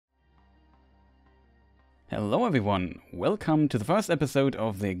Hello everyone, welcome to the first episode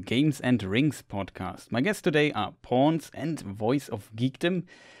of the Games and Rings podcast. My guests today are Pawnce and Voice of Geekdom,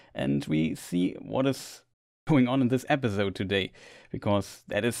 and we see what is going on in this episode today, because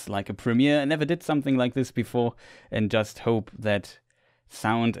that is like a premiere. I never did something like this before, and just hope that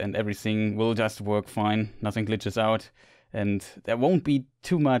sound and everything will just work fine, nothing glitches out, and there won't be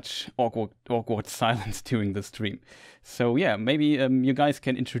too much awkward silence during the stream. So yeah, maybe you guys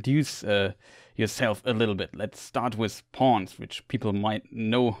can introduce yourself a little bit. Let's start with Pawnce, which people might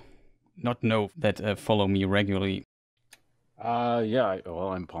not know that follow me regularly.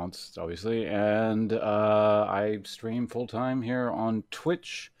 I'm Pawnce, obviously, and I stream full-time here on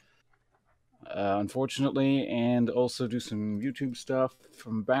Twitch, unfortunately, and also do some YouTube stuff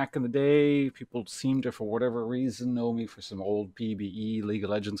from back in the day. People seem to, for whatever reason, know me for some old PvE League of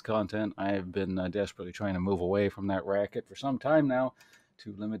Legends content. I have been desperately trying to move away from that racket for some time now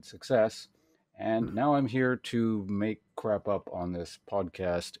to limit success, and now I'm here to make crap up on this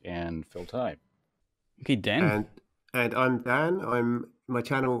podcast and fill time. Okay, Dan. And I'm Dan. My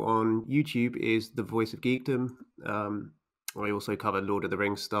channel on YouTube is The Voice of Geekdom. I also cover Lord of the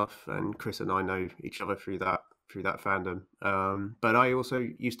Rings stuff, and Chris and I know each other through that fandom. But I also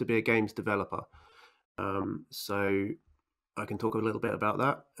used to be a games developer, so I can talk a little bit about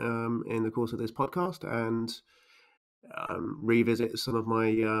that in the course of this podcast and revisit some of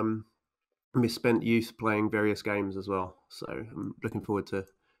my misspent youth playing various games as well. So I'm looking forward to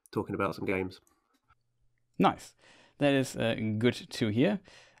talking about some games. Nice. That is good to hear.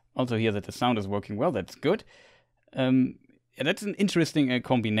 Also hear that the sound is working well. That's good. That's an interesting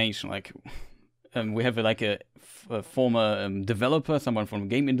combination. Like we have a former developer, someone from the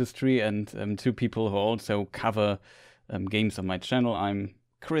game industry, and two people who also cover games on my channel. I'm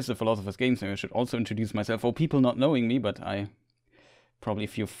Chris, a Philosopher's Games, and I should also introduce myself for people not knowing me, but I probably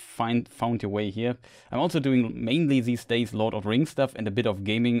if you found your way here. I'm also doing mainly these days Lord of Rings stuff and a bit of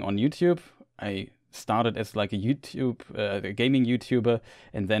gaming on YouTube. I started as like a gaming YouTuber,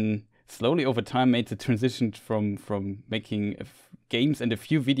 and then slowly over time made the transition from making games and a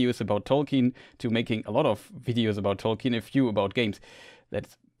few videos about Tolkien to making a lot of videos about Tolkien, a few about games.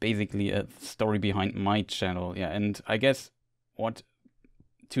 That's basically a story behind my channel. Yeah, and I guess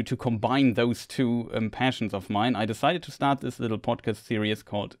to combine those two passions of mine, I decided to start this little podcast series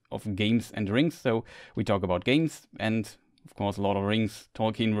called Of Games and Rings. So we talk about games and, of course, Lord of Rings,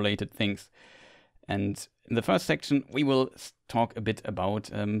 Tolkien-related things. And in the first section, we will talk a bit about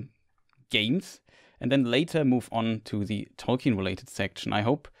games, and then later move on to the Tolkien-related section. I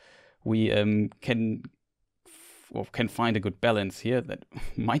hope we can find a good balance here. That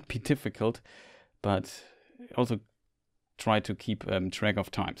might be difficult, but also try to keep track of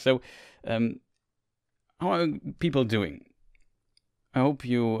time. So, how are people doing? I hope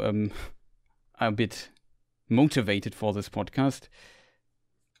you are a bit motivated for this podcast.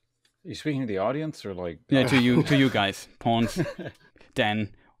 Are you speaking to the audience or like? Yeah, to you guys, Pawnce,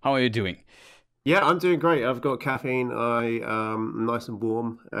 Dan. How are you doing? Yeah, I'm doing great. I've got caffeine. I'm nice and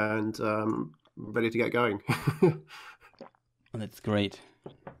warm and ready to get going. That's great.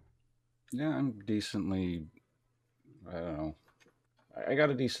 Yeah, I'm decently. I don't know. I got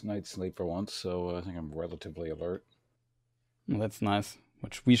a decent night's sleep for once, so I think I'm relatively alert. Well, that's nice.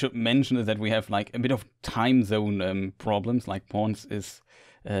 What we should mention is that we have like a bit of time zone problems. Like Pawnce is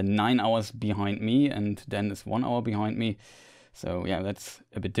 9 hours behind me, and Dan is 1 hour behind me. So yeah, that's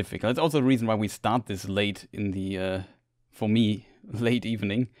a bit difficult. That's also the reason why we start this late in the, for me, late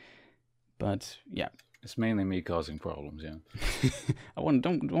evening. But yeah. It's mainly me causing problems, yeah. I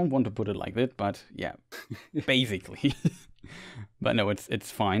don't want to put it like that, but yeah, basically. But no,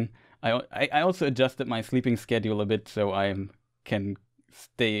 it's fine. I also adjusted my sleeping schedule a bit so I can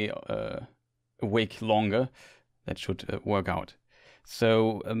stay awake longer. That should work out.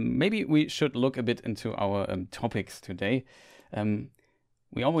 So maybe we should look a bit into our topics today.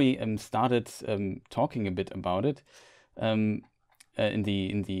 We already started talking a bit about it in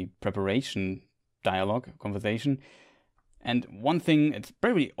the preparation conversation. And one thing, it's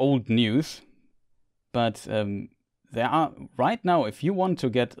very old news, but there are right now, if you want to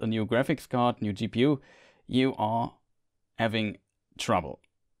get a new graphics card, new GPU, you are having trouble.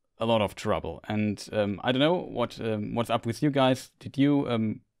 A lot of trouble. And I don't know what's up with you guys. Did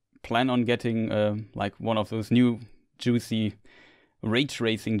you plan on getting like one of those new juicy ray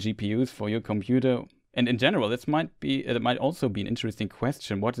tracing GPUs for your computer? And in general, it might also be an interesting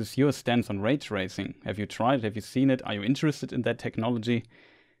question. What is your stance on ray tracing? Have you tried it? Have you seen it? Are you interested in that technology?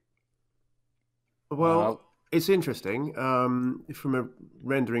 Well, it's interesting. From a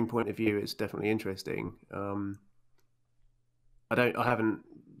rendering point of view, it's definitely interesting. I haven't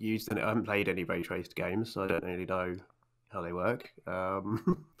used I haven't played any ray traced games, so I don't really know how they work.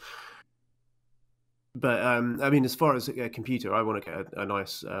 But I mean, as far as a computer, I want to get a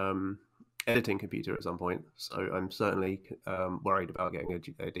nice editing computer at some point. So I'm certainly worried about getting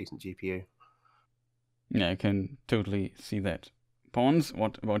a decent GPU. Yeah, I can totally see that. Pawnce,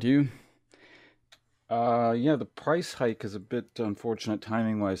 what about you? Yeah, the price hike is a bit unfortunate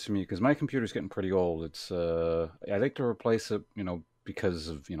timing-wise for me because my computer's getting pretty old. It's I like to replace it, because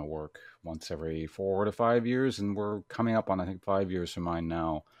of work once every 4 to 5 years, and we're coming up on I think 5 years for mine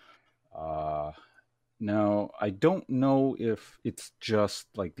now. Now I don't know if it's just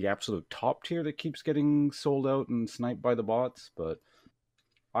like the absolute top tier that keeps getting sold out and sniped by the bots, but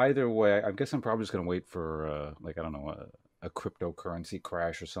either way, I guess I'm probably just gonna wait for I don't know, a cryptocurrency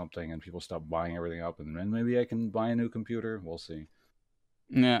crash or something, and people stop buying everything up, and then maybe I can buy a new computer. We'll see.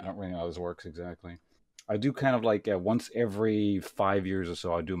 Yeah, I don't really know how this works exactly. I do kind of like once every 5 years or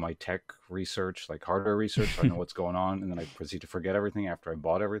so, I do my tech research, like hardware research, so I know what's going on, and then I proceed to forget everything after I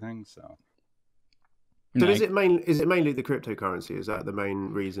bought everything. So is it mainly the cryptocurrency? Is that the main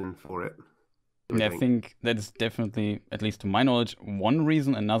reason for it? I think that is definitely, at least to my knowledge, one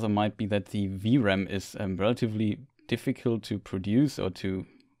reason. Another might be that the VRAM is relatively difficult to produce, or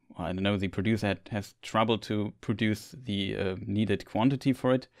I don't know, the producer has trouble to produce the needed quantity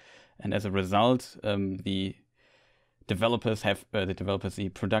for it, and as a result, the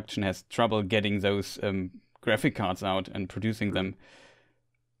production has trouble getting those graphic cards out and producing them.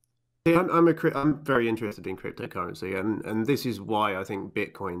 Yeah, I'm very interested in cryptocurrency, and this is why I think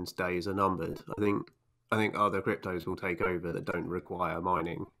Bitcoin's days are numbered. I think other cryptos will take over that don't require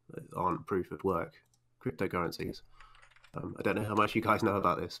mining, that aren't proof of work cryptocurrencies. I don't know how much you guys know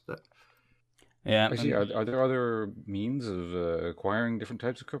about this, but yeah. Actually, are there other means of acquiring different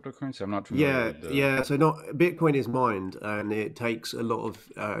types of cryptocurrency? I'm not familiar with yeah. So Bitcoin is mined, and it takes a lot of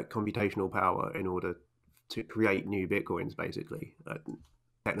computational power in order to create new Bitcoins, basically.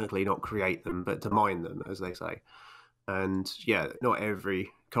 Technically not create them, but to mine them, as they say. And yeah, not every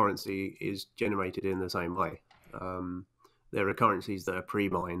currency is generated in the same way. There are currencies that are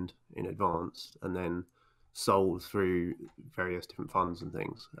pre-mined in advance and then sold through various different funds and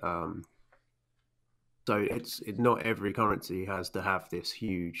things. So it's not every currency has to have this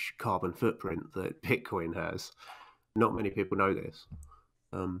huge carbon footprint that Bitcoin has. Not many people know this.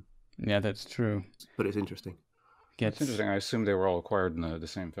 Yeah, that's true. But it's interesting. It's interesting. I assume they were all acquired in the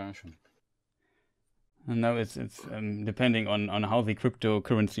same fashion. No, it's depending on how the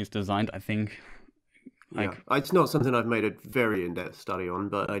cryptocurrency is designed, I think. Yeah, it's not something I've made a very in-depth study on,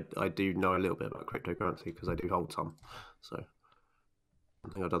 but I do know a little bit about cryptocurrency because I do hold some. So I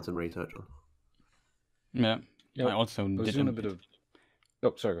think I've done some research on. Yeah, I also did a bit of...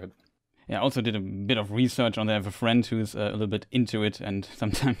 Oh, sorry, go ahead. Yeah, I also did a bit of research on that. I have a friend who's a little bit into it, and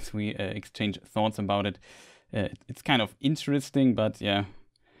sometimes we exchange thoughts about it. It's kind of interesting, but yeah.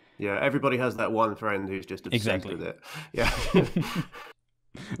 Yeah, everybody has that one friend who's just obsessed with it. Yeah.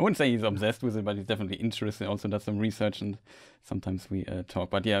 I wouldn't say he's obsessed with it, but he's definitely interested. Also does some research, and sometimes we talk.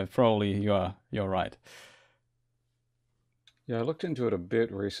 But yeah, probably you're right. Yeah, I looked into it a bit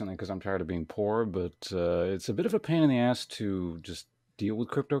recently because I'm tired of being poor, but it's a bit of a pain in the ass to just deal with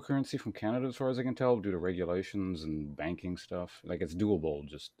cryptocurrency from Canada, as far as I can tell, due to regulations and banking stuff. Like, it's doable,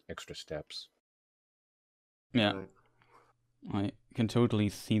 just extra steps. Yeah, I can totally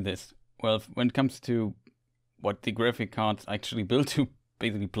see this. Well, when it comes to what the graphic cards actually built to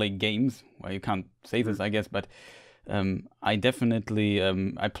basically play games, well, you can't say this, I guess, but I definitely,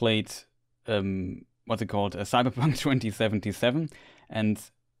 I played, what's it called, Cyberpunk 2077, and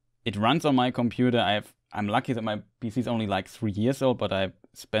it runs on my computer. I'm lucky that my PC is only like 3 years old, but I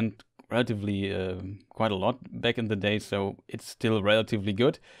spent relatively quite a lot back in the day, so it's still relatively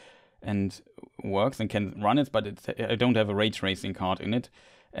good and works and can run it, but I don't have a ray tracing card in it.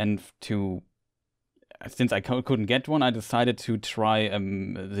 And since I couldn't get one, I decided to try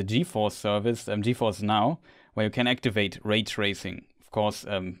the GeForce service, GeForce Now, where you can activate ray tracing. Of course,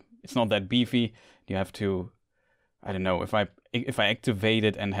 it's not that beefy. You have to, I don't know, if I activate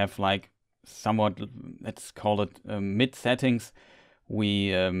it and have like somewhat, let's call it mid settings,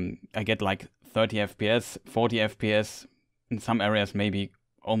 I get like 30 FPS, 40 FPS, in some areas maybe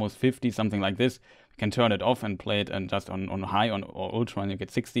almost 50, something like this. You can turn it off and play it and just on high or ultra, and you get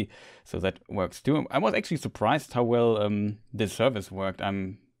 60. So that works too. I was actually surprised how well this service worked.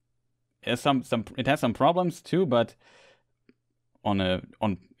 It has some problems too, but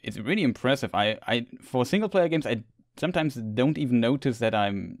it's really impressive. I for single player games, I sometimes don't even notice that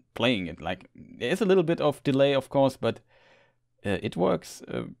I'm playing it. Like, there is a little bit of delay, of course, but it works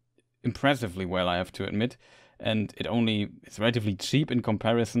impressively well, I have to admit. and it's relatively cheap in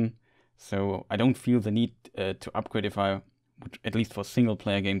comparison. So I don't feel the need to upgrade if I would, at least for single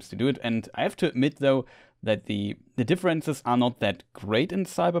player games, to do it. And I have to admit though that the differences are not that great in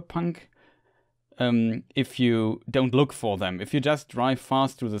Cyberpunk. If you don't look for them. If you just drive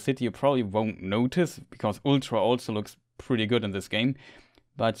fast through the city, you probably won't notice, because Ultra also looks pretty good in this game.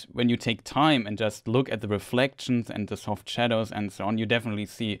 But when you take time and just look at the reflections and the soft shadows and so on, you definitely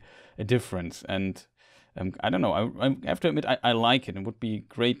see a difference. And I don't know, I have to admit I like it. It would be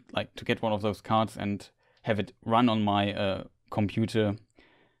great like to get one of those cards and have it run on my computer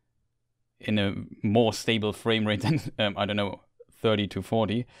in a more stable frame rate than, I don't know, 30 to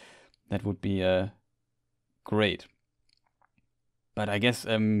 40. That would be great. But I guess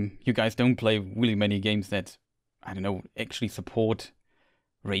you guys don't play really many games that, I don't know, actually support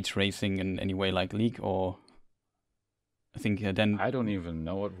ray tracing in any way, like League, or I think Dan. I don't even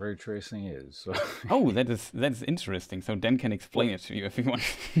know what ray tracing is. So. Oh, that's interesting. So Dan can explain it to you if you want.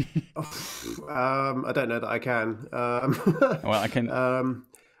 I don't know that I can. Well, I can.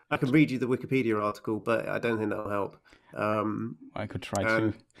 I can read you the Wikipedia article, but I don't think that'll help. I could try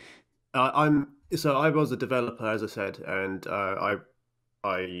to. I was a developer, as I said, and I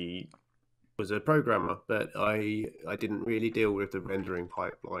was a programmer, but I didn't really deal with the rendering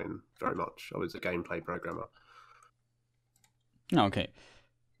pipeline very much. I was a gameplay programmer. Okay.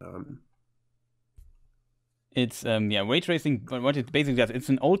 It's ray tracing. What it basically does, it's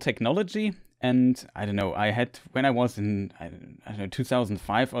an old technology. And I don't know, when I was in, I don't know,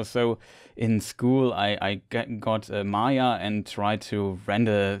 2005 or so in school, I got Maya and tried to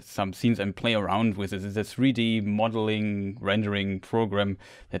render some scenes and play around with it. It's a 3D modeling rendering program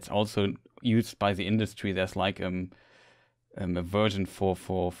that's also used by the industry. There's like a version for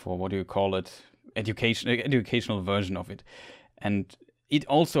what do you call it? Educational version of it. And it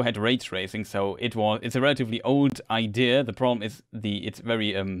also had ray tracing, so it's a relatively old idea. The problem is it's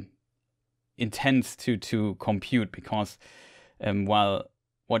very intense to compute, because while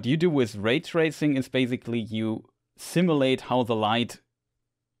what you do with ray tracing is basically you simulate how the light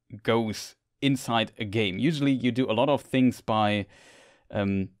goes inside a game. Usually you do a lot of things by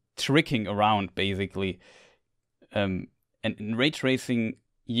tricking around, basically. And in ray tracing,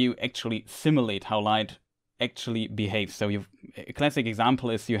 you actually simulate how light actually behaves. So a classic example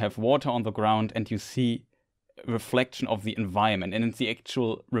is you have water on the ground and you see reflection of the environment, and it's the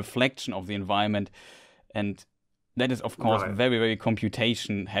actual reflection of the environment, and that is of course very, very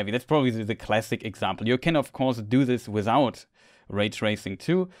computation heavy. That's probably the classic example. You can of course do this without ray tracing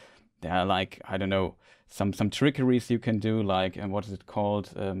too. There are like, I don't know, some trickeries you can do, like what is it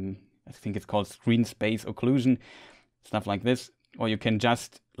called? I think it's called screen space occlusion, stuff like this. Or you can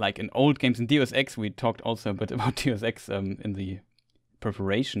just, like in old games, in Deus Ex, we talked also a bit about Deus Ex in the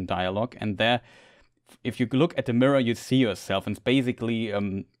preparation dialogue, and there, if you look at the mirror, you see yourself, and it's basically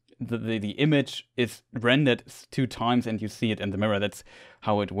the image is rendered 2 times, and you see it in the mirror. That's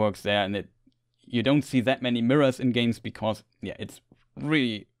how it works there, and you don't see that many mirrors in games because it's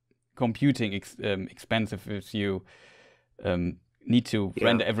really computing expensive if you need to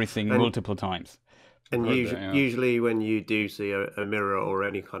render everything multiple times. And usually when you do see a mirror or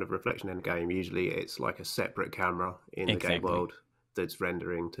any kind of reflection in a game, usually it's like a separate camera in the game world that's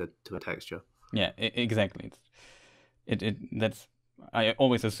rendering to a texture. Yeah, exactly. That's I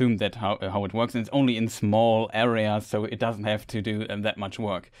always assume that how it works, and it's only in small areas, so it doesn't have to do that much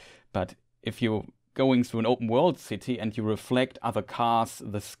work. But if you're going through an open world city and you reflect other cars,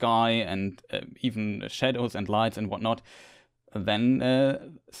 the sky, and even shadows and lights and whatnot,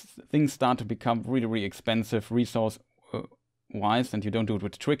 then things start to become really, really expensive resource wise, and you don't do it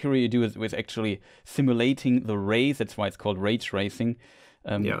with trickery. You do it with actually simulating the rays. That's why it's called ray tracing.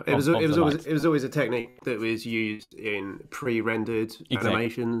 It was always a technique that was used in pre-rendered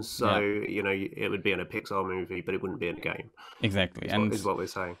animations. So it would be in a Pixar movie, but it wouldn't be in a game. Exactly, is what we're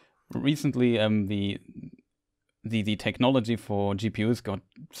saying. Recently, the technology for GPUs got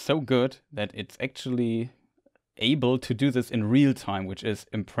so good that it's actually able to do this in real time, which is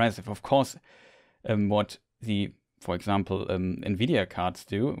impressive. Of course, what for example, NVIDIA cards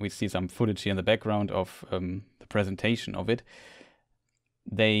do. We see some footage here in the background of the presentation of it.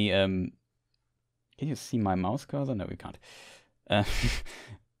 They can you see my mouse cursor? No, we can't.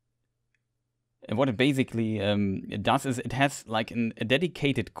 What it basically does is it has like a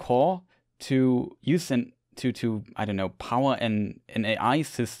dedicated core to use to I don't know, power an AI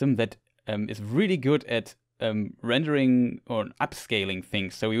system that is really good at rendering or upscaling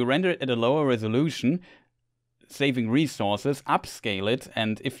things. So you render it at a lower resolution, saving resources, upscale it,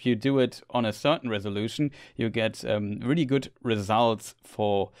 and if you do it on a certain resolution, you get really good results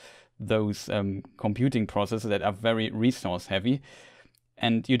for those computing processes that are very resource heavy,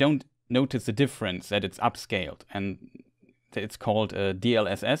 and you don't notice the difference that it's upscaled, and it's called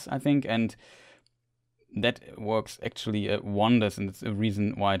DLSS, I think, and that works actually wonders, and it's a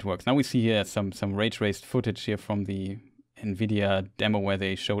reason why it works. Now we see here some ray traced footage here from the NVIDIA demo where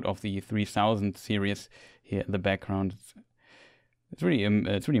they showed off the 3000 series here in the background. It's really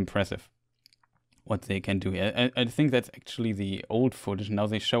impressive what they can do here. I think that's actually the old footage. Now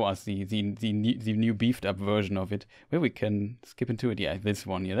they show us the new beefed up version of it, where we can skip into it. Yeah, this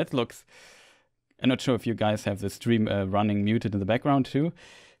one here. That looks. I'm not sure if you guys have the stream running muted in the background too.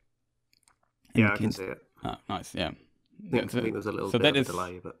 Yeah, I can see it. Ah, nice. Yeah. I think there's a little bit of a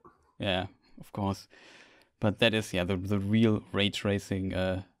delay, but yeah, of course. But that is the real ray tracing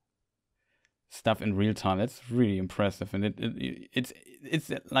stuff in real time. That's really impressive, and it's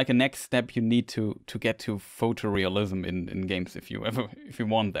like a next step you need to get to photorealism in games if you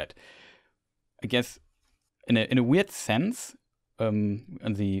want that. I guess in a weird sense,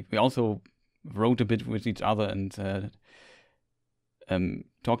 we also wrote a bit with each other and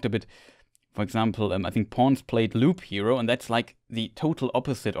talked a bit. For example, I think Pawnce played Loop Hero, and that's like the total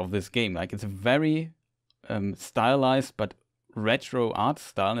opposite of this game. Like, it's a very stylized but retro art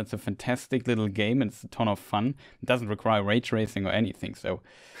style, and it's a fantastic little game, and it's a ton of fun. It doesn't require ray tracing or anything, so...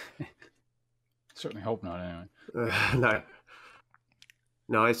 Certainly hope not, anyway.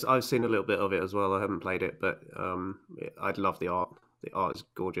 No, I've seen a little bit of it as well. I haven't played it, but I'd love the art. The art is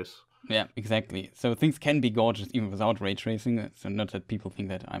gorgeous. Yeah, exactly. So things can be gorgeous even without ray tracing. So not that people think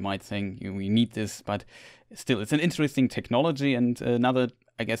that I might saying we need this, but still, it's an interesting technology and another,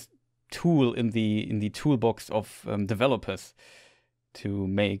 I guess, tool in the toolbox of developers to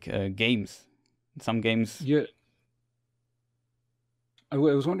make games. Some games. Yeah. I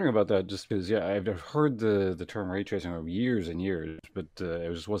was wondering about that just because, I've heard the term ray tracing over years and years, but I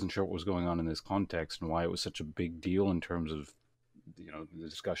just wasn't sure what was going on in this context and why it was such a big deal in terms of the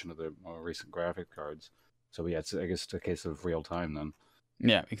discussion of the more recent graphic cards. So I guess it's a case of real time then.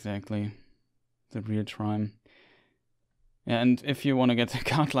 Yeah, exactly. The real time. And if you want to get a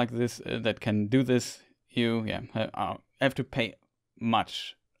card like this that can do this, you have to pay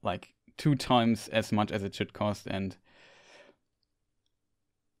much, like 2 times as much as it should cost, and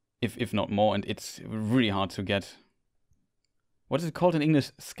if not more, and it's really hard to get. What is it called in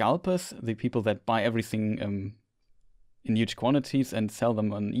English? Scalpers, the people that buy everything in huge quantities and sell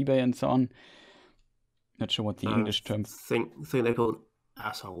them on eBay and so on. Not sure what the English term. Think they're called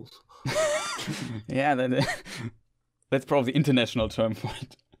assholes. Yeah, that's probably the international term for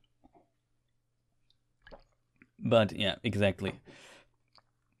it. But yeah, exactly.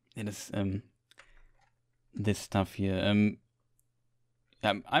 It is this stuff here.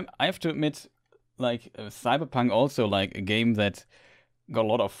 I have to admit, like Cyberpunk also like a game that got a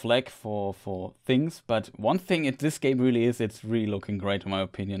lot of flack for things, but one thing this game really is, it's really looking great in my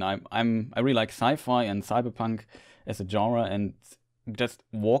opinion. I really like sci-fi and Cyberpunk as a genre, and just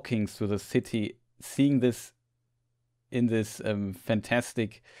walking through the city, seeing this in this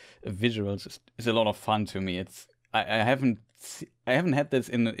fantastic visuals is a lot of fun to me. I haven't had this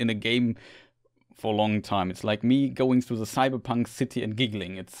in a game for a long time. It's like me going through the Cyberpunk city and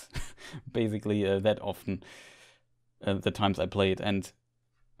giggling. It's basically that often the times I play it, and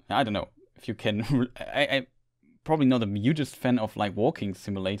I don't know if you can. I probably not the hugest fan of like walking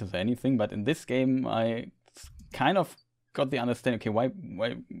simulators or anything, but in this game I kind of got the understanding, okay, why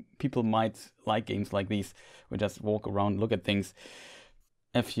people might like games like these. We just walk around, look at things.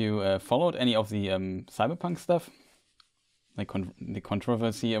 Have you followed any of the Cyberpunk stuff? Like the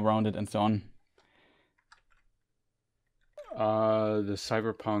controversy around it and so on? The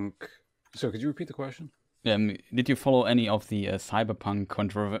Cyberpunk... So could you repeat the question? Did you follow any of the Cyberpunk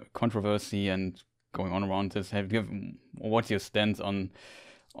controversy and going on around this? What's your stance on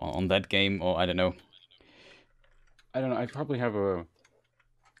that game, or I don't know? I don't know. I probably have a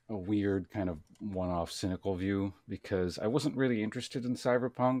weird kind of one-off cynical view because I wasn't really interested in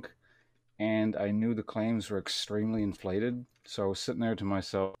Cyberpunk, and I knew the claims were extremely inflated. So I was sitting there to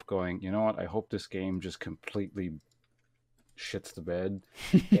myself going, you know what? I hope this game just completely shits the bed.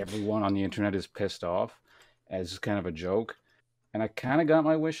 Everyone on the internet is pissed off as kind of a joke. And I kind of got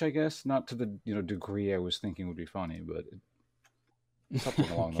my wish, I guess. Not to the degree I was thinking would be funny, but something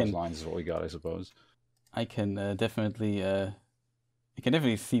along those lines is what we got, I suppose. I can definitely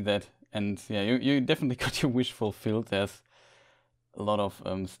see that, and yeah, you definitely got your wish fulfilled. There's a lot of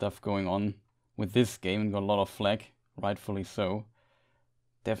stuff going on with this game, and got a lot of flack, rightfully so.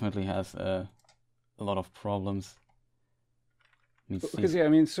 Definitely has a lot of problems. Because I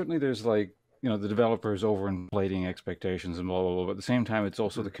mean, certainly there's like the developers overinflating expectations and blah, blah, blah. But at the same time, it's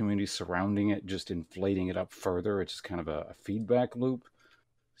also the community surrounding it, just inflating it up further. It's just kind of a feedback loop.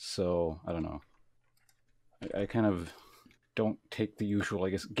 So, I don't know. I kind of don't take the usual, I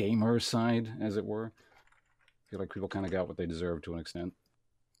guess, gamer side, as it were. I feel like people kind of got what they deserve to an extent.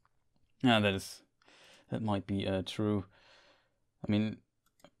 Yeah, that might be true. I mean,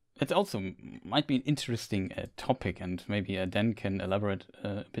 it also might be an interesting topic, and maybe Dan can elaborate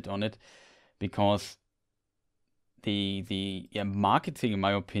a bit on it, because the marketing, in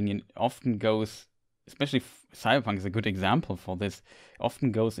my opinion, often goes, especially Cyberpunk is a good example for this,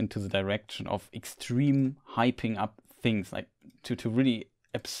 often goes into the direction of extreme hyping up things, like to really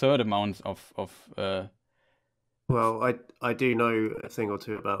absurd amounts of Well, I do know a thing or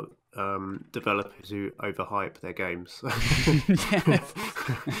two about developers who overhype their games.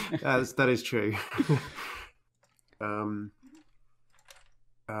 That is true.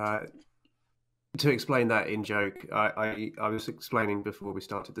 To explain that in joke, I was explaining before we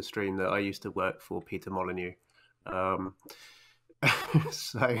started the stream that I used to work for Peter Molyneux.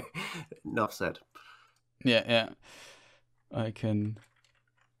 So, enough said. Yeah, I can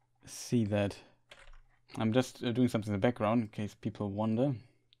see that. I'm just doing something in the background in case people wonder.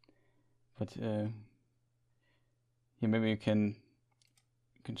 But here, maybe you can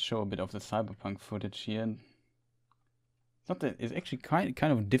show a bit of the Cyberpunk footage here. It's actually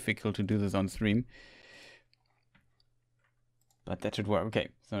kind of difficult to do this on stream, but that should work. Okay,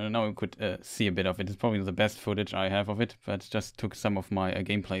 so now we could see a bit of it. It's probably the best footage I have of it, but just took some of my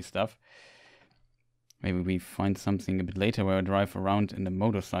gameplay stuff. Maybe we find something a bit later where I drive around in a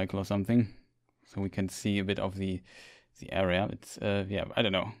motorcycle or something, so we can see a bit of the area. It's yeah, I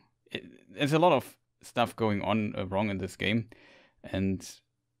don't know. There's a lot of stuff going on wrong in this game, and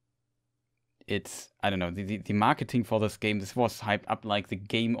it's, I don't know, the marketing for this game, this was hyped up like the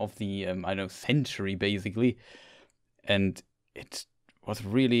game of the I don't know, century basically, and it was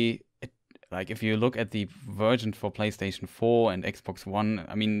really like, if you look at the version for PlayStation 4 and Xbox One,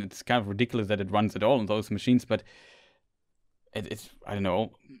 I mean, it's kind of ridiculous that it runs at all on those machines, but it's, I don't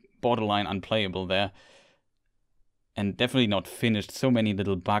know, borderline unplayable there. And definitely not finished. So many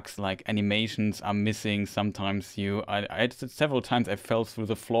little bugs, like animations are missing. Sometimes I had several times I fell through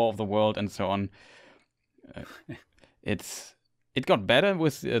the floor of the world and so on. It got better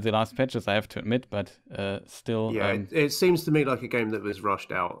with the last patches, I have to admit, but still. Yeah, it seems to me like a game that was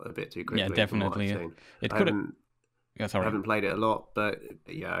rushed out a bit too quickly. Yeah, definitely. I haven't played it a lot, but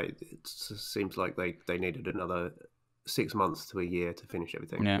yeah, it seems like they needed another 6 months to a year to finish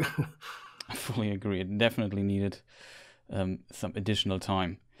everything. Yeah. I fully agree. It definitely needed some additional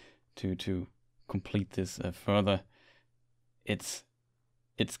time to complete this further. It's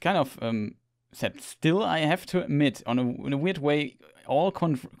kind of said. Still, I have to admit, in a weird way, all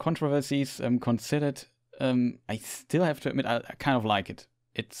controversies considered, I still have to admit I kind of like it.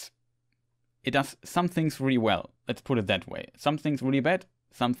 It does some things really well. Let's put it that way. Some things really bad.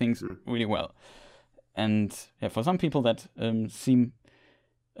 Some things really well. And yeah, for some people that seem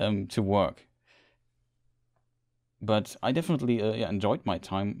to work. But I definitely enjoyed my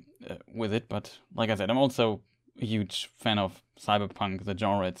time with it. But like I said, I'm also a huge fan of Cyberpunk, the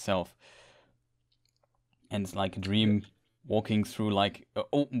genre itself. And it's like a dream, walking through like an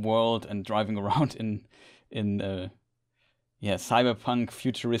open world and driving around in cyberpunk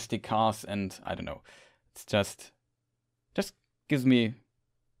futuristic cars, and I don't know. It's just gives me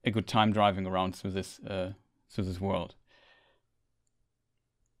a good time driving around through this world.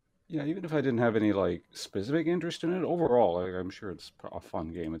 Yeah, even if I didn't have any like specific interest in it, overall, I'm sure it's a fun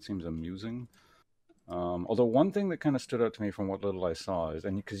game. It seems amusing. Although one thing that kind of stood out to me from what little I saw is,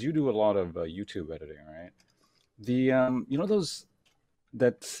 and because you do a lot of YouTube editing, right? The you know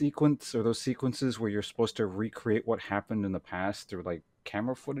that sequence or those sequences where you're supposed to recreate what happened in the past through like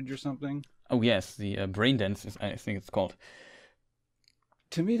camera footage or something? Oh yes, the brain dance, I think it's called.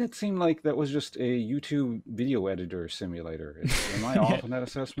 To me, that seemed like that was just a YouTube video editor simulator. Am I off on that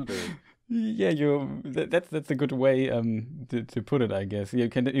assessment? Or? Yeah, that's a good way to put it, I guess. You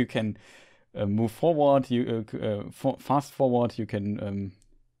can move forward. You fast forward. You can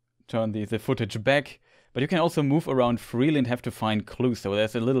turn the footage back, but you can also move around freely and have to find clues. So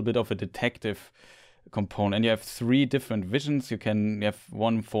there's a little bit of a detective component. And you have 3 different visions. You have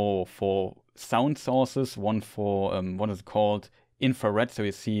one for sound sources, one for what is it called? Infrared, so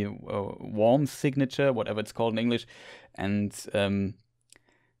you see warm signature, whatever it's called in English, and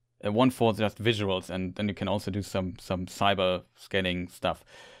one for just visuals, and then you can also do some cyber scanning stuff.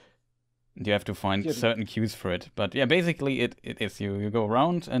 You have to find certain cues for it, but yeah, basically it is you go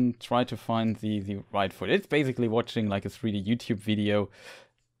around and try to find the right foot. It's basically watching like a 3D YouTube video,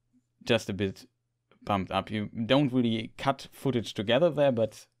 just a bit bumped up. You don't really cut footage together there,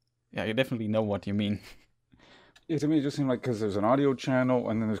 but yeah, you definitely know what you mean. Yeah, to me, it just seemed like because there's an audio channel,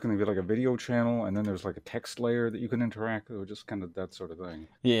 and then there's going to be like a video channel, and then there's like a text layer that you can interact with, just kind of that sort of thing.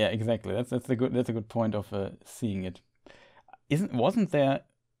 Yeah, exactly. That's a good point of seeing it. Wasn't there?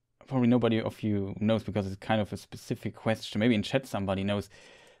 Probably nobody of you knows because it's kind of a specific question. Maybe in chat somebody knows.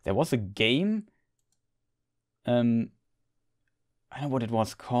 There was a game. I don't know what it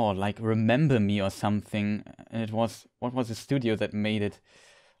was called, like Remember Me or something. And it was, what was the studio that made it?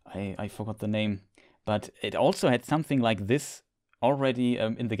 I forgot the name. But it also had something like this already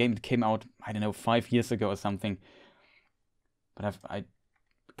in the game. It came out, I don't know, 5 years ago or something. But I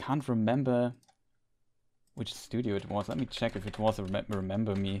can't remember which studio it was. Let me check if it was a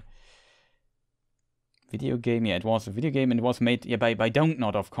Remember Me video game. Yeah, it was a video game, and it was made by Don't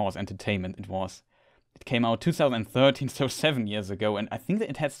Not, of course, Entertainment. It came out 2013, so 7 years ago, and I think that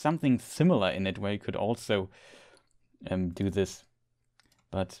it has something similar in it where you could also do this.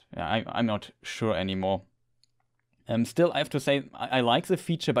 But I'm not sure anymore. Still, I have to say, I like the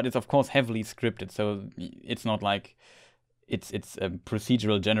feature, but it's of course heavily scripted, so it's not like it's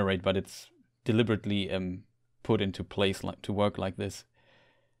procedural generate, but it's deliberately put into place to work like this.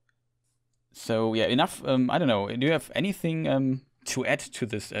 So yeah, enough. I don't know. Do you have anything to add to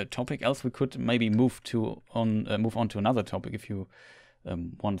this topic? Else we could maybe move on to another topic if you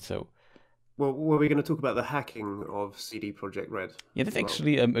want. So. Well, were we going to talk about the hacking of CD Projekt Red? Yeah, that's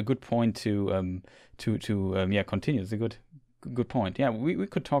actually a good point to continue. It's a good point. Yeah, we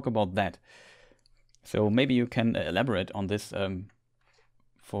could talk about that. So maybe you can elaborate on this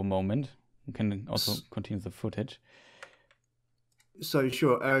for a moment. You can also continue the footage. So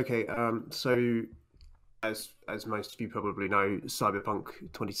sure, okay. So as most of you probably know, Cyberpunk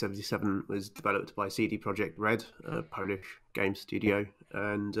 2077 was developed by CD Projekt Red, a Polish game studio,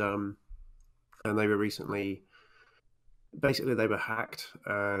 and they were recently, basically they were hacked,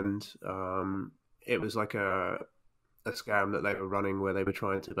 and it was like a scam that they were running where they were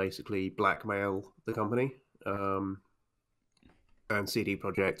trying to basically blackmail the company, and CD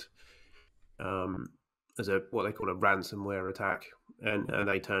Projekt as what they call a ransomware attack, and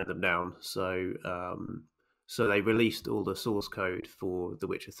they turned them down. So so they released all the source code for The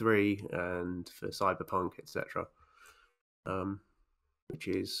Witcher 3 and for Cyberpunk, etc., which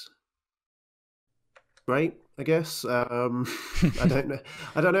is great, I guess. I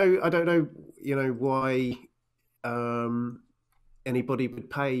don't know. You know why anybody would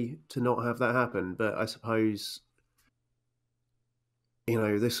pay to not have that happen, but I suppose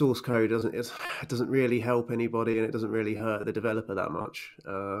the source code doesn't really help anybody, and it doesn't really hurt the developer that much.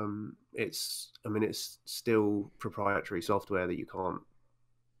 It's still proprietary software that you can't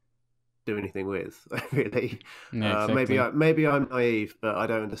do anything with, really. Yeah, exactly. Maybe I'm naive, but I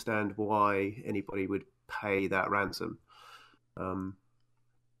don't understand why anybody would pay that ransom. But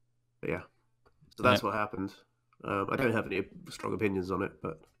yeah, so that's what happened. I don't have any strong opinions on it,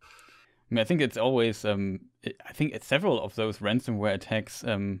 but I think it's always. I think it's several of those ransomware attacks.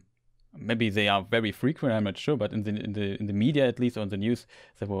 Maybe they are very frequent. I'm not sure, but in the media, at least, or in the news,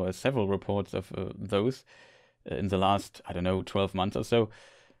 there were several reports of those in the last 12 months or so.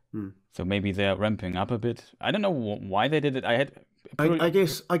 So maybe they're ramping up a bit. I don't know why they did it. I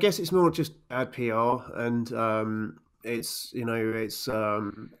guess it's more just bad PR, and it's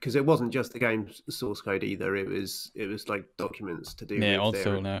because it wasn't just the game's source code either. It was like documents to do with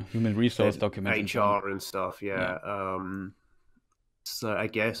also human resource documents, HR and stuff. Yeah. So I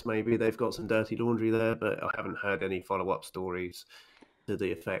guess maybe they've got some dirty laundry there, but I haven't heard any follow-up stories to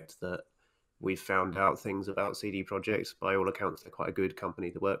the effect that we've found out things about CD Projekt. By all accounts, they're quite a good company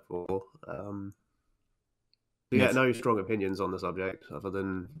to work for. No strong opinions on the subject other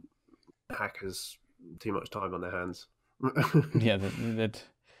than hackers too much time on their hands. Yeah, that's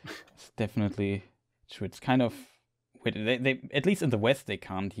definitely true. It's kind of they at least in the West they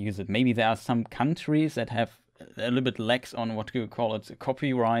can't use it. Maybe there are some countries that have a little bit lax on what you call it,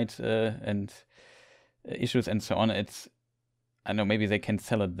 copyright and issues and so on. I don't know, maybe they can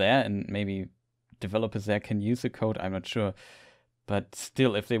sell it there, and maybe developers there can use the code. I'm not sure, but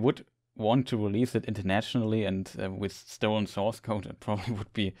still, if they would want to release it internationally and with stolen source code, it probably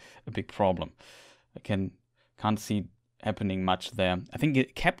would be a big problem. I can't see happening much there. I think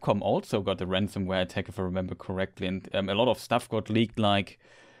Capcom also got a ransomware attack, if I remember correctly, and a lot of stuff got leaked, like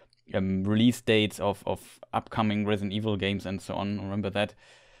release dates of upcoming Resident Evil games and so on. I remember that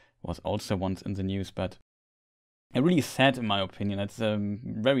was also once in the news, but really sad in my opinion. It's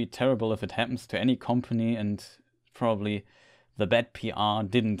very terrible if it happens to any company, and probably the bad PR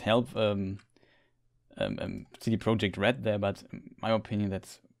didn't help CD Projekt Red there, but in my opinion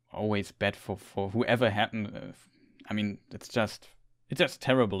that's always bad for whoever happened. I mean, it's just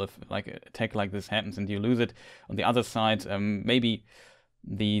terrible if like an attack like this happens and you lose it. On the other side, maybe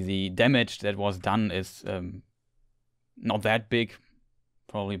the damage that was done is not that big,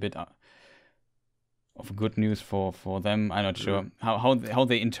 probably a bit of good news for them. I'm not sure how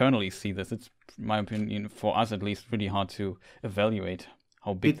they internally see this. It's, in my opinion, for us at least, really hard to evaluate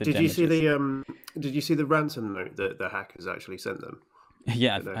how big the damage is. Did you see the ransom note that the hackers actually sent them?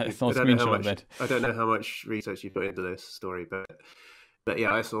 Yeah, I saw a screenshot of that. I don't know how much research you put into this story, but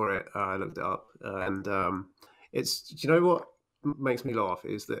yeah, I saw it. I looked it up, and it's. Do you know what makes me laugh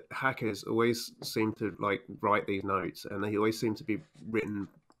is that hackers always seem to like write these notes, and they always seem to be written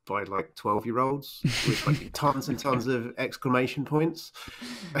by like 12-year-olds with like tons and tons of exclamation points.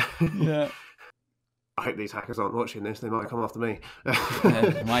 Yeah. I hope these hackers aren't watching this. They might come after me.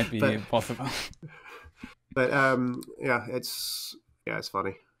 It might be possible. But yeah, it's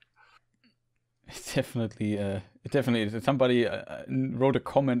funny. It's definitely is. Somebody wrote a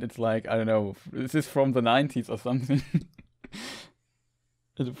comment. It's like, I don't know, is this from the 90s or something?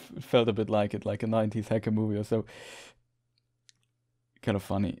 It felt a bit like it, like a 90s hacker movie or so. Kind of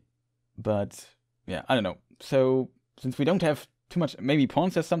funny, but yeah, I don't know. So since we don't have too much, maybe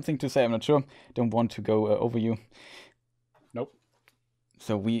Pawnce has something to say. I'm not sure. Don't want to go over you. Nope.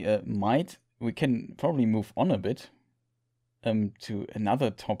 So we can probably move on a bit to another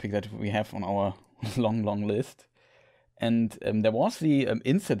topic that we have on our long list, and there was the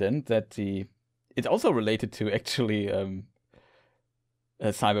incident that it's also related to actually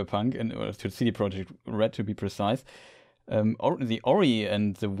Cyberpunk and to CD Projekt Red, to be precise. The Ori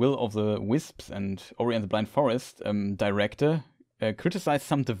and the Will of the Wisps and Ori and the Blind Forest director criticized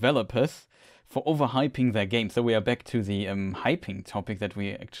some developers for overhyping their game. So we are back to the hyping topic that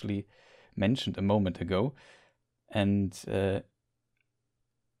we actually mentioned a moment ago. And yeah,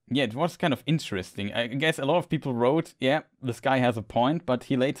 it was kind of interesting. I guess a lot of people wrote, yeah, this guy has a point, but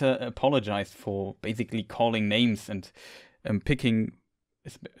he later apologized for basically calling names and picking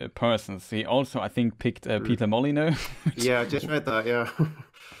persons. He also, I think, picked Peter Molyneux. Yeah, I just read that. Yeah,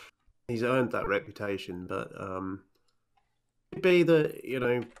 he's earned that reputation, but it'd be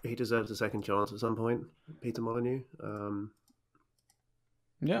that he deserves a second chance at some point. Peter Molyneux.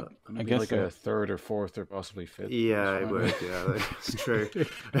 Yeah, I guess like so. A third or fourth or possibly fifth. Yeah, it would. Yeah, that's true.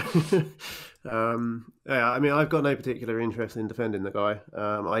 Yeah, I mean, I've got no particular interest in defending the guy.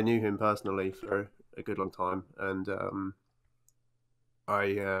 I knew him personally for a good long time, and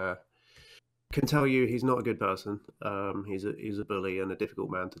I can tell you he's not a good person. He's a bully and a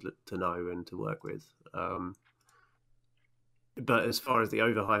difficult man to know and to work with. But as far as the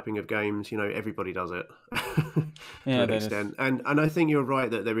overhyping of games, everybody does it to an extent. And I think you're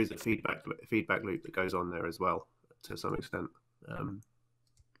right that there is a feedback loop that goes on there as well to some extent.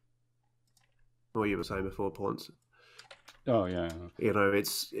 What you were saying before, Pawnce. Oh yeah.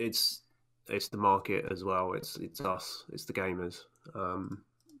 It's the market as well. It's us. It's the gamers.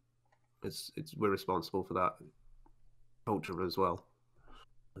 We're responsible for that culture as well,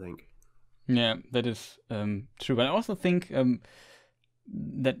 I think. Yeah, that is true. But I also think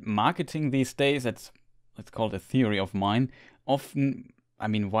that marketing these days, let's call it a theory of mine, often, I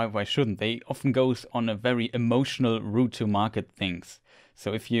mean, why shouldn't they? Often goes on a very emotional route to market things.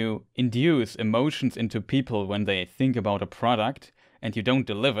 So if you induce emotions into people when they think about a product and you don't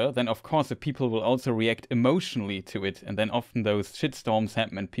deliver, then of course the people will also react emotionally to it. And then often those shitstorms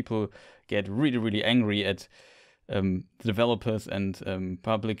happen and people get really, really angry at developers and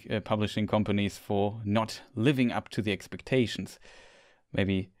publishing companies for not living up to the expectations.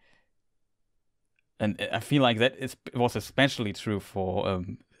 Maybe, and I feel like that was especially true for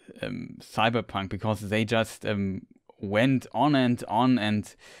Cyberpunk, because they just went on and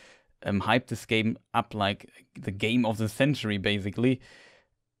hyped this game up like the game of the century, basically.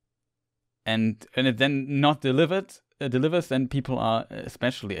 And it then not delivers, then people are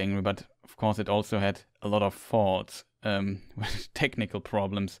especially angry. But of course, it also had a lot of faults, technical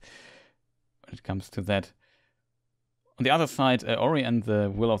problems when it comes to that. On the other side, Ori and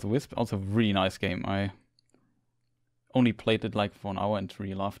the Will of the Wisp, also a really nice game. I only played it like for an hour and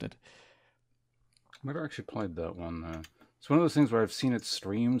really loved it. I've never actually played that one. It's one of those things where I've seen it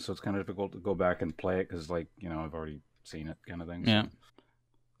streamed, so it's kind of difficult to go back and play it because, I've already seen it, kind of thing. So. Yeah,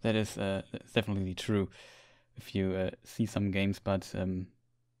 that is definitely true. If you see some games, but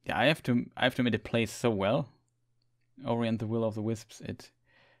yeah, I have to admit it plays so well. Ori and the Will of the Wisps.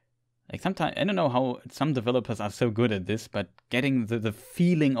 Sometimes I don't know how some developers are so good at this, but getting the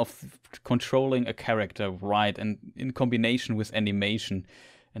feeling of controlling a character right, and in combination with animation,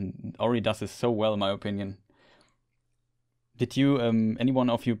 and Ori does this so well, in my opinion. Did you, any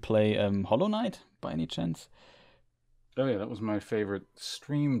one of you play Hollow Knight by any chance? Oh yeah, that was my favorite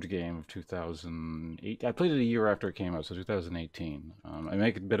streamed game of 2008. I played it a year after it came out, so 2018. I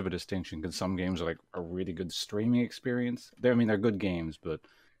make a bit of a distinction because some games are like a really good streaming experience. They're good games, but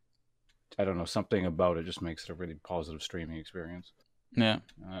I don't know, something about it just makes it a really positive streaming experience. Yeah.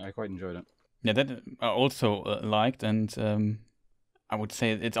 I quite enjoyed it. Yeah, that I also liked, and I would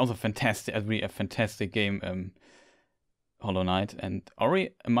say it's also fantastic, a fantastic game, Hollow Knight. And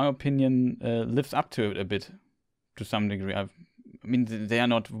Ori, in my opinion, lives up to it a bit, to some degree. I mean, they are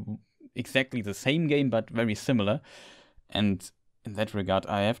not exactly the same game, but very similar. And in that regard,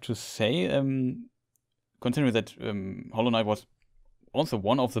 I have to say, considering that Hollow Knight was also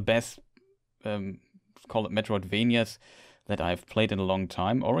one of the best, call it Metroidvanias, that I've played in a long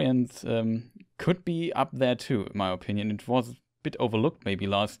time, Orient could be up there too, in my opinion. It was a bit overlooked maybe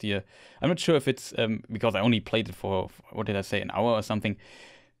last year. I'm not sure if it's because I only played it for what did I say, an hour or something.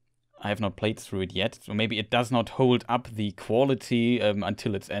 I have not played through it yet, so maybe it does not hold up the quality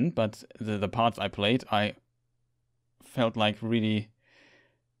until its end, but the parts I played, I felt like they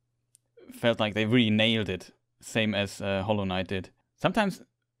really nailed it, same as Hollow Knight did. Sometimes,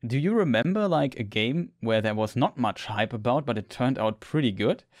 do you remember like a game where there was not much hype about, but it turned out pretty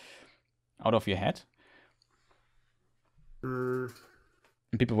good, out of your head? And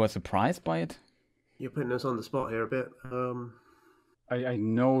people were surprised by it? You're putting us on the spot here a bit. I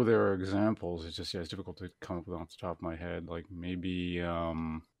know there are examples. It's just it's difficult to come up with off the top of my head. Like maybe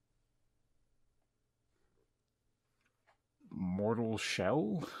Mortal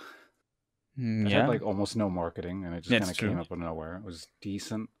Shell. It had like almost no marketing, and it just kind of came up out of nowhere. It was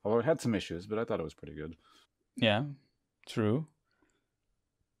decent, although it had some issues, but I thought it was pretty good. Yeah, true.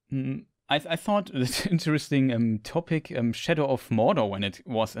 I thought this interesting topic, Shadow of Mordor, when it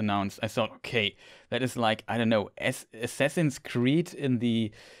was announced. I thought, okay, that is like, I don't know, Assassin's Creed in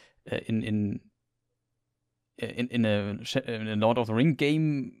the in a Lord of the Ring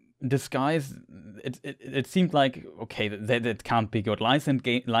game disguise. It seemed like, okay, that can't be good.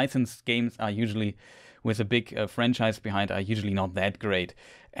 Licensed games are usually, with a big franchise behind, are usually not that great.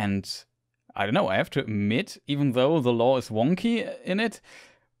 And I don't know, I have to admit, even though the lore is wonky in it,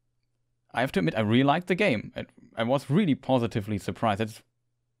 I have to admit, I really liked the game. I was really positively surprised.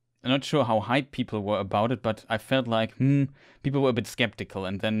 I'm not sure how hyped people were about it, but I felt like, people were a bit skeptical,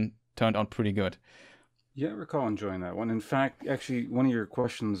 and then turned out pretty good. Yeah, I recall enjoying that one. In fact, actually, one of your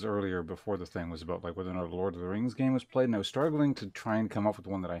questions earlier before the thing was about like whether or not a Lord of the Rings game was played, and I was struggling to try and come up with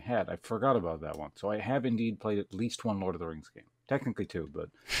one that I had. I forgot about that one. So I have indeed played at least one Lord of the Rings game. Technically two, but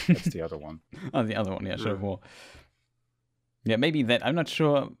that's the other one. Oh, the other one, yeah, sure. Well, yeah, maybe that. I'm not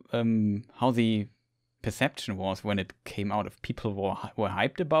sure how the perception was when it came out. If people were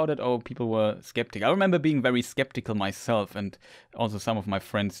hyped about it or people were skeptical. I remember being very skeptical myself, and also some of my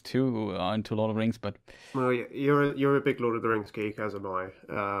friends too who are into Lord of the Rings. But well, you're a big Lord of the Rings geek, as am I.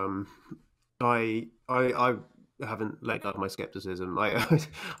 I haven't let go of my skepticism.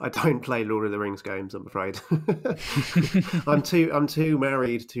 I don't play Lord of the Rings games, I'm afraid. I'm too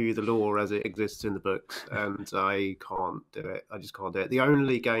married to the lore as it exists in the books, and I can't do it. I just can't do it. The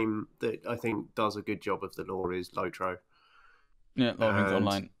only game that I think does a good job of the lore is LotR. Yeah, Lord of the Rings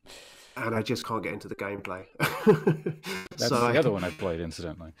Online. And I just can't get into the gameplay. That's the other one I played,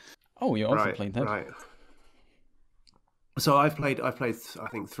 incidentally. Oh, you also played that? Right. So I've played I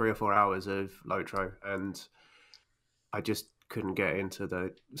think 3 or 4 hours of LotR, and I just couldn't get into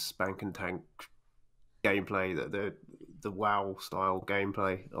the spank and tank gameplay, the WoW style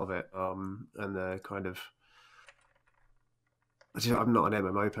gameplay of it, and the kind of. I'm not an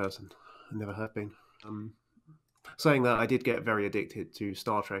MMO person. I never have been. Saying that, I did get very addicted to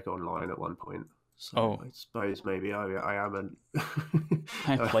Star Trek Online at one point. So I suppose maybe I am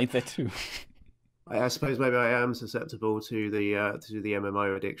I played that too. I suppose maybe I am susceptible to the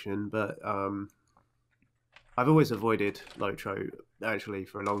MMO addiction, but I've always avoided LotR. Actually,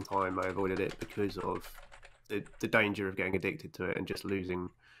 for a long time, I avoided it because of the danger of getting addicted to it and just losing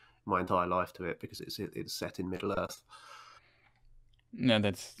my entire life to it, because it's set in Middle Earth. Yeah,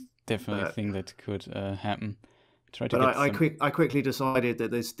 that's definitely a thing that could happen. I quickly decided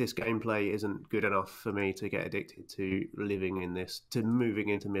that this gameplay isn't good enough for me to get addicted to living in this, to moving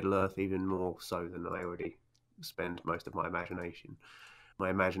into Middle Earth even more so than I already spend most of my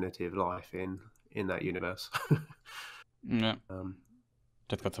imaginative life in that universe. Yeah.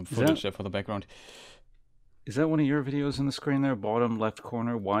 Just got some footage there for the background. Is that one of your videos in the screen there, bottom left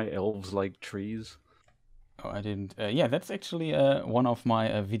corner? Why elves like trees? Oh, I didn't. Yeah, that's actually one of my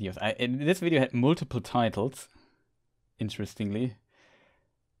videos. This video had multiple titles, interestingly.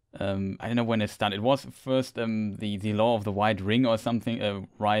 I don't know when it started. It was first the law of the white ring or something,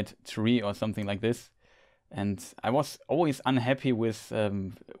 white tree or something like this. And I was always unhappy with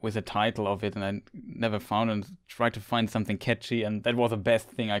the title of it, and I never found and tried to find something catchy, and that was the best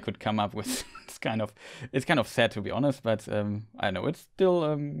thing I could come up with. It's kind of sad, to be honest, but I know it's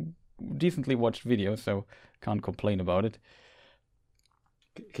still decently watched video, so can't complain about it.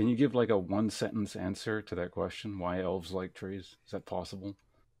 Can you give like a one-sentence answer to that question? Why elves like trees? Is that possible?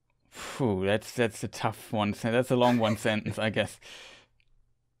 Phew, that's a tough one. That's a long one sentence, I guess.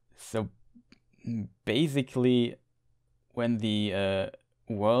 So basically, when the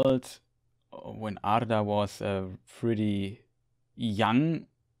world, when Arda was pretty young,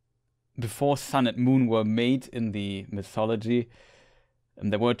 before Sun and Moon were made in the mythology,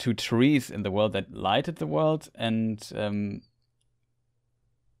 there were two trees in the world that lighted the world, and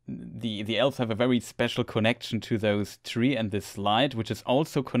the elves have a very special connection to those tree and this light, which is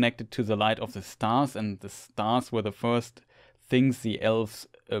also connected to the light of the stars, and the stars were the first things the elves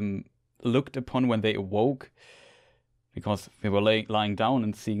looked upon when they awoke, because they were lying down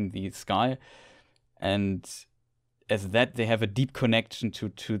and seeing the sky, and as that they have a deep connection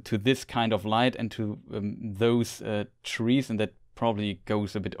to this kind of light and to those trees, and that probably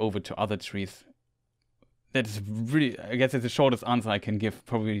goes a bit over to other trees. That's really, I guess it's the shortest answer I can give.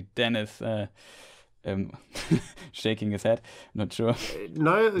 Probably Dan is shaking his head. I'm not sure.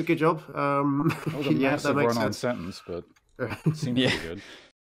 No, good job. Yeah, that makes run-on sentence, but it seemed pretty good.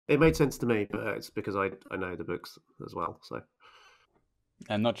 It made sense to me, but it's because I know the books as well. So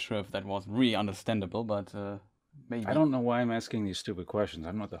I'm not sure if that was really understandable, but maybe. I don't know why I'm asking these stupid questions.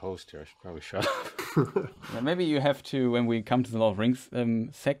 I'm not the host here. I should probably shut up. Yeah, maybe you have to, when we come to the Lord of Rings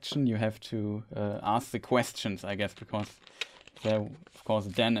section, you have to ask the questions, I guess, because there, of course,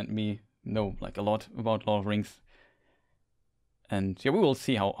 Dan and me know like a lot about Lord of Rings. And yeah, we will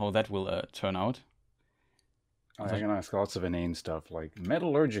see how that will turn out. I can ask lots of inane stuff, like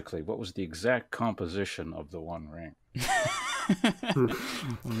metallurgically, what was the exact composition of the One Ring?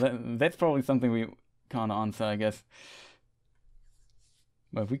 That's probably something we can't answer, I guess.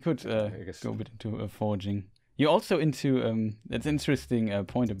 But we could go a bit into forging. You're also into that's an interesting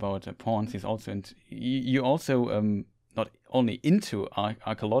point about Pawnce. He's also into. You also not only into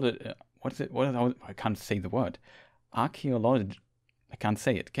archaeology. What's it? I can't say the word. Archaeology. I can't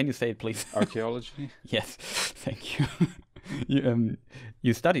say it. Can you say it, please? Archaeology? Yes, thank you.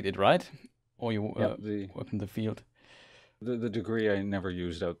 You studied it, right? Or you work in the field? The degree I never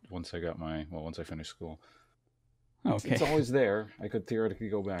used out once I finished school. Okay. It's always there. I could theoretically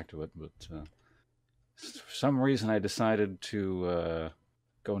go back to it, but for some reason I decided to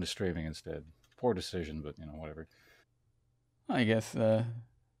go into streaming instead. Poor decision, but whatever. I guess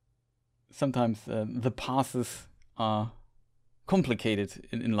sometimes the passes are complicated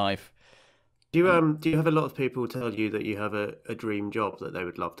in life. Do you have a lot of people tell you that you have a dream job that they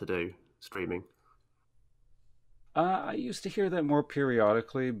would love to do, streaming? I used to hear that more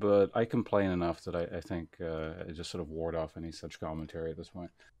periodically, but I complain enough that I think I just sort of ward off any such commentary at this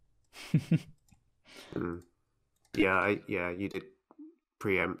point. Yeah, you did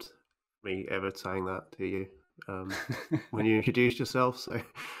preempt me ever saying that to you when you introduced yourself. So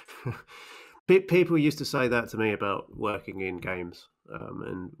people used to say that to me about working in games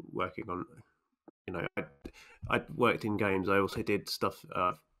and working on, I worked in games. I also did stuff.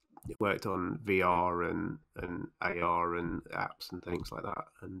 Worked on VR and AR and apps and things like that,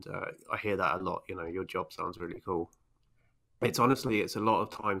 and I hear that a lot. Your job sounds really cool. It's a lot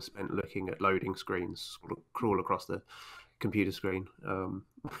of time spent looking at loading screens, sort of crawl across the computer screen,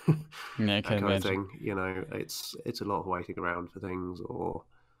 that kind of thing. It's a lot of waiting around for things, or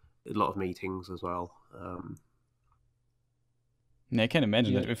a lot of meetings as well. I can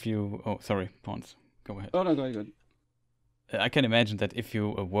imagine that if you. Oh, sorry, Pawnce. Go ahead. Oh no, go ahead. I can imagine that if you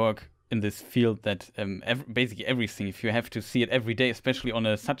work in this field, that basically everything, if you have to see it every day, especially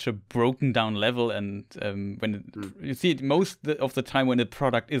on such a broken down level, and you see it most of the time when the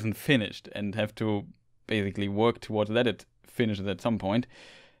product isn't finished, and have to basically work towards that it finishes at some point,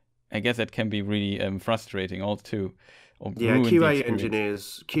 I guess that can be really frustrating all too. Yeah, QA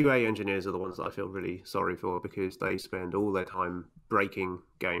engineers are the ones that I feel really sorry for, because they spend all their time breaking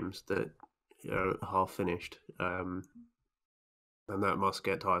games that are half finished. And that must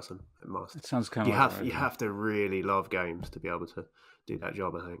get tiresome. It must. It sounds kind of you have to really love games to be able to do that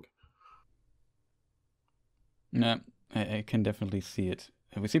job, I think. Yeah, I can definitely see it.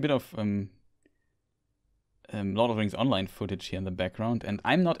 We see a bit of Lord of the Rings online footage here in the background, and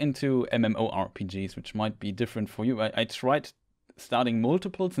I'm not into MMORPGs, which might be different for you. I tried starting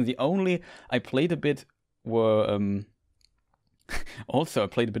multiples, and the only I played a bit were Also, I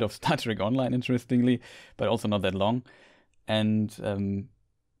played a bit of Star Trek Online, interestingly, but also not that long. And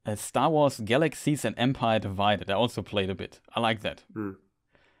Star Wars Galaxies and Empire Divided, I also played a bit. I like that. Hmm.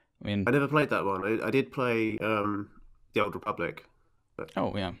 I mean, I never played that one. I did play the Old Republic. But...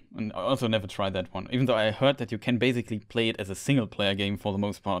 Oh, yeah. And I also never tried that one, even though I heard that you can basically play it as a single-player game for the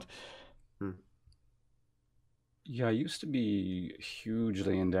most part. Hmm. Yeah, I used to be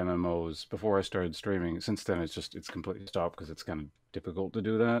hugely into MMOs before I started streaming. Since then, it's completely stopped because it's kind of difficult to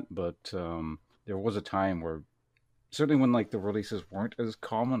do that. But there was a time where, certainly when like the releases weren't as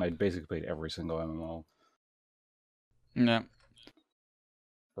common, I'd basically played every single MMO Yeah.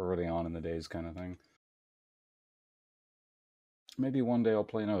 early on in the days, kind of thing. Maybe one day I'll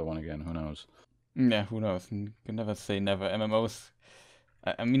play another one again. Who knows? Yeah, who knows? You can never say never. MMOs.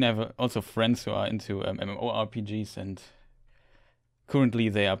 I mean, I have also friends who are into MMORPGs, and currently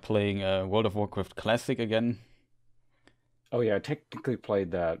they are playing World of Warcraft Classic again. Oh yeah, I technically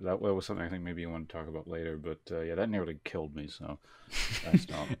played that. That was something I think maybe you want to talk about later. But yeah, that nearly killed me, so I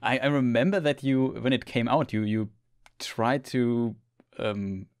stopped. I remember that when it came out, you tried to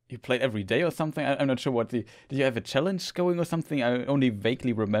you played every day or something. I'm not sure did you have a challenge going or something? I only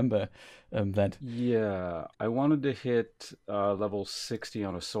vaguely remember that. Yeah, I wanted to hit level 60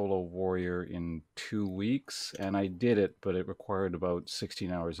 on a solo warrior in 2 weeks, and I did it, but it required about 16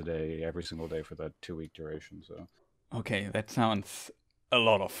 hours a day, every single day for that 2-week duration. So, okay, that sounds a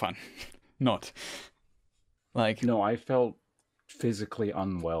lot of fun. Not like no, I felt physically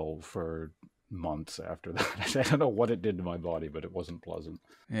unwell for months after that. I don't know what it did to my body, but it wasn't pleasant.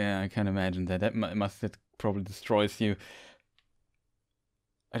 Yeah, I can imagine that. That probably destroys you.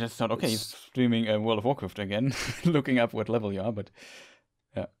 I just thought, okay, he's streaming World of Warcraft again, looking up what level you are, but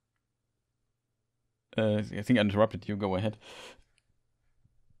yeah. I think I interrupted you. Go ahead.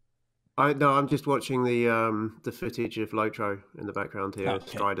 No, I'm just watching the footage of LotR in the background here. Okay.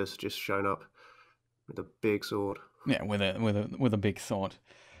 Strider's just shown up with a big sword. Yeah, with a big sword.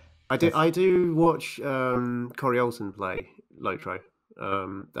 I do watch Corey Olsen play LotR.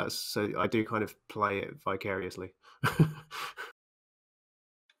 So I do kind of play it vicariously.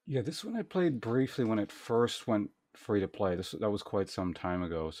 Yeah, this one I played briefly when it first went free to play. That was quite some time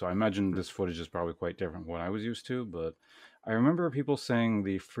ago, so I imagine this footage is probably quite different from what I was used to, but I remember people saying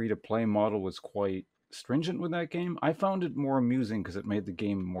the free to play model was quite stringent with that game. I found it more amusing because it made the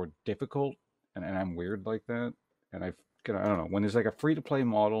game more difficult, and I'm weird like that. And I don't know, when there's like a free to play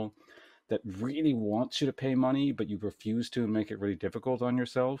model that really wants you to pay money, but you refuse to and make it really difficult on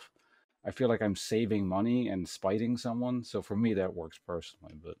yourself, I feel like I'm saving money and spiting someone. So for me, that works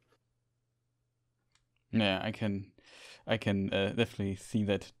personally. But yeah, I can definitely see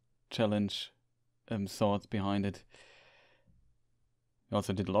that challenge thoughts behind it. You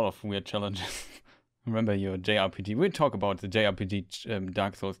also did a lot of weird challenges. Remember your JRPG? We'll talk about the JRPG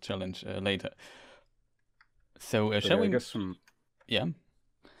Dark Souls challenge later. So shall we? I guess from yeah.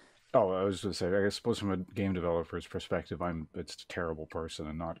 Oh, I was going to say, I suppose from a game developer's perspective, it's a terrible person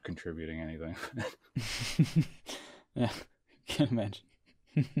and not contributing anything. Yeah, can imagine.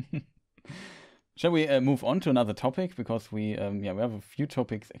 Shall we move on to another topic? Because we have a few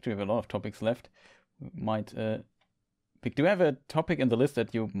topics. Actually, we have a lot of topics left. We might pick. Do you have a topic in the list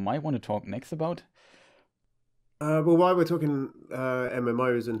that you might want to talk next about? Well, while we're talking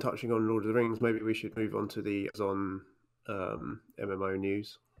MMOs and touching on Lord of the Rings, maybe we should move on to the Amazon MMO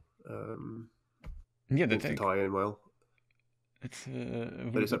news. Yeah, to tie in well.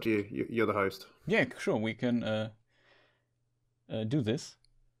 But it's up to you. You're the host. Yeah, sure. We can do this.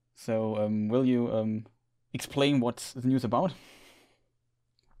 So, will you explain what's the news about?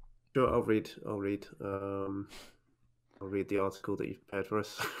 Sure, I'll read the article that you've prepared for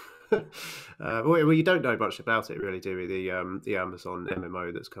us. Well, you don't know much about it, really, do we? The Amazon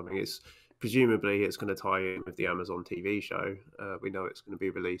MMO that's coming. Presumably it's going to tie in with the Amazon TV show. We know it's going to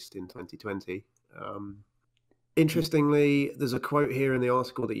be released in 2020. Interestingly, there's a quote here in the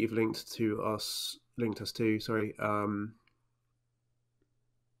article that you've linked us to. Sorry.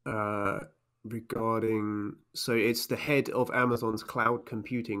 Regarding, so it's the head of Amazon's cloud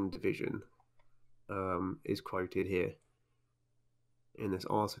computing division is quoted here in this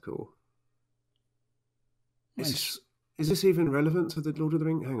article. Nice. Is this even relevant to the Lord of the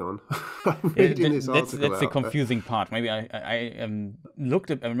Rings? Hang on, I'm reading this article. That's the confusing part. Maybe I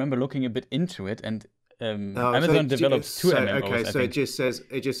remember looking a bit into it, and Amazon develops two MMOs. Okay, so it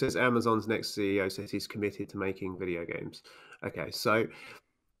just says Amazon's next CEO says he's committed to making video games. Okay, so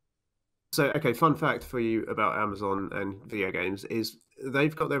okay, fun fact for you about Amazon and video games is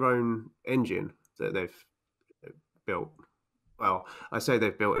they've got their own engine that they've built well, I say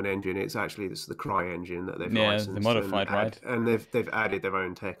they've built an engine. It's actually the Cry engine that they've licensed, the modified, right? And they've added their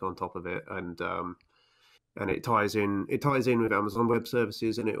own tech on top of it, and it ties in. It ties in with Amazon Web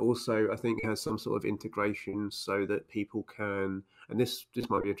Services, and it also, I think, has some sort of integration so that people can. And this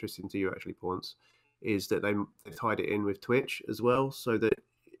might be interesting to you actually, Pawnce, is that they've tied it in with Twitch as well, so that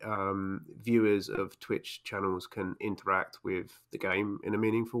viewers of Twitch channels can interact with the game in a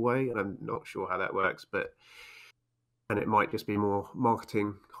meaningful way. And I'm not sure how that works, and it might just be more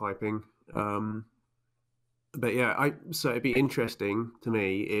marketing hyping. But yeah, so it'd be interesting to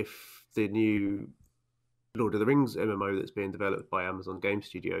me if the new Lord of the Rings MMO that's being developed by Amazon Game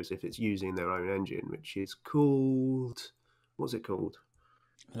Studios, if it's using their own engine, which is called, what's it called?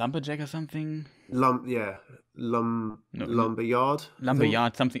 Lumberjack or something? Lumberyard. Lumberyard,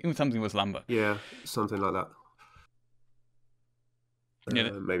 something with lumber. Yeah, something like that.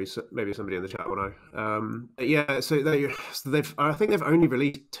 Yeah. Maybe somebody in the chat will know. But yeah, so I think they've only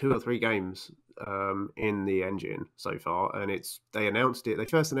released 2 or 3 games in the engine so far, and they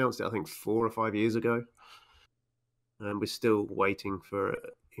first announced it I think 4 or 5 years ago, and we're still waiting for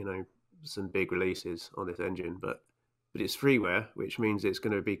some big releases on this engine, but it's freeware, which means it's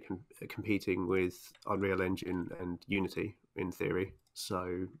going to be competing with Unreal Engine and Unity in theory,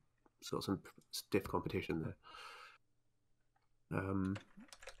 so it's got some stiff competition there.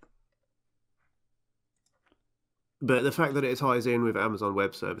 But the fact that it ties in with Amazon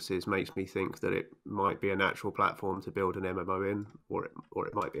Web Services makes me think that it might be a natural platform to build an MMO in, or it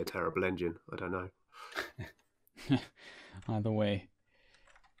might be a terrible engine. I don't know. Either way.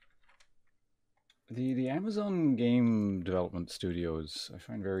 The Amazon game development studios I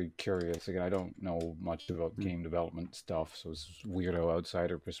find very curious. Again, I don't know much about game development stuff, so it's weirdo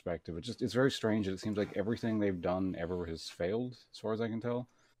outsider perspective. It's very strange. It seems like everything they've done ever has failed, as far as I can tell.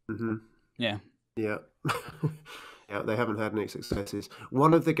 Mm-hmm. Yeah. Yeah. Yeah, they haven't had any successes.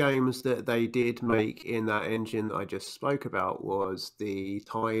 One of the games that they did make in that engine that I just spoke about was the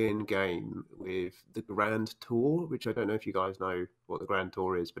tie-in game with the Grand Tour, which I don't know if you guys know what the Grand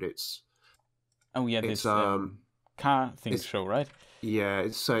Tour is, but it's... Oh yeah, this car thing show, right? Yeah,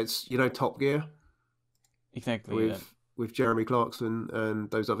 it's Top Gear? Exactly. With Jeremy Clarkson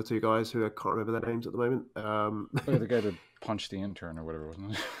and those other 2 guys who I can't remember their names at the moment. The guy that punched the intern or whatever,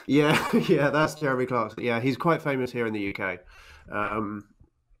 wasn't it? Yeah, that's Jeremy Clarkson. Yeah, he's quite famous here in the UK.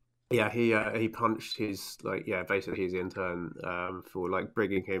 He punched his basically his intern for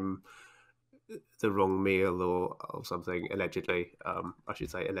bringing him the wrong meal or something, allegedly. I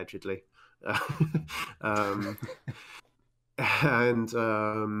should say allegedly. So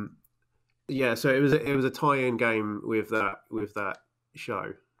it was a tie-in game with that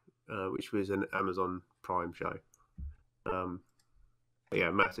show, which was an Amazon Prime show.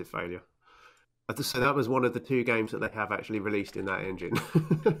 Massive failure. So that was one of the 2 games that they have actually released in that engine.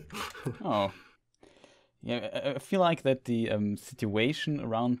 Oh. Yeah, I feel like that the situation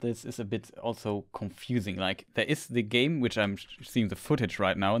around this is a bit also confusing. Like, there is the game, which I'm seeing the footage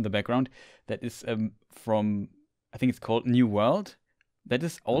right now in the background, that is from, I think it's called New World. That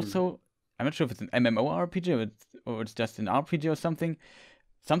is also, I'm not sure if it's an MMORPG or it's just an RPG or something.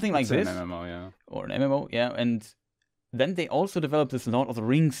 Something like this. It's an MMO, yeah. Or an MMO, yeah. And then they also developed this Lord of the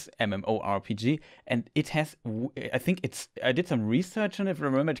Rings MMORPG, and it has, I did some research on it, if I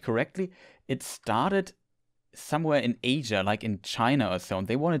remember it correctly. It started somewhere in Asia, like in China or so, and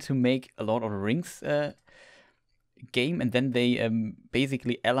they wanted to make a Lord of the Rings game, and then they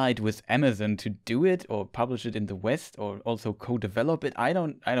basically allied with Amazon to do it or publish it in the West or also co-develop it. I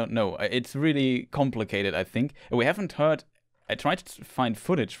don't know. It's really complicated, I think. We haven't heard. I tried to find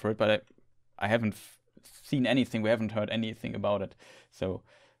footage for it, but I haven't seen anything. We haven't heard anything about it. So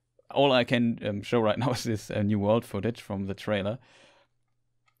all I can show right now is this New World footage from the trailer,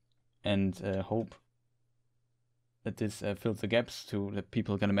 and hope that this fills the gaps so that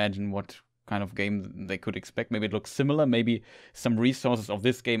people can imagine what kind of game they could expect. Maybe it looks similar. Maybe some resources of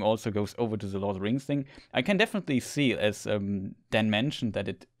this game also goes over to the Lord of the Rings thing. I can definitely see, as Dan mentioned, that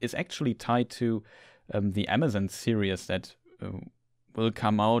it is actually tied to the Amazon series that will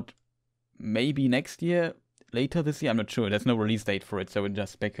come out maybe next year, later this year. I'm not sure. There's no release date for it, so we're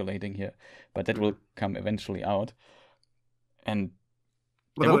just speculating here. But that will come eventually out. And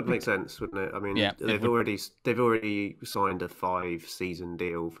that would make sense, wouldn't it? I mean, yeah, they've already signed a 5-season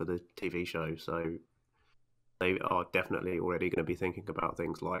deal for the TV show, so they are definitely already going to be thinking about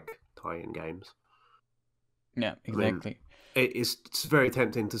things like tie-in games. Yeah, exactly. I mean, it's very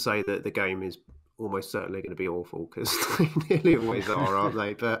tempting to say that the game is almost certainly going to be awful, because they nearly always are, aren't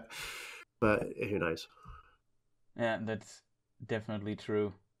they? But who knows? Yeah, that's definitely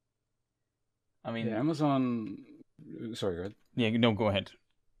true. I mean, Amazon Sorry, go ahead. Yeah, no, go ahead.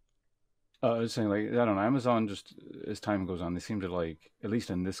 I was saying, like, I don't know, Amazon, just as time goes on, they seem to, like, at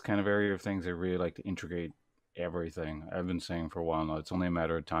least in this kind of area of things, they really like to integrate everything. I've been saying for a while now, it's only a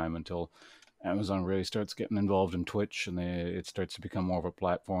matter of time until Amazon really starts getting involved in Twitch, and it starts to become more of a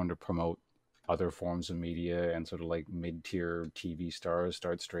platform to promote other forms of media, and sort of like mid-tier TV stars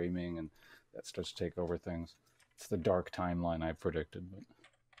start streaming, and that starts to take over things. It's the dark timeline I've predicted.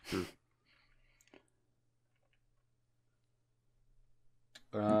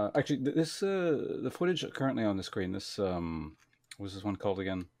 But... actually, this the footage currently on the screen. This what's this one called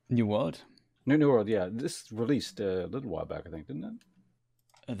again? New World. New World. Yeah, this released a little while back, I think, didn't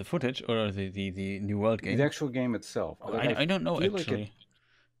it? The footage or the New World game? The actual game itself. I don't know actually. Like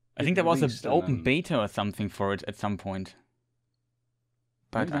I think there was an open beta or something for it at some point.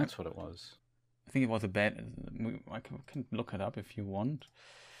 But maybe that's what it was. I think it was a beta. I can look it up if you want.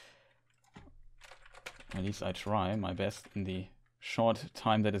 At least I try my best in the short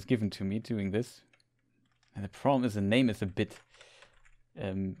time that is given to me doing this. And the problem is the name is a bit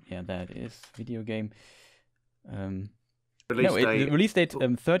yeah, that is video game. Release date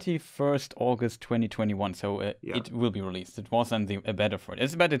 31st August 2021, so it will be released. It wasn't a beta for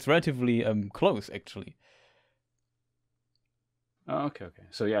it. But it's relatively close actually. Oh, okay.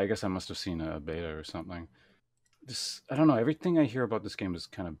 So yeah, I guess I must have seen a beta or something. I don't know, everything I hear about this game is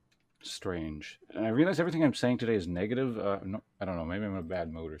kind of strange, and I realize everything I'm saying today is negative. I don't know, maybe I'm in a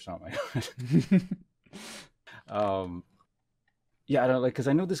bad mood or something. Yeah, I don't because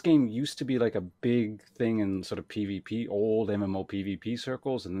I know this game used to be like a big thing in sort of PvP, old MMO PvP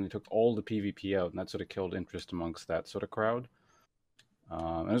circles, and then they took all the PvP out, and that sort of killed interest amongst that sort of crowd.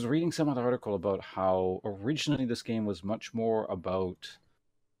 I was reading some other article about how originally this game was much more about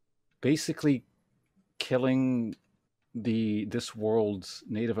basically killing this world's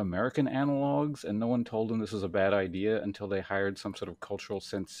Native American analogs, and no one told them this was a bad idea until they hired some sort of cultural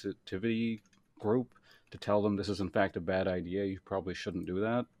sensitivity group to tell them this is in fact a bad idea. You probably shouldn't do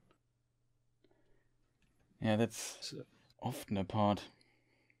that. Yeah, that's often a part.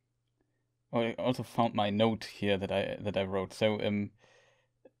 Oh, I also found my note here that I wrote.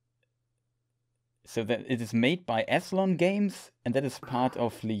 So that it is made by Athlon Games, and that is part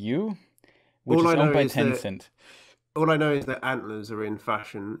of Liu, which is owned by Tencent. All I know is that antlers are in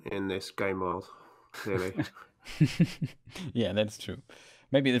fashion in this game world, clearly. Yeah, that's true.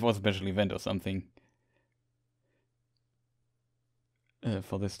 Maybe it was a special event or something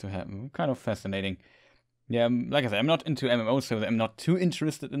for this to happen. Kind of fascinating. Yeah, like I said, I'm not into MMOs, so I'm not too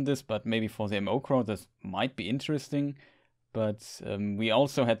interested in this, but maybe for the MMO crowd, this might be interesting. But we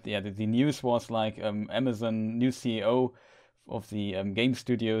also had, the news was like Amazon new CEO of the game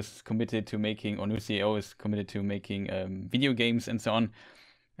studios committed to making, or new CEO is committed to making video games and so on.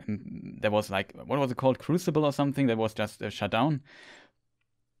 And there was like, what was it called, Crucible or something, that was just shut down.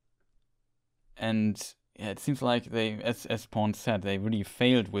 And yeah, it seems like they, as Pawnce said, they really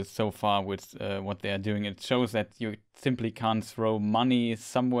failed so far with what they are doing. It shows that you simply can't throw money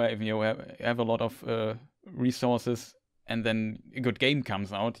somewhere if you have a lot of resources, and then a good game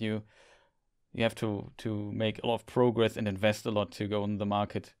comes out. You have to make a lot of progress and invest a lot to go on the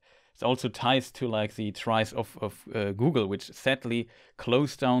market. It also ties to like the tries of Google, which sadly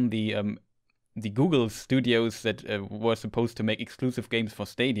closed down the Google studios that were supposed to make exclusive games for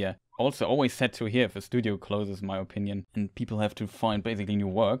Stadia. Also always sad to hear if a studio closes, in my opinion, and people have to find basically new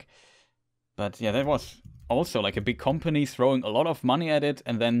work. But yeah, that was also like a big company throwing a lot of money at it,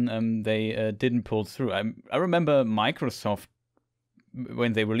 and then they didn't pull through. I remember Microsoft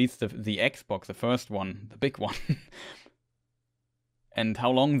when they released the Xbox, the first one, the big one, and how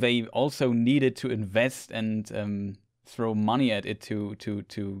long they also needed to invest and throw money at it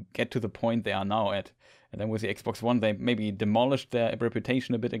to get to the point they are now at. And then with the Xbox One, they maybe demolished their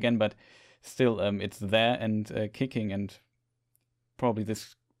reputation a bit again, but still it's there and kicking, and probably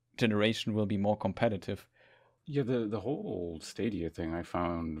this generation will be more competitive. Yeah, the whole Stadia thing I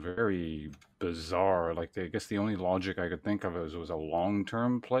found very bizarre. Like, I guess the only logic I could think of was a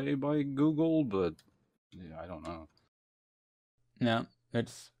long-term play by Google, but yeah, I don't know. Yeah,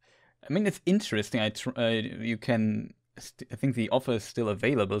 it's interesting. You can. I think the offer is still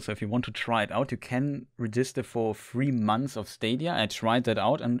available, so if you want to try it out, you can register for 3 months of Stadia. I tried that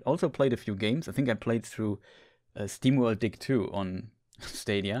out and also played a few games. I think I played through SteamWorld Dig 2 on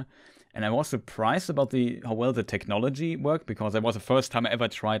Stadia. And I was surprised about how well the technology worked, because that was the first time I ever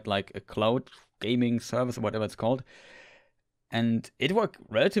tried like a cloud gaming service or whatever it's called. And it worked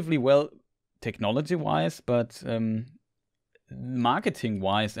relatively well technology-wise, but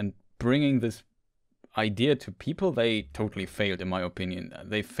marketing-wise and bringing this idea to people, they totally failed, in my opinion.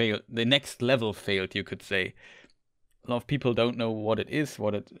 They failed. The next level failed, you could say. lot of people don't know what it is,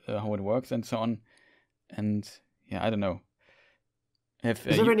 how it works, and so on. And yeah, I don't know. Is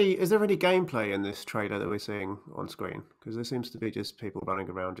there any gameplay in this trailer that we're seeing on screen? Because there seems to be just people running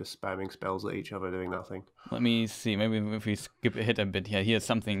around just spamming spells at each other doing nothing. Let me see. Maybe if we skip ahead a bit here, here's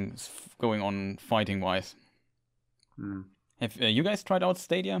something going on fighting-wise. Have you guys tried out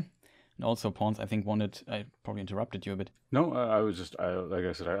Stadia? And also Pawnce, I think, I probably interrupted you a bit. No, like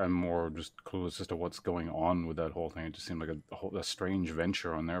I said, I'm more just clueless as to what's going on with that whole thing. It just seemed like a strange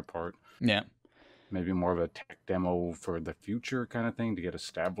venture on their part. Yeah. Maybe more of a tech demo for the future kind of thing to get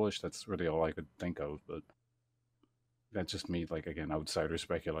established. That's really all I could think of, but that's just me, like, again, outsider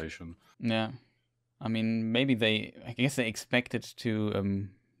speculation. Yeah. I mean, I guess they expected to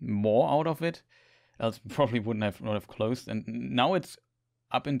more out of it, else probably would not have closed. And now it's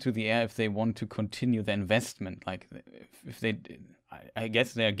up into the air if they want to continue the investment. Like, if they, I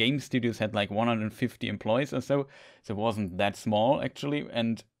guess their game studios had like 150 employees or so it wasn't that small actually,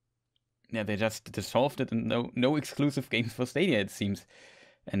 and yeah, they just dissolved it, and no exclusive games for Stadia, it seems,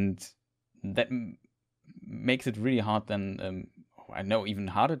 and that makes it really hard. Then I know even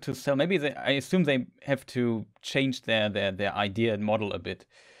harder to sell. Maybe I assume they have to change their idea and model a bit.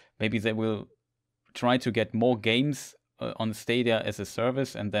 Maybe they will try to get more games on Stadia as a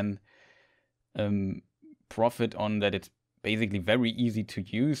service, and then profit on that. It's basically very easy to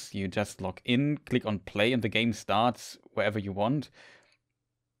use. You just log in, click on play, and the game starts wherever you want.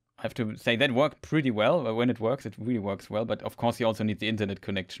 I have to say that worked pretty well. When it works, it really works well. But of course, you also need the internet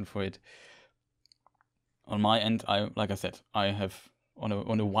connection for it. On my end, like I said, I have on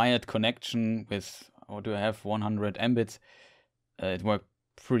a wired connection with, or do I have 100 Mbits? It worked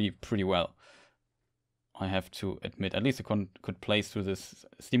pretty well. I have to admit, at least I could play through this.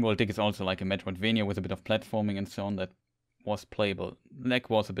 SteamWorld Dig is also like a Metroidvania with a bit of platforming and so on that was playable. Lag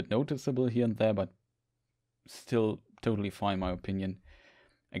was a bit noticeable here and there, but still totally fine, in my opinion.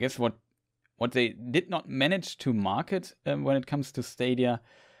 I guess what they did not manage to market when it comes to Stadia,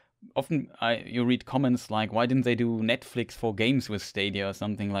 often you read comments like, why didn't they do Netflix for games with Stadia or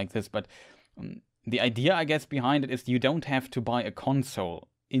something like this? But the idea, I guess, behind it is you don't have to buy a console.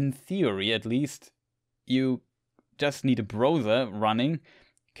 In theory, at least, you just need a browser running,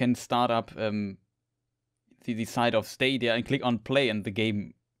 can start up the side of Stadia and click on play, and the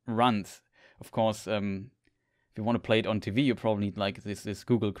game runs. Of course, if you want to play it on TV, you probably need like this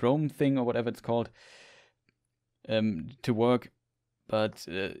Google Chrome thing or whatever it's called to work. But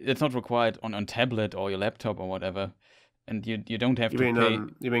it's not required on tablet or your laptop or whatever. And you don't have to pay.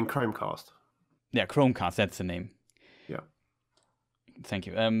 You mean Chromecast? Yeah, Chromecast, that's the name. Yeah. Thank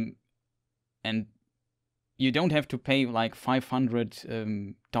you. And you don't have to pay like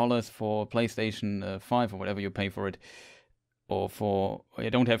 $500 for PlayStation 5 or whatever you pay for it. Or you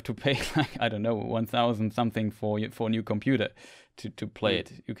don't have to pay like, I don't know, 1,000 something for a new computer to play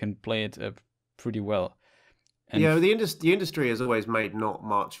it. You can play it pretty well. And yeah, the industry has always made not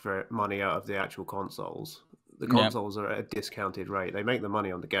much money out of the actual consoles. The consoles are at a discounted rate. They make the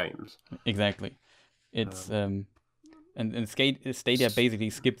money on the games. Exactly. It's and Stadia basically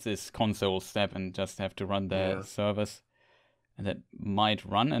skips this console step and just have to run their servers. And that might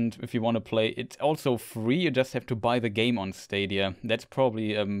run, and if you want to play, it's also free. You just have to buy the game on Stadia. That's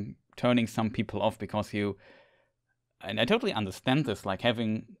probably turning some people off, because and I totally understand this, like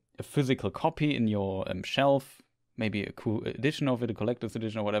having a physical copy in your shelf, maybe a cool edition of it, a collector's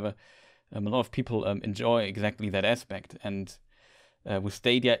edition or whatever. A lot of people enjoy exactly that aspect, and with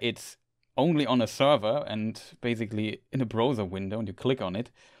Stadia, it's only on a server and basically in a browser window, and you click on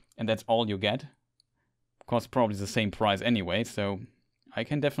it, and that's all you get. Of course, probably the same price anyway, so I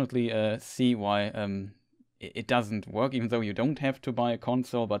can definitely see why it doesn't work, even though you don't have to buy a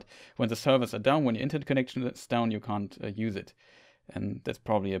console. But when the servers are down, when your internet connection is down, you can't use it. And that's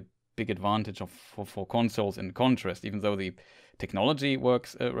probably a big advantage for consoles in contrast, even though the technology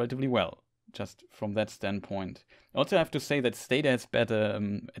works relatively well, just from that standpoint. I also have to say that Stadia has better,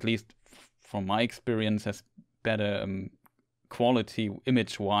 at least from my experience, has better quality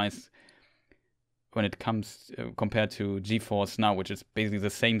image-wise when it comes compared to GeForce Now, which is basically the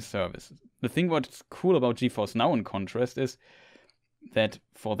same service. The thing what's cool about GeForce Now in contrast is that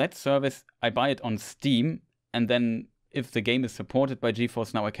for that service, I buy it on Steam, and then if the game is supported by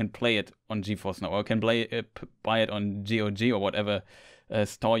GeForce Now, I can play it on GeForce Now, or I can buy it on GOG or whatever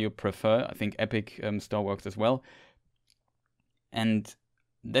store you prefer. I think Epic Store works as well. And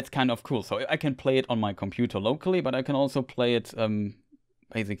that's kind of cool. So I can play it on my computer locally, but I can also play it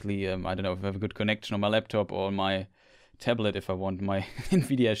basically, I don't know, if I have a good connection on my laptop or on my tablet if I want my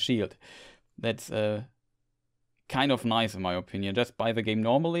NVIDIA Shield. That's kind of nice in my opinion. Just buy the game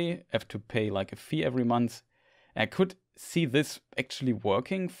normally, have to pay like a fee every month. I could see this actually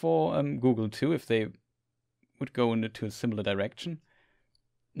working for Google too, if they would go into a similar direction.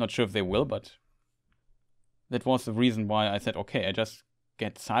 Not sure if they will, but that was the reason why I said, okay, I just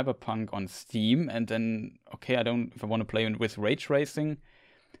get Cyberpunk on Steam, and then, okay, if I want to play with ray tracing,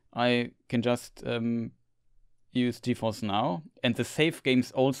 I can just use GeForce Now, and the save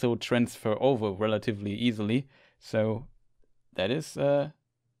games also transfer over relatively easily. So that is not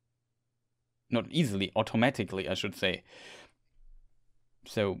easily, automatically, I should say.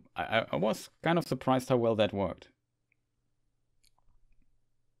 So I was kind of surprised how well that worked.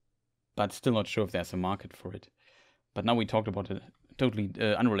 But still not sure if there's a market for it. But now we talked about a totally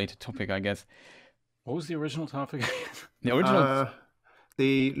unrelated topic, I guess. What was the original topic? The original...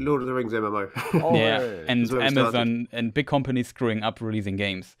 the Lord of the Rings MMO. Oh, yeah, right. and Amazon and big companies screwing up releasing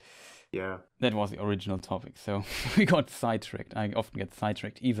games. Yeah. That was the original topic. So we got sidetracked. I often get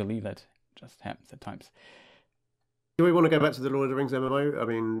sidetracked easily. That just happens at times. Do we want to go back to the Lord of the Rings MMO? I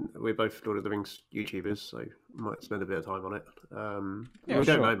mean, we're both Lord of the Rings YouTubers, so we might spend a bit of time on it. We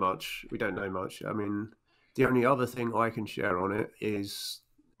don't know much. We don't know much. I mean, the only other thing I can share on it is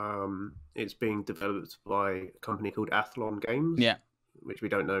it's being developed by a company called Athlon Games. Yeah. Which we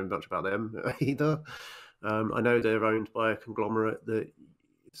don't know much about them either. I know they're owned by a conglomerate that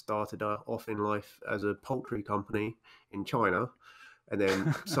started off in life as a poultry company in China, and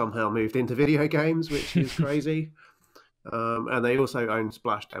then somehow moved into video games, which is crazy. And they also own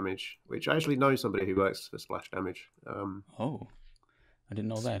Splash Damage, which I actually know somebody who works for Splash Damage. Oh, I didn't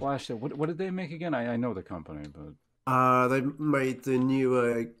know that. Splash. What did they make again? I know the company, but they made the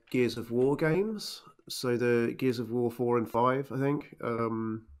newer Gears of War games. So the Gears of War 4 and 5, I think.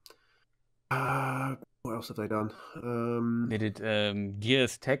 What else have they done? They did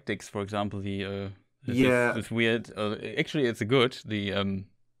Gears Tactics, for example. This weird. Actually, it's a good. The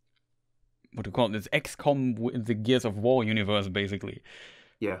what do you call it? It's XCOM in the Gears of War universe, basically.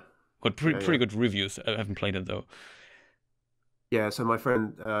 Yeah. Got pretty good reviews. I haven't played it though. Yeah. So my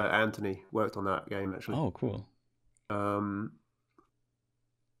friend Anthony worked on that game actually. Oh, cool.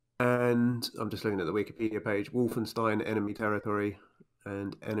 And I'm just looking at the Wikipedia page. Wolfenstein Enemy Territory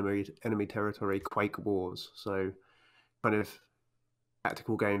and Enemy Territory Quake Wars. So kind of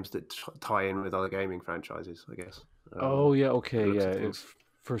tactical games that tie in with other gaming franchises, I guess. Oh, yeah, okay, yeah.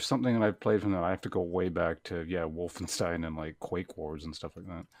 For something that I've played from that, I have to go way back to, Wolfenstein and like Quake Wars and stuff like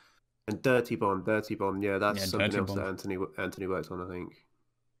that. And Dirty Bomb, yeah, that's something else Bomb. that Anthony worked on, I think.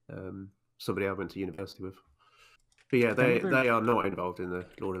 Somebody I went to university with. But yeah, they are not involved in the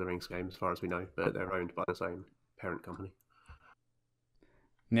Lord of the Rings game as far as we know, but they're owned by the same parent company.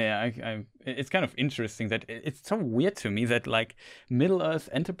 Yeah, it's kind of interesting that it's so weird to me that like Middle-earth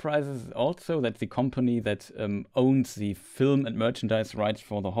Enterprises also, that's the company that owns the film and merchandise rights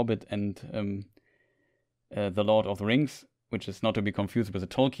for The Hobbit and The Lord of the Rings, which is not to be confused with the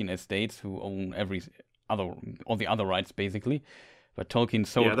Tolkien estates who own all the other rights basically. But Tolkien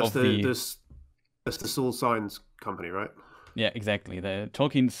sold off That's the Soul Signs company, right? Yeah, exactly.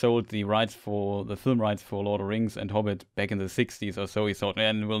 Tolkien sold the film rights for Lord of the Rings and Hobbit back in the 60s or so. He thought,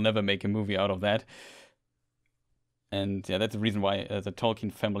 man, we'll never make a movie out of that. And yeah, that's the reason why the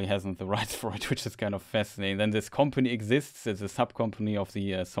Tolkien family hasn't the rights for it, which is kind of fascinating. Then this company exists. It's a sub-company of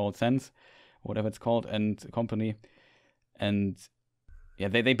the Soul Sense, whatever it's called, and company. And yeah,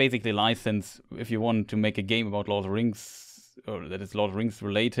 they basically license, if you want to make a game about Lord of the Rings, or that is Lord of the Rings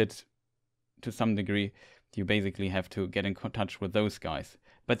related to some degree, you basically have to get in touch with those guys.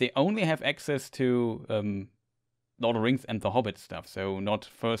 But they only have access to Lord of the Rings and the Hobbit stuff, so not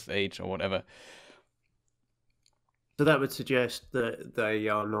First Age or whatever. So that would suggest that they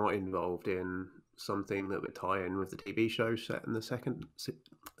are not involved in something that would tie in with the TV show set in the Second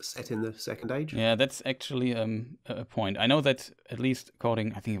Age? Yeah, that's actually a point. I know that at least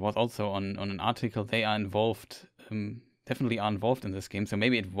according, I think it was also on an article, they are involved, definitely are involved in this game, so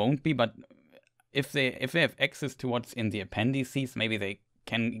maybe it won't be, but if they have access to what's in the appendices, maybe they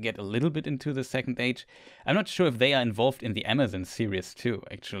can get a little bit into the Second Age. I'm not sure if they are involved in the Amazon series too,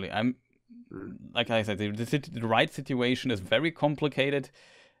 actually. Like I said, the right situation is very complicated,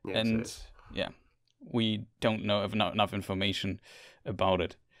 and yeah, we don't know enough information about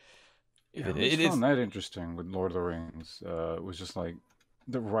it. I found that interesting with Lord of the Rings. It was just like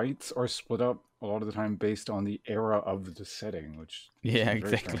the rights are split up a lot of the time based on the era of the setting, which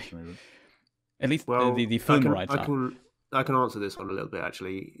exactly. At least the film rights. I can answer this one a little bit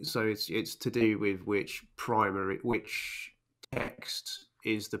actually. So it's to do with which text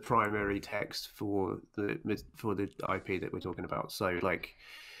is the primary text for the IP that we're talking about. So like,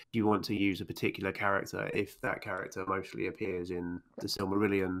 if you want to use a particular character, if that character mostly appears in the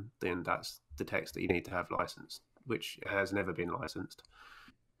Silmarillion, then that's the text that you need to have licensed. which has never been licensed,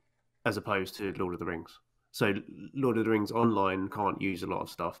 as opposed to Lord of the Rings. So Lord of the Rings Online can't use a lot of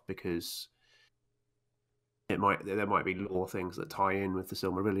stuff because there might be lore things that tie in with the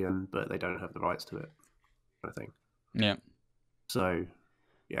Silmarillion, but they don't have the rights to it, I think. Yeah. So,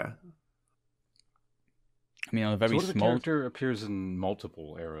 yeah. I mean, on a very so what if small... the character appears in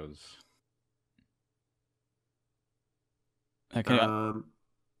multiple eras? Yeah, go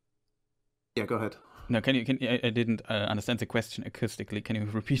ahead. No, I didn't understand the question acoustically. Can you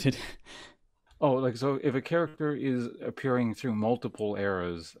repeat it? Oh, like, so if a character is appearing through multiple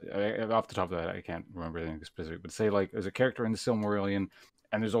eras, off the top of that, I can't remember anything specific, but say, like, there's a character in the Silmarillion,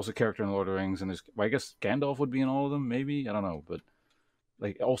 and there's also a character in Lord of the Rings, and well, I guess Gandalf would be in all of them, maybe? I don't know, but,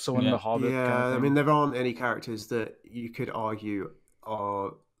 like, also in The Hobbit Yeah, kind of thing? I mean, there aren't any characters that you could argue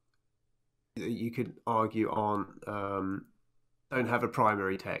aren't don't have a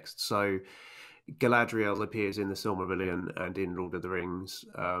primary text. So Galadriel appears in the Silmarillion and in Lord of the Rings.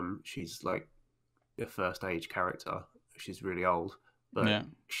 She's like a first age character. She's really old, but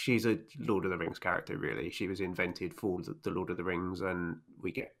she's a Lord of the Rings character, really. She was invented for the Lord of the Rings, and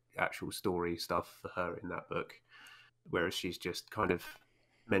we get actual story stuff for her in that book, whereas she's just kind of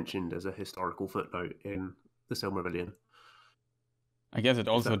mentioned as a historical footnote in the Silmarillion. I guess it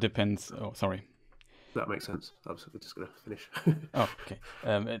also depends... Oh, sorry. That makes sense. I was just going to finish. Oh, okay.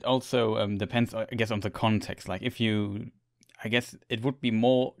 It also depends, I guess, on the context. Like, I guess it would be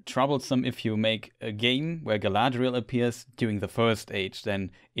more troublesome if you make a game where Galadriel appears during the first age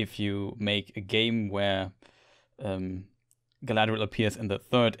than if you make a game where Galadriel appears in the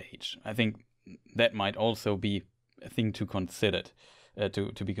third age. I think that might also be a thing to consider,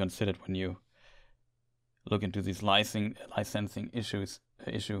 to be considered when you look into these licensing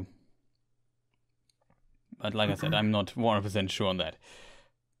issue. But like I said, I'm not 100% sure on that.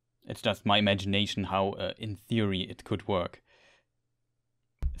 It's just my imagination how, in theory, it could work.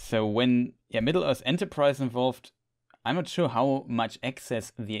 So when Middle-earth Enterprise involved, I'm not sure how much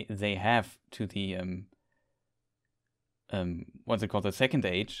access they have to the what's it called, the Second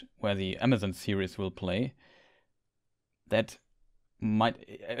Age, where the Amazon series will play. That might...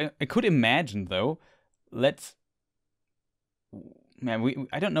 I could imagine, though,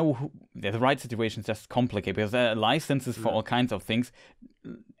 I don't know the right situation is just complicated because there are licenses for all kinds of things.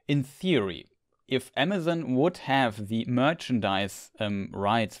 In theory, if Amazon would have the merchandise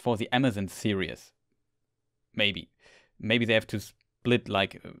rights for the Amazon series, maybe they have to split,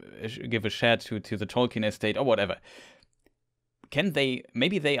 like give a share to the Tolkien estate or whatever.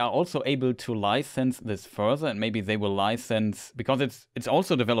 Maybe they are also able to license this further, and maybe they will license, because it's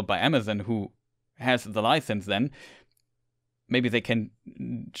also developed by Amazon, who has the license then. Maybe they can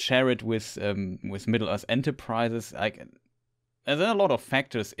share it with Middle-earth Enterprises. There's a lot of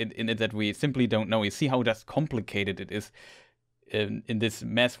factors in it that we simply don't know. You see how just complicated it is in this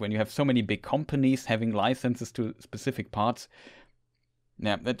mess when you have so many big companies having licenses to specific parts.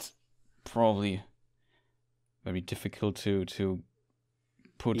 Yeah, that's probably very difficult to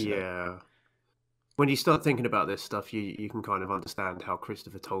put. Yeah. When you start thinking about this stuff, you can kind of understand how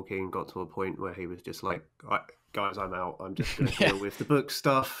Christopher Tolkien got to a point where he was just like, guys, I'm out. I'm just going to deal with the book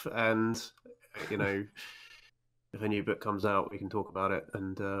stuff, and if a new book comes out, we can talk about it.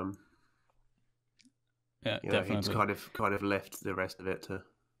 And definitely. He's kind of left the rest of it to.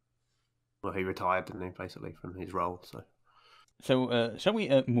 Well, he retired, didn't he, basically, from his role. So shall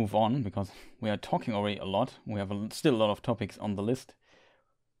we move on, because we are talking already a lot. We have still a lot of topics on the list.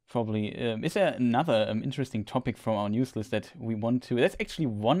 Probably, is there another interesting topic from our news list that we want to... That's actually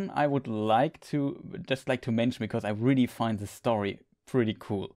one I would like to mention, because I really find the story pretty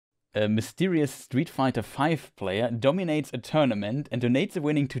cool. A mysterious Street Fighter V player dominates a tournament and donates the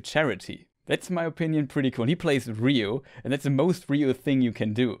winning to charity. That's, in my opinion, pretty cool. He plays Ryu, and that's the most Ryu thing you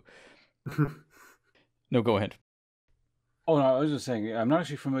can do. No, go ahead. Oh, no, I was just saying, I'm not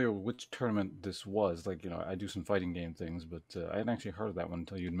actually familiar with which tournament this was. Like, I do some fighting game things, but I hadn't actually heard of that one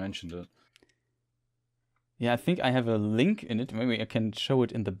until you'd mentioned it. Yeah, I think I have a link in it. Maybe I can show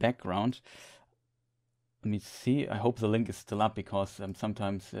it in the background. Let me see. I hope the link is still up, because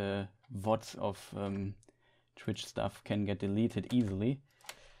sometimes VODs of Twitch stuff can get deleted easily.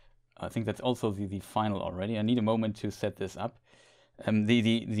 I think that's also the final already. I need a moment to set this up.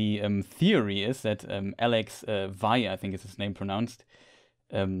 The theory is that Alex Vai, I think is his name pronounced,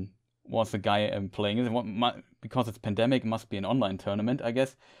 was the guy playing it. Because it's pandemic, it must be an online tournament, I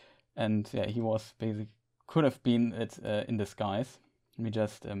guess. And yeah, he was basically, could have been it in disguise. Let me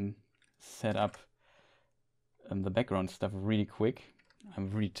just set up the background stuff really quick. I'm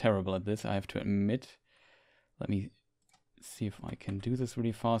really terrible at this, I have to admit. Let me see if I can do this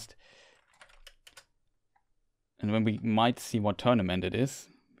really fast. And when we might see what tournament it is,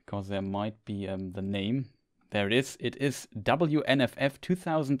 because there might be the name. There it is. It is WNFF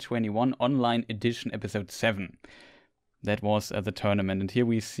 2021 Online Edition Episode 7. That was the tournament. And here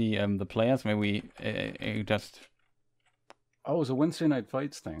we see the players where we just... Oh, it's a Wednesday night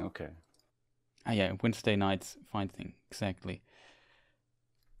fights thing. Okay. Ah, yeah, Wednesday nights fight thing. Exactly.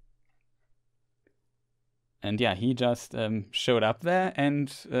 And yeah, he just showed up there,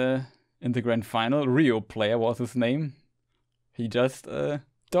 and in the grand final, Rio player was his name. He just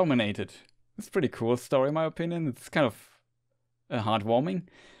dominated. It's a pretty cool story, in my opinion. It's kind of heartwarming.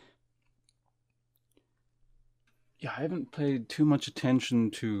 Yeah, I haven't paid too much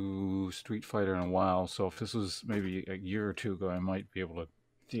attention to Street Fighter in a while, so if this was maybe a year or two ago, I might be able to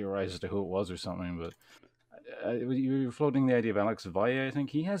theorize as to who it was or something, but you were floating the idea of Alex Valle, I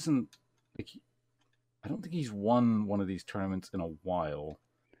think. He hasn't... I don't think he's won one of these tournaments in a while.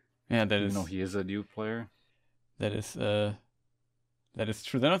 Yeah, that is... Even though he is a new player. That is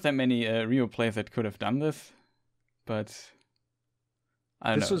true. There are not that many Rio players that could have done this, but... I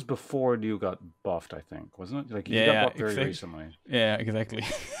don't know. This was before Liu got buffed, I think, wasn't it? Like, he got buffed very recently. Yeah, exactly.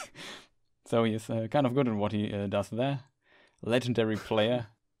 So he's kind of good at what he does there. Legendary player.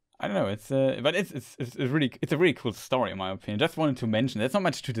 I don't know. It's but it's a really cool story in my opinion. Just wanted to mention. There's not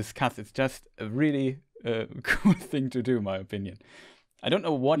much to discuss. It's just a really cool thing to do, in my opinion. I don't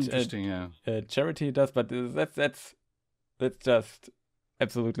know what charity does, but that's just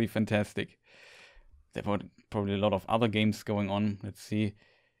absolutely fantastic. There were probably a lot of other games going on. Let's see.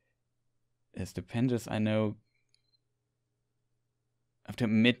 Stupendous, I know. I have to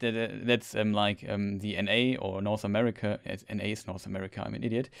admit that that's like the NA or North America. NA is North America. I'm an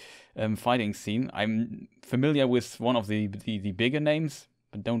idiot. Fighting scene. I'm familiar with one of the bigger names,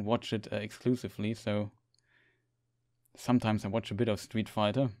 but don't watch it exclusively. So sometimes I watch a bit of Street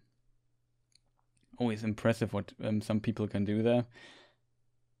Fighter. Always impressive what some people can do there.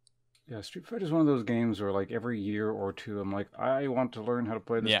 Yeah, Street Fighter is one of those games where, like, every year or two, I'm like, I want to learn how to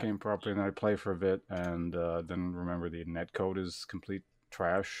play this game properly, and then I play for a bit, and then remember the netcode is complete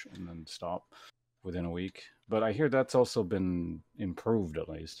trash, and then stop within a week. But I hear that's also been improved, at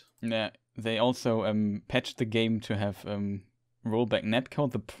least. Yeah, they also patched the game to have rollback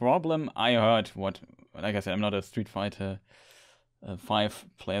netcode. The problem I heard, like I said, I'm not a Street Fighter 5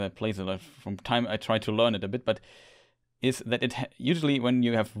 player that plays a lot. From time I try to learn it a bit, but is that it usually when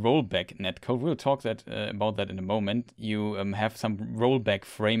you have rollback netcode, we'll talk about that in a moment, you have some rollback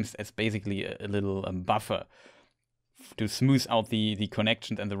frames as basically a little buffer to smooth out the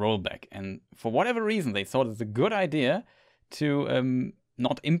connections and the rollback. And for whatever reason, they thought it's a good idea to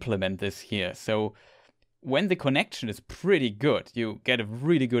not implement this here. So when the connection is pretty good, you get a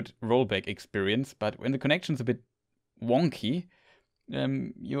really good rollback experience. But when the connection is a bit wonky,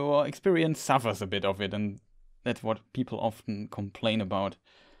 your experience suffers a bit of it, and that's what people often complain about.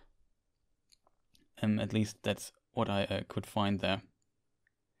 At least that's what I could find there.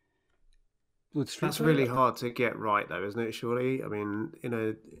 That's really hard to get right, though, isn't it? Surely, I mean, in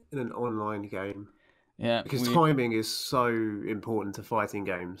an online game, because timing is so important to fighting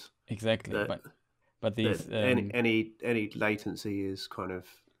games. Exactly, but these any latency is kind of.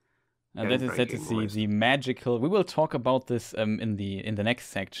 And that is the magical. We will talk about this in the next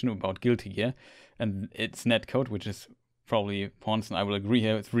section about Guilty Gear and its netcode, which is probably Pawnce, and I will agree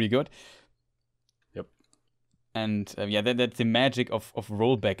here. It's really good. Yep. And that's the magic of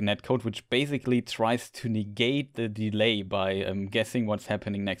rollback netcode, which basically tries to negate the delay by guessing what's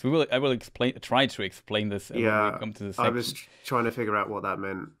happening next. I will try to explain this when we come to the section. I was trying to figure out what that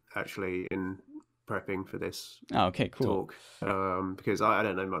meant actually in prepping for this talk, because I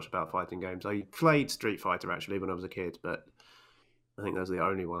don't know much about fighting games. I played Street Fighter actually when I was a kid, but I think that was the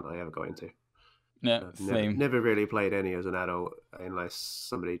only one I ever got into. Yeah, same. Never really played any as an adult unless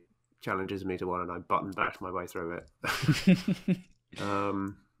somebody challenges me to one and I button bash my way through it. I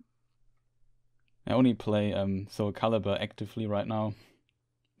only play Soul Calibur actively right now,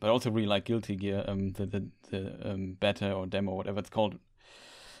 but I also really like Guilty Gear, the beta or demo, whatever it's called.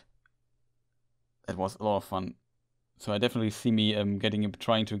 It was a lot of fun. So I definitely see me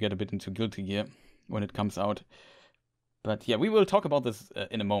trying to get a bit into Guilty Gear when it comes out. But yeah, we will talk about this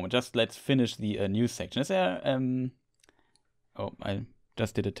in a moment. Just let's finish the news section. Is there... Oh, I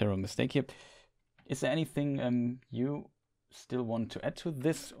just did a terrible mistake here. Is there anything you still want to add to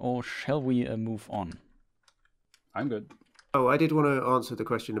this, or shall we move on? I'm good. Oh, I did want to answer the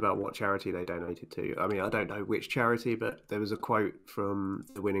question about what charity they donated to. I mean, I don't know which charity, but there was a quote from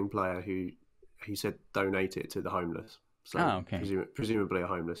the winning player who he said donate it to the homeless. So presumably a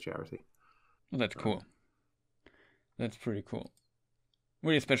homeless charity. Well, that's cool. That's pretty cool.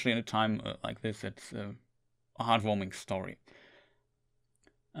 Really, especially in a time like this, it's heartwarming story.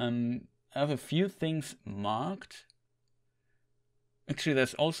 I have a few things marked. Actually,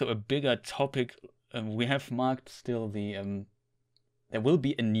 there's also a bigger topic. We have marked still the there will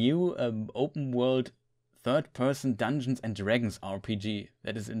be a new open world third-person Dungeons and Dragons RPG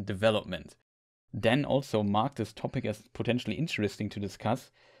that is in development. Dan also marked this topic as potentially interesting to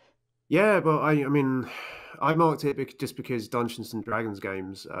discuss. Yeah, but I mean, I marked it just because Dungeons and Dragons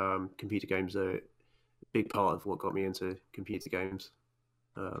games, computer games, are a big part of what got me into computer games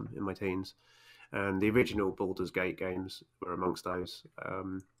in my teens, and the original Baldur's Gate games were amongst those.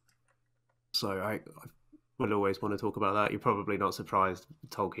 So I will always want to talk about that. You're probably not surprised,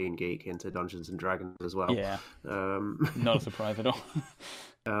 Tolkien geek into Dungeons and Dragons as well. Yeah, not a surprise at all.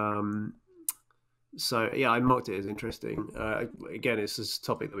 So yeah, I marked it as interesting. Again, it's this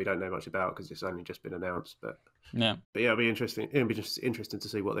topic that we don't know much about because it's only just been announced. But yeah, it'll be interesting. It'll be just interesting to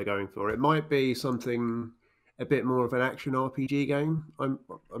see what they're going for. It might be something a bit more of an action RPG game.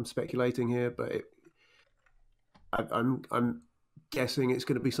 I'm speculating here, but I'm guessing it's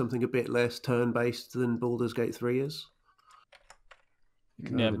going to be something a bit less turn-based than Baldur's Gate 3 is.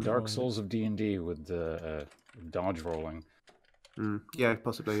 The Dark Souls of D&D with the dodge rolling. Yeah,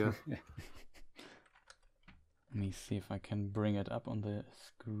 possibly. Yeah. Let me see if I can bring it up on the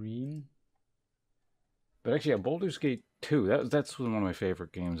screen. But actually, yeah, Baldur's Gate 2, that's one of my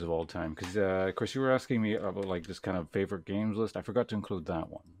favorite games of all time. Because, Chris, you were asking me about like this kind of favorite games list. I forgot to include that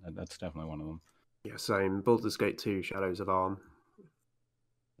one. That's definitely one of them. Yeah, same. Baldur's Gate 2, Shadows of Arm.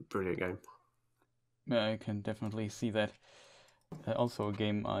 Brilliant game. Yeah, I can definitely see that. Also a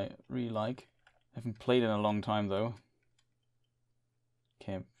game I really like. Haven't played in a long time, though.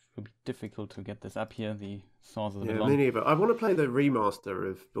 Okay, it will be difficult to get this up here. The source is a bit long. Me neither. I want to play the remaster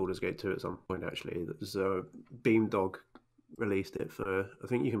of Baldur's Gate 2 at some point, actually. There's Beamdog released it for... I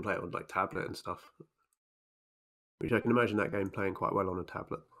think you can play it on like tablet and stuff. Which I can imagine that game playing quite well on a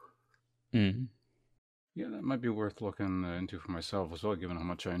tablet. Yeah, that might be worth looking into for myself as well, given how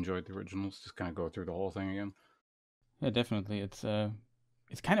much I enjoyed the originals. Just kind of go through the whole thing again. Yeah, definitely. It's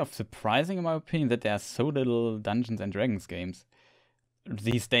kind of surprising, in my opinion, that there are so little Dungeons and Dragons games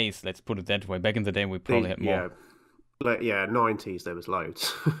these days. Let's put it that way. Back in the day, we probably had more. Yeah, 90s there was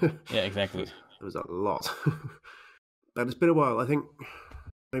loads. Yeah, exactly. There was a lot. But it's been a while. I think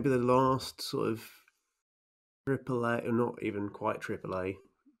maybe the last sort of AAA, or not even quite AAA,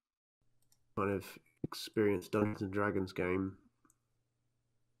 kind of experienced Dungeons and Dragons game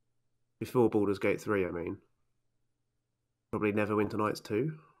before Baldur's Gate 3, I mean. Probably Neverwinter Nights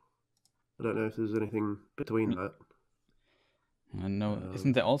 2. I don't know if there's anything between that. I know.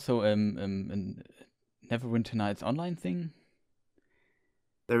 Isn't there also a Neverwinter Nights online thing?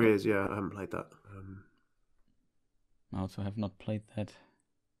 There is, yeah. I haven't played that. I also have not played that.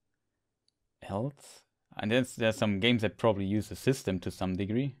 Elves? And there's some games that probably use the system to some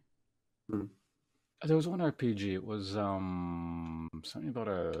degree. There was one RPG. It was something about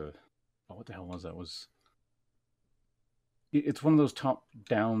a... Oh, what the hell was that? It's one of those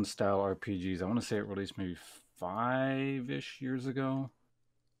top-down style RPGs. I want to say it released maybe 5-ish years ago.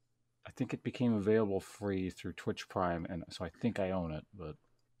 I think it became available free through Twitch Prime, and so I think I own it. But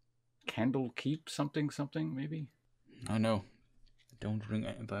Candlekeep something maybe. Oh no, don't ring.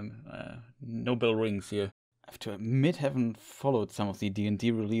 No bell rings here. I have to admit, haven't followed some of the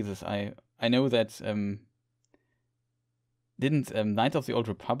D&D releases. I know that didn't Knights of the Old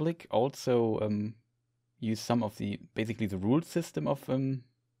Republic also use some of basically the rule system of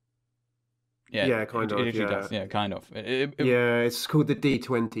Yeah, kind of. It actually does. Yeah, kind of. It's called the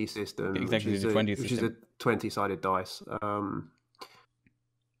D20 system. Exactly, the 20 system. Which is a 20-sided dice.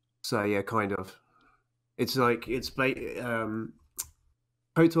 So yeah, kind of. It's like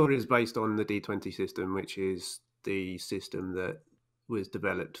KotOR is based on the D20 system, which is the system that was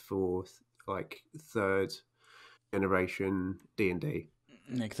developed for like third generation D&D.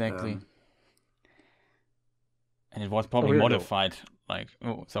 Exactly. And it was probably modified. Like,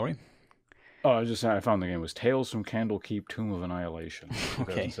 sorry. Oh, I was just saying, I found the game was Tales from Candlekeep: Tomb of Annihilation,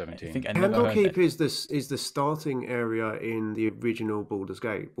 2017. I think I never heard Candlekeep is the starting area in the original Baldur's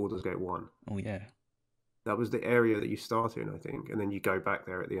Gate 1. Oh yeah. That was the area that you start in, I think, and then you go back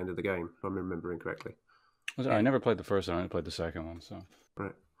there at the end of the game, if I'm remembering correctly. I never played the first one, I only played the second one, so...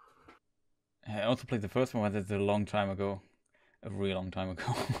 Right. I also played the first one, but that's a long time ago. A really long time ago.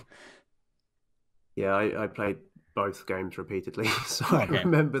 Yeah, I played both games repeatedly, so I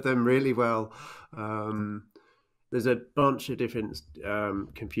remember them really well. There's a bunch of different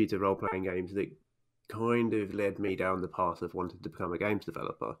computer role-playing games that kind of led me down the path of wanting to become a games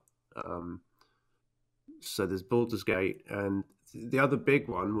developer. So there's Baldur's Gate, and the other big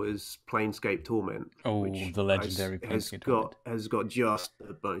one was Planescape Torment. Oh, which the legendary Planescape Torment. Has got just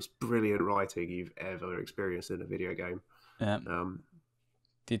the most brilliant writing you've ever experienced in a video game.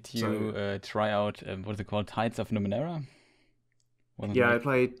 Did you try out what's it called, Tides of Numenera? Yeah, I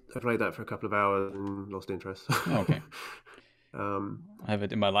played that for a couple of hours and lost interest. Oh, okay. I have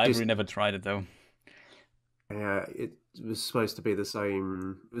it in my library. Never tried it though. Yeah, it was supposed to be the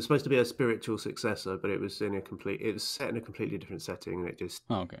same. It was supposed to be a spiritual successor, but it was set in a completely different setting, and it just.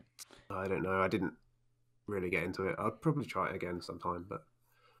 Oh, okay. I don't know. I didn't really get into it. I'll probably try it again sometime, but.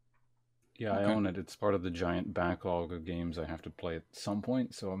 Yeah, I own it. It's part of the giant backlog of games I have to play at some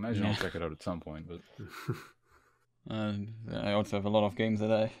point. So I imagine I'll check it out at some point. But I also have a lot of games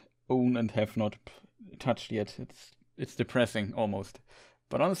that I own and have not touched yet. It's depressing almost.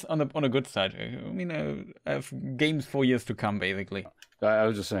 But on a good side, I mean, I have games for years to come, basically. I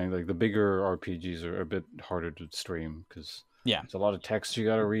was just saying, like, the bigger RPGs are a bit harder to stream because it's a lot of text you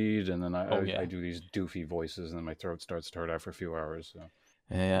got to read, and then I do these doofy voices, and then my throat starts to hurt after a few hours. So.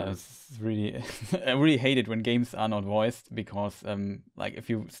 Yeah, it's really I really hate it when games are not voiced because like if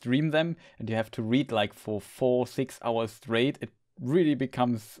you stream them and you have to read like for 4-6 hours straight, it really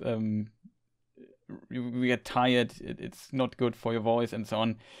becomes you get tired. It's not good for your voice and so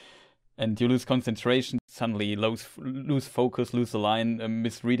on, and you lose concentration. Suddenly lose focus, lose the line,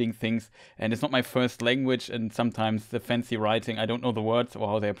 misreading things. And it's not my first language, and sometimes the fancy writing, I don't know the words or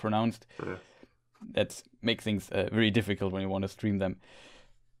how they're pronounced. That makes things very difficult when you want to stream them.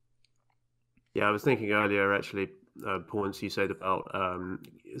 Yeah, I was thinking earlier, actually, Pawnce, you said about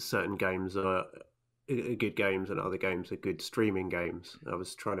certain games are good games and other games are good streaming games. I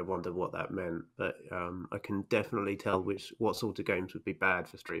was trying to wonder what that meant, but I can definitely tell what sort of games would be bad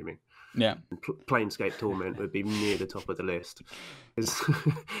for streaming. Yeah, Planescape Torment would be near the top of the list.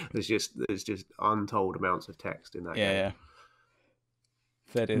 There's just untold amounts of text in that game. Yeah.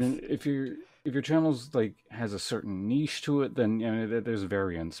 That is. And if your channel's like has a certain niche to it, then there's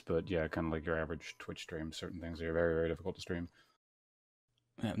variance. But yeah, kind of like your average Twitch stream, certain things are very, very difficult to stream.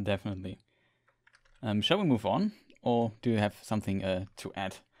 Yeah, definitely. Shall we move on, or do you have something to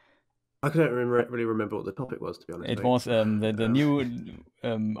add? I couldn't really remember what the topic was, to be honest. It was the new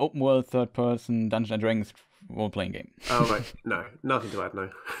open world third person Dungeons and Dragons role playing game. Oh right, no, nothing to add. No.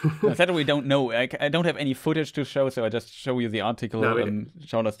 Sadly, we don't know. I don't have any footage to show, so I just show you the article.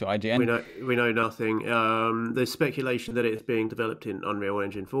 Showed us to IGN. We know nothing. There's speculation that it's being developed in Unreal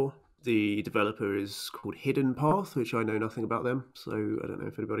Engine 4. The developer is called Hidden Path, which I know nothing about them, so I don't know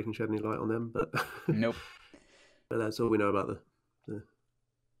if anybody can shed any light on them. But nope. But that's all we know about the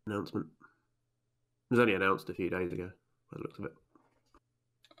announcement. It was only announced a few days ago, by the looks of it.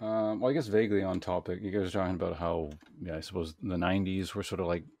 Well, I guess vaguely on topic, you guys were talking about how, I suppose the 90s were sort of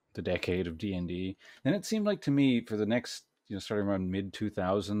like the decade of D&D. And it seemed like to me for the next, starting around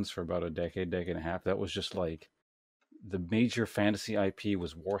mid-2000s for about a decade and a half, that was just like the major fantasy IP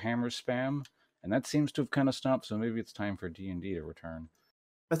was Warhammer spam. And that seems to have kind of stopped, so maybe it's time for D&D to return.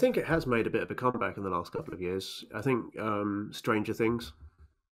 I think it has made a bit of a comeback in the last couple of years. I think Stranger Things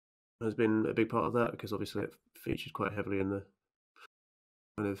has been a big part of that because obviously it featured quite heavily in the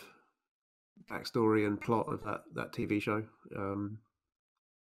kind of backstory and plot of that TV show.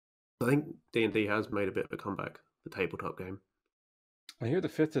 I think D&D has made a bit of a comeback, the tabletop game. I hear the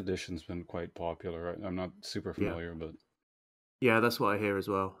 5th edition's been quite popular. I'm not super familiar, but... Yeah, that's what I hear as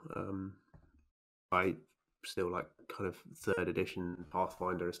well. I still like kind of 3rd edition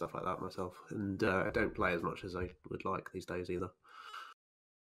Pathfinder and stuff like that myself, and I don't play as much as I would like these days either.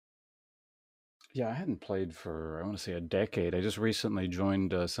 Yeah, I hadn't played for, I want to say, a decade. I just recently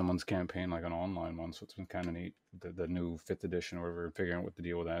joined someone's campaign, like an online one, so it's been kind of neat. The new 5th edition or whatever, figuring out what the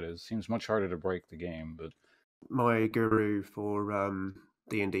deal with that is. Seems much harder to break the game, but... My guru for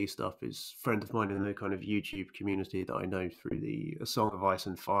D&D stuff is a friend of mine in the kind of YouTube community that I know through the A Song of Ice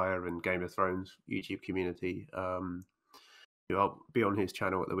and Fire and Game of Thrones YouTube community. I'll be on his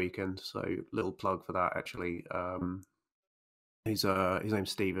channel at the weekend, so little plug for that, actually. His name's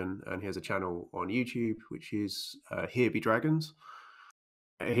Stephen, and he has a channel on YouTube, which is Here Be Dragons.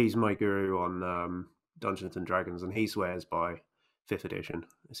 He's my guru on Dungeons and Dragons, and he swears by 5th edition.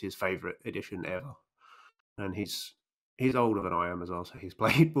 It's his favourite edition ever. And he's older than I am as well, so he's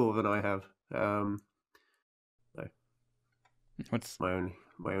played more than I have. So what's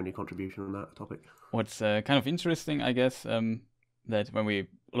my only contribution on that topic? What's kind of interesting, I guess, that when we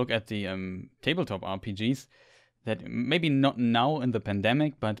look at the tabletop RPGs, that maybe not now in the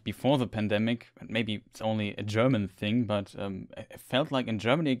pandemic, but before the pandemic, maybe it's only a German thing, but I felt like in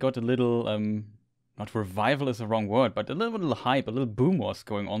Germany it got a little not revival is the wrong word, but a little hype, a little boom was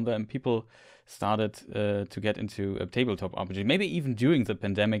going on there, and people started to get into a tabletop RPG. Maybe even during the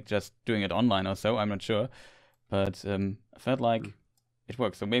pandemic, just doing it online or so, I'm not sure. But I felt like it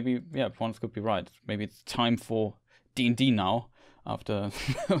works. So maybe, yeah, Pawnce could be right. Maybe it's time for D&D now, after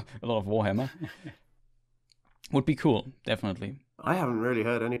a lot of Warhammer. Would be cool, definitely. I haven't really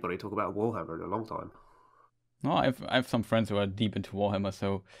heard anybody talk about Warhammer in a long time. No, I have some friends who are deep into Warhammer,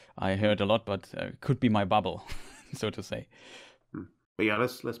 so I heard a lot, but could be my bubble, so to say. But yeah,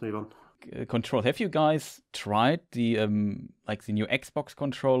 let's move on. Control. Have you guys tried the like the new Xbox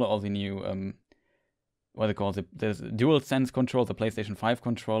controller or the new what they call it? There's a DualSense controller, the PlayStation 5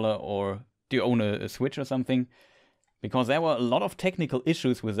 controller, or do you own a Switch or something? Because there were a lot of technical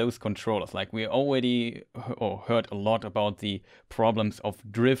issues with those controllers. Like we already heard a lot about the problems of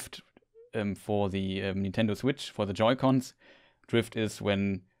drift for the Nintendo Switch, for the Joy-Cons. Drift is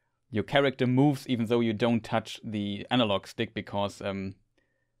when your character moves even though you don't touch the analog stick, because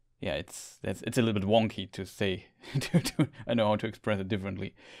yeah, it's a little bit wonky to say. I know how to express it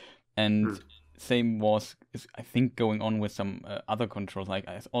differently. And same is I think going on with some other controls. Like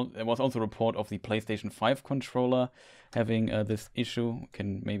there was also a report of the PlayStation 5 controller having this issue. I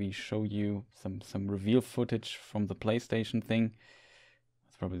can maybe show you some reveal footage from the PlayStation thing.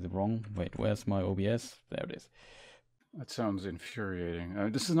 That's probably the wrong. Wait, where's my OBS? There it is. That sounds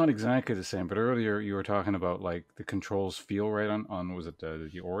infuriating. This is not exactly the same, but earlier you were talking about like the controls feel right on was it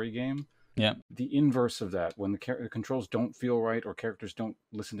the Ori game? Yeah. The inverse of that, when the controls don't feel right or characters don't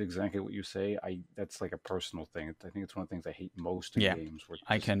listen to exactly what you say, that's like a personal thing. I think it's one of the things I hate most in games. Where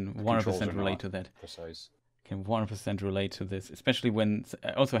I can 100% relate to that. Precise. I can 100% relate to this, especially when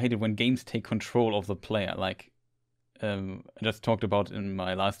I also hate it when games take control of the player. Like I just talked about in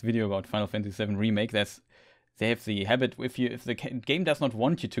my last video about Final Fantasy VII Remake. They have the habit, if the game does not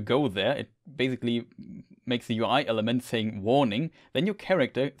want you to go there, it basically makes the UI element saying warning, then your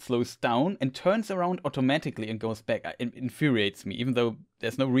character slows down and turns around automatically and goes back. It infuriates me, even though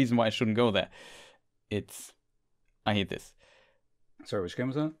there's no reason why I shouldn't go there. I hate this. Sorry, which game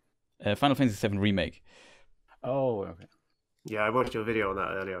was that? Final Fantasy VII Remake. Oh, okay. Yeah, I watched your video on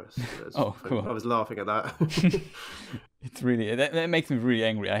that earlier. Oh, cool. I was laughing at that. It's really, that makes me really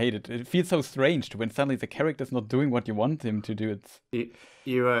angry. I hate it. It feels so strange when suddenly the character's not doing what you want him to do.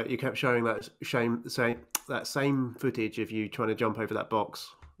 You kept showing that same footage of you trying to jump over that box.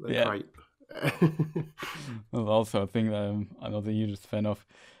 Great. That's also a thing that I'm not the hugest fan of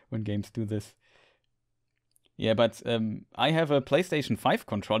when games do this. Yeah, but I have a PlayStation 5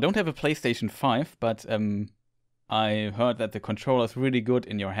 controller. I don't have a PlayStation 5, but I heard that the controller is really good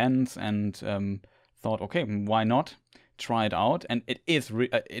in your hands, and thought, okay, why not try it out? And it is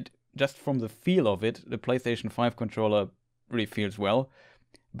just from the feel of it, the PlayStation 5 controller really feels well.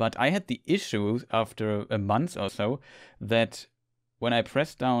 But I had the issue after a month or so that when I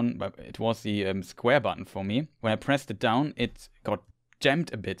pressed down, it was the square button for me. When I pressed it down, it got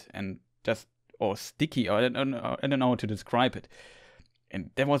jammed a bit and or sticky. Or I don't know how to describe it.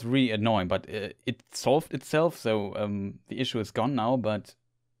 And that was really annoying, but it solved itself, so the issue is gone now. But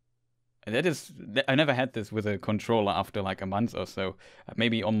I never had this with a controller after like a month or so.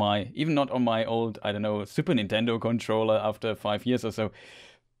 Maybe even not on my old, I don't know, Super Nintendo controller after 5 years or so.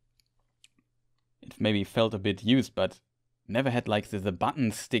 It maybe felt a bit used, but never had like the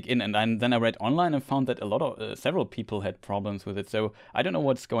button stick in. And then I read online and found that several people had problems with it. So I don't know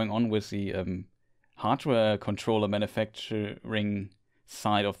what's going on with the hardware controller manufacturing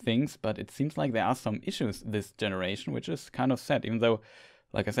side of things, but it seems like there are some issues this generation, which is kind of sad, even though,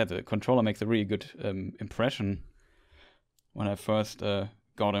 like I said, the controller makes a really good impression when I first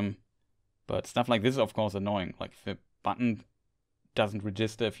got him. But stuff like this is, of course, annoying. Like if the button doesn't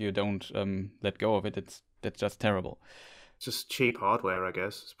register if you don't let go of it, that's just terrible. Just cheap hardware, I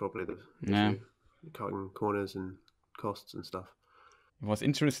guess. It's probably the issue. Cutting corners and costs and stuff. It was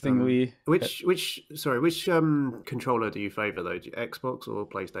interestingly... Which controller do you favour though? Xbox or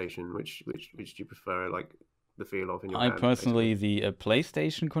PlayStation? Which do you prefer, like the feel of in your hand? Personally, the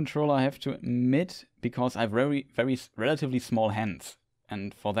PlayStation controller, I have to admit, because I have very relatively small hands,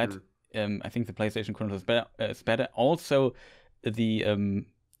 and for that, I think the PlayStation controller is better. Also,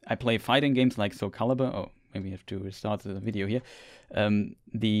 I play fighting games like Soul Calibur. Oh, maybe I have to restart the video here.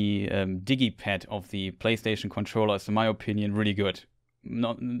 The digipad of the PlayStation controller is, in my opinion, really good.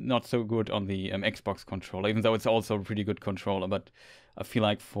 Not so good on the Xbox controller, even though it's also a pretty good controller. But I feel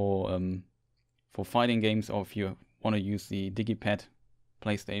like for fighting games, or if you want to use the digipad,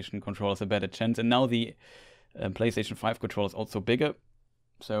 PlayStation controller is a better chance. And now the PlayStation 5 controller is also bigger,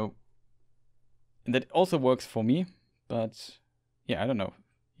 so that also works for me. But yeah, I don't know.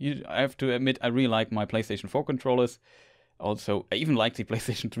 I have to admit, I really like my PlayStation 4 controllers. Also, I even like the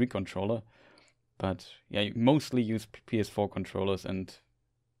PlayStation 3 controller. But yeah, I mostly use PS4 controllers, and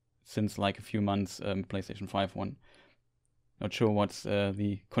since like a few months, PlayStation 5 one. Not sure what's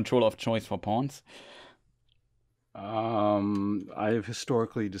the controller of choice for Pawnce. I've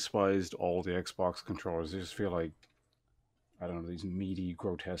historically despised all the Xbox controllers. They just feel like, I don't know, these meaty,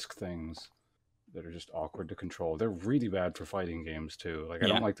 grotesque things that are just awkward to control. They're really bad for fighting games too. Like, I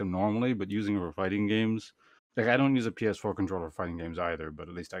don't like them normally, but using them for fighting games, like, I don't use a PS4 controller for fighting games either, but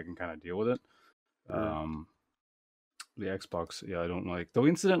at least I can kind of deal with it. The Xbox, I don't like. Though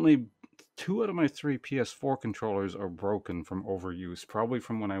incidentally, 2 out of my 3 PS4 controllers are broken from overuse, probably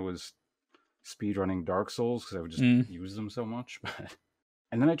from when I was speedrunning Dark Souls, because I would just use them so much.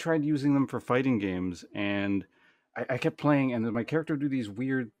 And then I tried using them for fighting games, and I kept playing, and my character would do these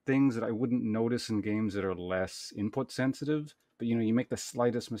weird things that I wouldn't notice in games that are less input sensitive. But you make the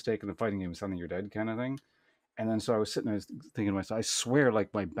slightest mistake in the fighting game, suddenly you're dead, kind of thing. And then so I was sitting there thinking to myself, I swear,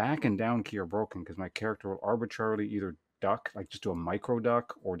 like, my back and down key are broken because my character will arbitrarily either duck, like just do a micro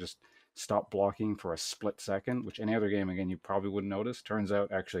duck, or just stop blocking for a split second, which any other game, again, you probably wouldn't notice. Turns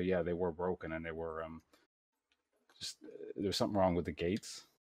out, actually, they were broken, and they were just, there's something wrong with the gates.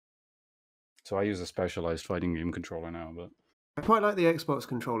 So I use a specialized fighting game controller now. But I quite like the Xbox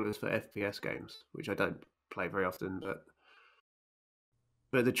controllers for FPS games, which I don't play very often,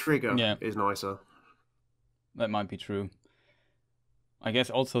 but the trigger is nicer. That might be true. I guess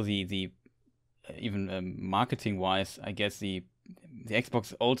also the even marketing wise, I guess the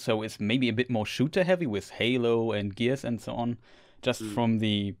Xbox also is maybe a bit more shooter heavy with Halo and Gears and so on. Just from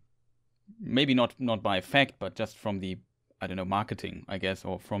the, maybe not by effect, but just from the, I don't know, marketing, I guess,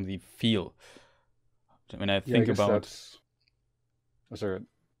 or from the feel. When I think about, just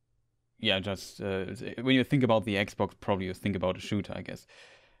when you think about the Xbox, probably you think about a shooter, I guess.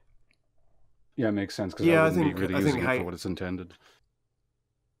 Yeah, it makes sense, because I wouldn't be really using it for what it's intended.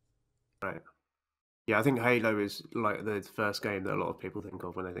 Right. Yeah, I think Halo is like the first game that a lot of people think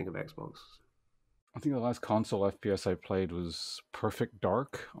of when they think of Xbox. I think the last console FPS I played was Perfect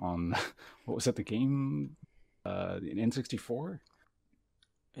Dark on, what was that, the game? In N64?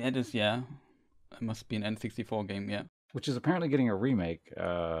 It is, yeah. It must be an N64 game, yeah. Which is apparently getting a remake,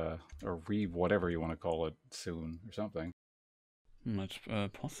 or whatever you want to call it, soon, or something. Much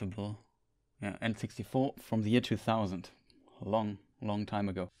possible. Yeah, N64 from the year 2000. Long time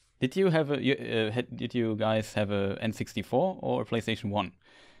ago. Did you have did you guys have a N64 or a PlayStation 1?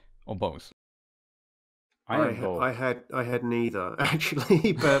 Or both? I had neither,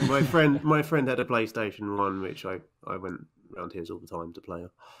 actually, but my friend had a PlayStation 1, which I went around his all the time to play.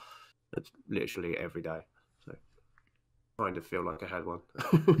 It's literally every day. So I kind of feel like I had one.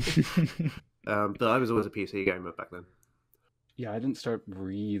 But I was always a PC gamer back then. Yeah, I didn't start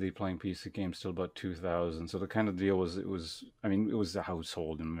really playing PC games till about 2000. So the kind of deal was, it was the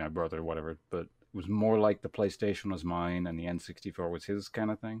household and my brother, whatever, but it was more like the PlayStation was mine and the N64 was his kind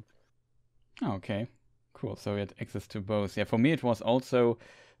of thing. Oh, okay. Cool. So we had access to both. Yeah, for me it was also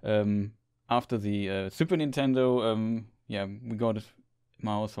after the Super Nintendo, we got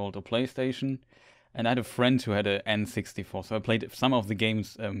my household a PlayStation, and I had a friend who had a N64, so I played some of the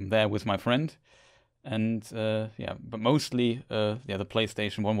games there with my friend. And but mostly the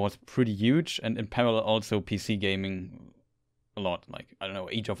PlayStation 1 was pretty huge, and in parallel also PC gaming a lot, like, I don't know,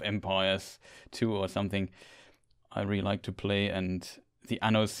 Age of Empires 2 or something I really like to play. And the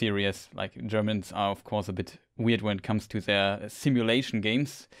Anno series, like, Germans are of course a bit weird when it comes to their simulation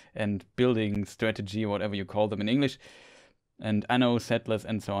games and building strategy, whatever you call them in English. And Anno, Settlers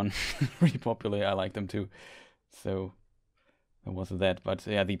and so on, really popular. I like them too. So there was that. But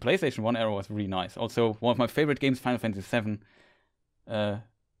yeah, the PlayStation 1 era was really nice. Also, one of my favorite games, Final Fantasy VII,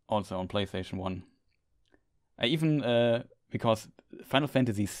 also on PlayStation 1. I even, because Final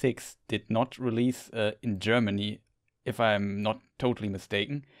Fantasy VI did not release in Germany, if I'm not totally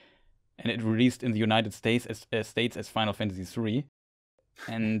mistaken, and it released in the United States as Final Fantasy III.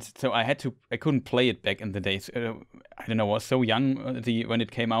 And so I couldn't play it back in the days. I don't know, I was so young when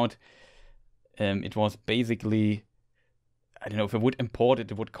it came out. It was basically, I don't know, if I would import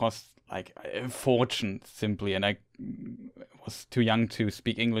it, it would cost like a fortune simply. And I was too young to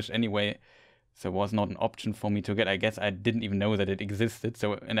speak English anyway, so it was not an option for me to get. I guess I didn't even know that it existed.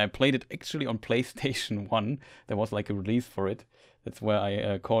 And I played it actually on PlayStation 1. There was like a release for it. That's where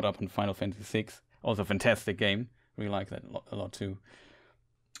I caught up on Final Fantasy VI. Also a fantastic game. Really like that a lot too.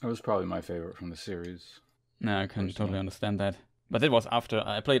 That was probably my favorite from the series. No, I can totally understand that. But it was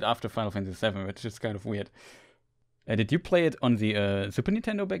I played after Final Fantasy VII, which is kind of weird. Did you play it on the Super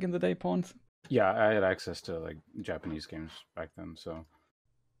Nintendo back in the day, Pawnce? Yeah, I had access to like Japanese games back then, so.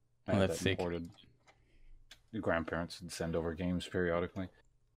 I had that's that sick. imported. The grandparents would send over games periodically.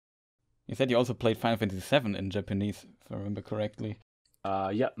 You said you also played Final Fantasy VII in Japanese, if I remember correctly.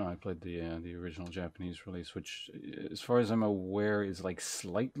 Yeah, no, I played the original Japanese release, which, as far as I'm aware, is like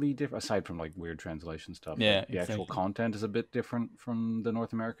slightly different. Aside from like weird translation stuff, Yeah, like, the actual exactly. content is a bit different from the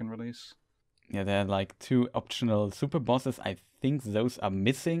North American release. Yeah, there are like 2 optional super bosses. I think those are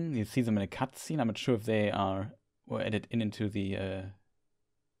missing. You see them in a cutscene. I'm not sure if they were added into the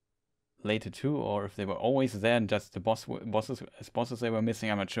later too, or if they were always there and just the bosses they were missing.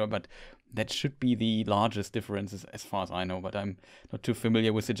 I'm not sure, but that should be the largest differences as far as I know. But I'm not too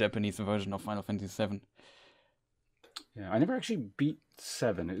familiar with the Japanese version of Final Fantasy VII. Yeah, I never actually beat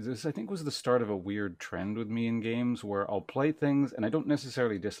 7. This, I think, was the start of a weird trend with me in games where I'll play things and I don't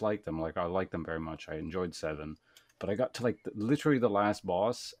necessarily dislike them. Like, I like them very much. I enjoyed 7. But I got to like literally the last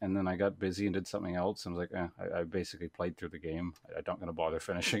boss, and then I got busy and did something else. And I was like, I basically played through the game. I'm not going to bother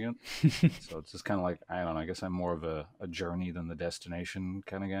finishing it. So it's just kind of like, I don't know. I guess I'm more of a journey than the destination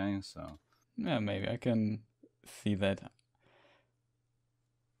kind of guy. So Yeah, maybe I can see that.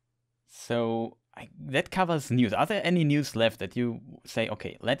 So that covers news. Are there any news left that you say,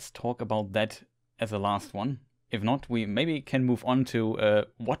 okay, let's talk about that as the last one? If not, we maybe can move on to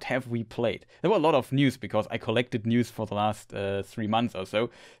what have we played. There were a lot of news because I collected news for the last 3 months or so.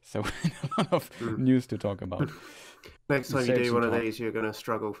 So a lot of news to talk about. Next time you do one of these, you're going to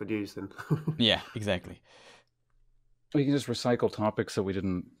struggle for news then. Yeah, exactly. We can just recycle topics that we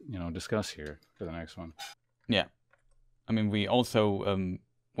didn't, discuss here for the next one. Yeah. I mean, we also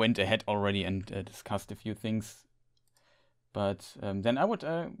went ahead already and discussed a few things. But then I would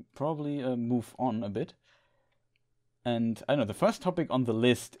probably move on a bit. And I don't know, the first topic on the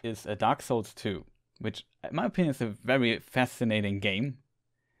list is Dark Souls 2, which, in my opinion, is a very fascinating game.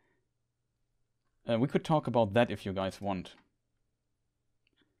 We could talk about that if you guys want.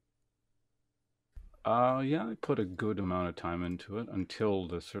 Yeah, I put a good amount of time into it until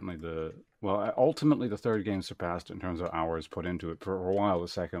ultimately the third game surpassed it in terms of hours put into it. For a while, the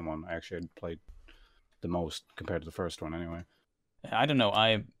second one I actually had played the most compared to the first one anyway. I don't know,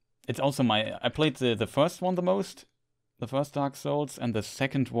 I played the first one the most. The first Dark Souls, and the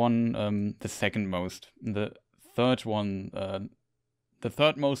second one, the second most. The third one, the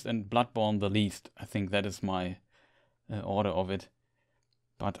third most, and Bloodborne the least. I think that is my order of it.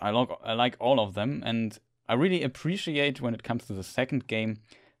 But I like all of them, and I really appreciate when it comes to the second game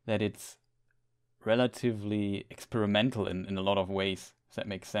that it's relatively experimental in a lot of ways. If that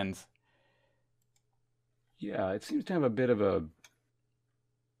makes sense. Yeah, it seems to have a bit of a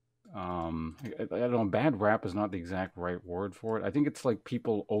I don't know, bad rap is not the exact right word for it. I think it's like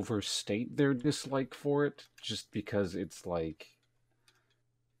people overstate their dislike for it just because it's like,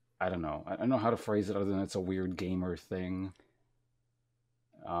 I don't know. I don't know how to phrase it other than it's a weird gamer thing.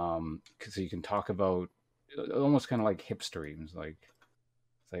 Because you can talk about almost kind of like hipstery. It's like,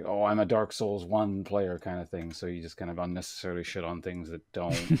 oh, I'm a Dark Souls 1 player kind of thing. So you just kind of unnecessarily shit on things that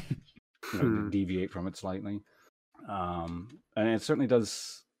don't deviate from it slightly. And it certainly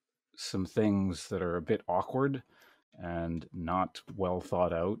does some things that are a bit awkward and not well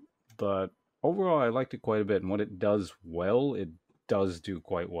thought out, but overall I liked it quite a bit, and what it does well, it does do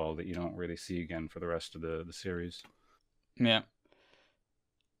quite well that you don't really see again for the rest of the series. Yeah.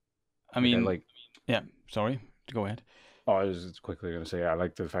 Yeah, sorry, go ahead. Oh, I was just quickly going to say, I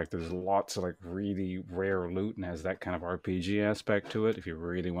like the fact that there's lots of like really rare loot and has that kind of RPG aspect to it if you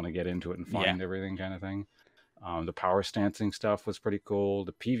really want to get into it and find everything kind of thing. The power stancing stuff was pretty cool.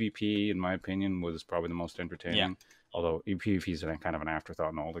 The PvP, in my opinion, was probably the most entertaining. Yeah. Although PvP is kind of an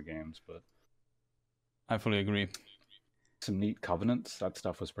afterthought in all the games, but I fully agree. Some neat covenants. That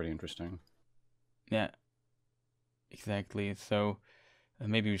stuff was pretty interesting. Yeah, exactly. So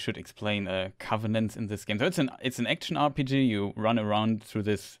maybe we should explain covenants in this game. So it's an action RPG. You run around through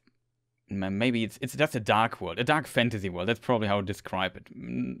this. Maybe it's just a dark world, a dark fantasy world. That's probably how to describe it.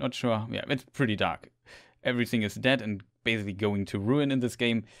 Not sure. Yeah, it's pretty dark. Everything is dead and basically going to ruin in this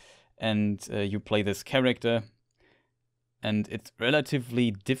game, and you play this character, and it's relatively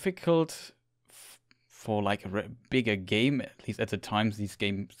difficult for like a bigger game, at least at the time these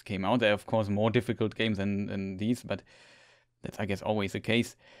games came out. There are of course more difficult games than these, but that's I guess always the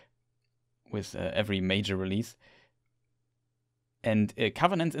case with every major release. And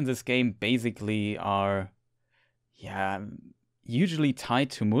covenants in this game basically are, usually tied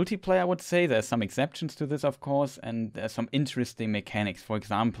to multiplayer, I would say. There's some exceptions to this, of course, and there's some interesting mechanics. For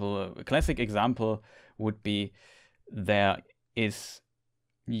example, a classic example would be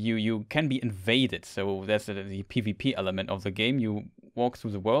you can be invaded. So there's the PvP element of the game. You walk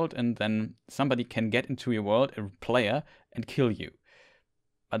through the world, and then somebody can get into your world, a player, and kill you.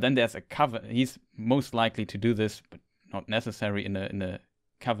 But then there's a covenant. He's most likely to do this, but not necessary in a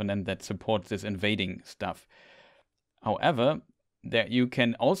covenant that supports this invading stuff. However, there you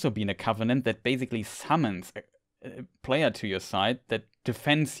can also be in a covenant that basically summons a player to your side that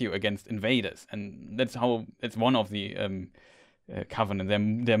defends you against invaders, and that's one of the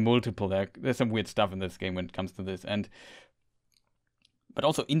covenant. There are multiple. There's some weird stuff in this game when it comes to this, but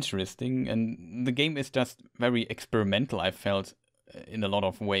also interesting. And the game is just very experimental, I felt, in a lot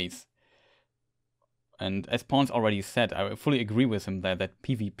of ways. And as Pawnce already said, I fully agree with him there that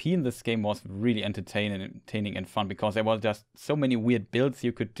PvP in this game was really entertaining and fun, because there were just so many weird builds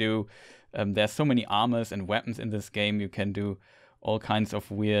you could do. There's so many armors and weapons in this game. You can do all kinds of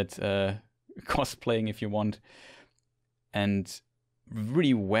weird cosplaying if you want. And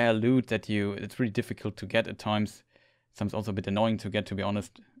really rare loot that it's really difficult to get at times. Sometimes also a bit annoying to get, to be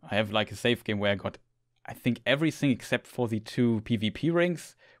honest. I have like a save game where I got, I think, everything except for the 2 PvP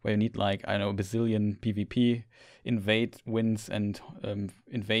rings, where you need like, I don't know, a bazillion PvP invade wins and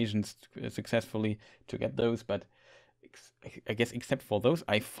invasions successfully to get those. But I guess except for those,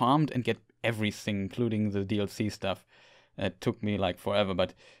 I farmed and get everything, including the DLC stuff. It took me like forever,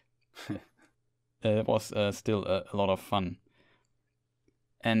 but it was still a lot of fun.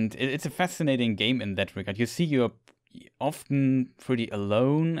 And it's a fascinating game in that regard. You see, you're often pretty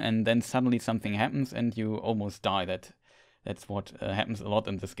alone, and then suddenly something happens and you almost die. That's what happens a lot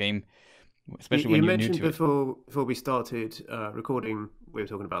in this game, especially when you're new to it. You mentioned before we started recording, we were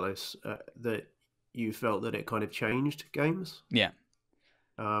talking about this, that you felt that it kind of changed games. Yeah.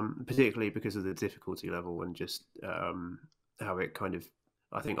 Particularly because of the difficulty level and just how it kind of,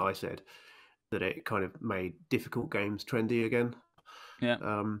 I think I said, that it kind of made difficult games trendy again. Yeah.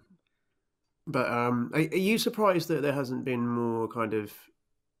 But are you surprised that there hasn't been more kind of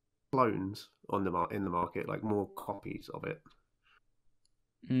clones in the market, like more copies of it?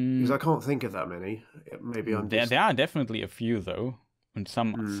 Because I can't think of that many. Maybe I'm there are definitely a few though, and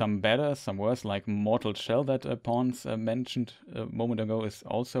some better, some worse. Like Mortal Shell that Pawnce mentioned a moment ago is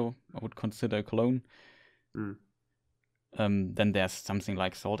also, I would consider, a clone. Then there's something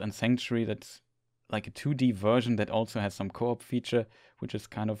like Salt and Sanctuary that's like a 2D version that also has some co-op feature, which is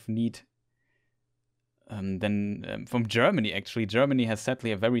kind of neat. Then from Germany, actually, Germany has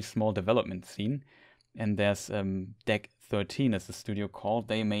sadly a very small development scene, and there's Deck 13 as the studio called.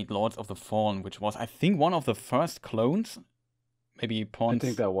 They made Lords of the Fallen, which was, I think, one of the first clones. Maybe Pawnce. I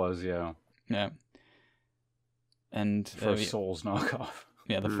think that was, yeah. Yeah. And first Souls knockoff.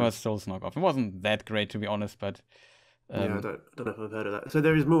 Yeah, the first Souls knockoff. It wasn't that great, to be honest, but yeah, I don't know if I've heard of that. So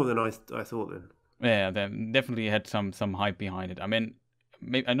there is more than I thought then. Yeah, they definitely had some hype behind it. I mean,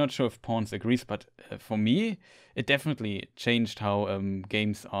 I'm not sure if Pawnce agrees, but for me, it definitely changed how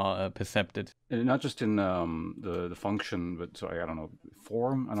games are perceived. Not just in the function, but sorry, I don't know,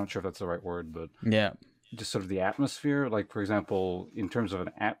 form. I'm not sure if that's the right word, but yeah, just sort of the atmosphere. Like, for example, in terms of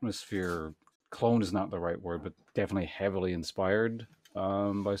an atmosphere, clone is not the right word, but definitely heavily inspired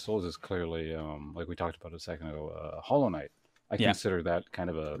by Souls is clearly, like we talked about a second ago, Hollow Knight. I consider that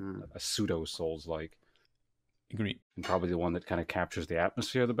kind of a pseudo Souls-like. Agree. And probably the one that kind of captures the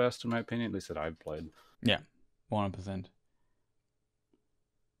atmosphere the best, in my opinion, at least that I've played. Yeah, 100%.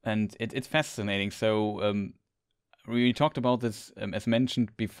 And it's fascinating. So we talked about this, as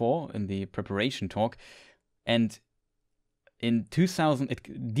mentioned before, in the preparation talk. And in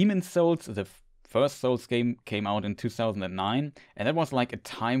 2000, Demon's Souls, the first Souls game, came out in 2009. And that was like a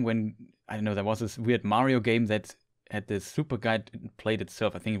time when, I don't know, there was this weird Mario game that had this super guide played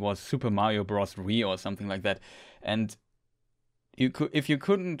itself. I think it was Super Mario Bros. Wii or something like that. And if you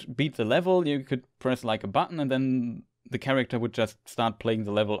couldn't beat the level, you could press like a button and then the character would just start playing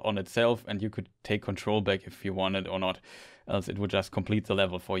the level on itself, and you could take control back if you wanted or not. Else it would just complete the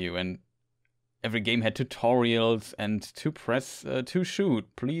level for you. And every game had tutorials, and to press to shoot,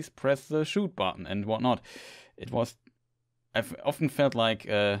 please press the shoot button and whatnot. I've often felt like,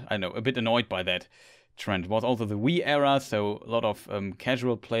 I don't know, a bit annoyed by that trend. It was also the Wii era, so a lot of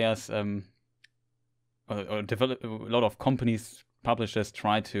casual players, a lot of companies, publishers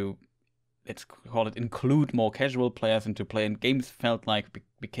try to, let's call it, include more casual players into play, and games felt like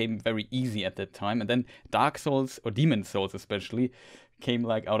became very easy at that time. And then Dark Souls, or Demon's Souls especially, came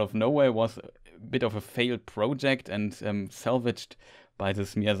like out of nowhere, was a bit of a failed project and salvaged by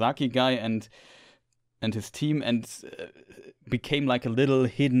this Miyazaki guy and his team, and became like a little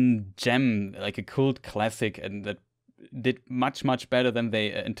hidden gem, like a cult classic, and that did much, much better than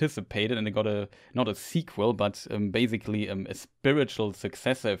they anticipated. And they got not a sequel, but basically a spiritual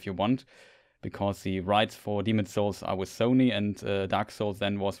successor, if you want, because the rights for Demon's Souls are with Sony, and Dark Souls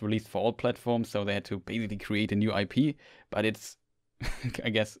then was released for all platforms, so they had to basically create a new IP. But it's I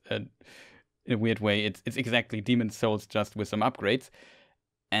guess in a weird way, it's exactly Demon's Souls just with some upgrades.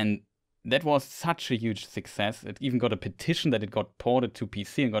 And that was such a huge success. It even got a petition that it got ported to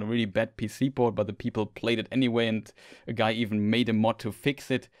PC and got a really bad PC port, but the people played it anyway, and a guy even made a mod to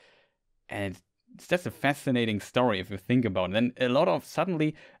fix it. And it's just a fascinating story if you think about it. And then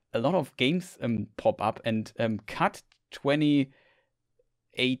suddenly a lot of games pop up, and cut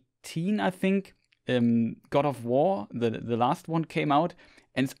 2018, I think, God of War, the last one came out,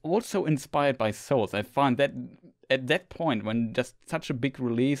 and it's also inspired by Souls. I found that at that point, when just such a big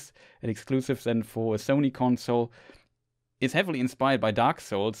release and exclusives then for a Sony console is heavily inspired by Dark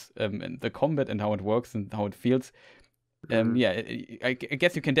Souls, and the combat and how it works and how it feels. I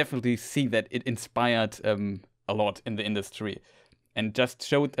guess you can definitely see that it inspired a lot in the industry, and just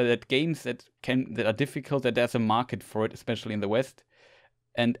showed that games that are difficult, that there's a market for it, especially in the West.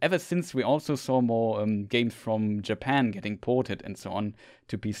 And ever since, we also saw more games from Japan getting ported and so on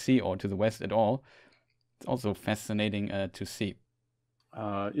to PC or to the West at all. It's also fascinating to see.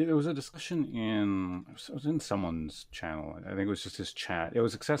 There was a discussion it was in someone's channel. I think it was just his chat. It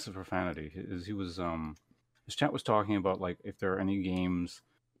was excessive profanity. His chat was talking about, like, if there are any games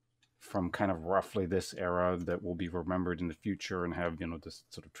from kind of roughly this era that will be remembered in the future and have, this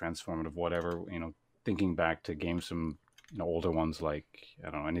sort of transformative whatever, thinking back to games from, older ones, like, I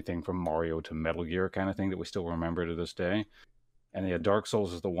don't know, anything from Mario to Metal Gear kind of thing that we still remember to this day. And yeah, Dark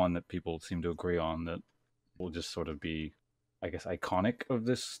Souls is the one that people seem to agree on that will just sort of be, I guess, iconic of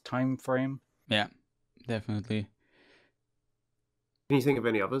this time frame. Yeah, definitely. Can you think of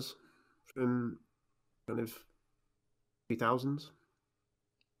any others from kind of 2000s?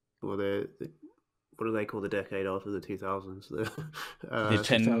 Or what do they call the decade after the 2000s? The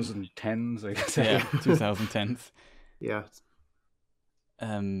 2010s, I guess. Yeah, 2010s. Yeah.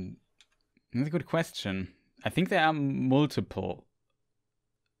 That's a good question. I think there are multiple.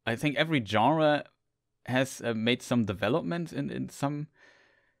 I think every genre has made some development in some.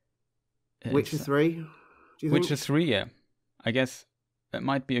 Witcher 3? Do you Witcher think? 3, yeah. I guess that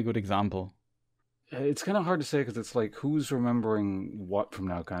might be a good example. It's kind of hard to say because it's like, who's remembering what from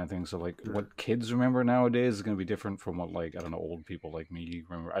now kind of thing. So, like, what kids remember nowadays is going to be different from what, like, I don't know, old people like me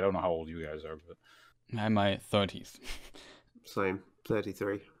remember. I don't know how old you guys are, but I'm in my 30s. Same,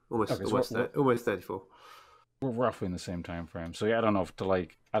 33. Almost 34. We're roughly in the same time frame. So, yeah, I don't know if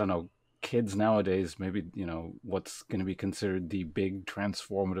kids nowadays, maybe, what's going to be considered the big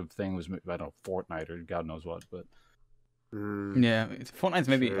transformative thing was, I don't know, Fortnite or God knows what, but... Yeah, Fortnite's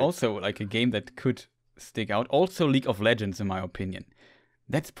maybe also like a game that could stick out. Also League of Legends, in my opinion.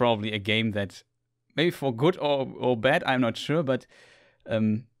 That's probably a game that, maybe for good or bad, I'm not sure, but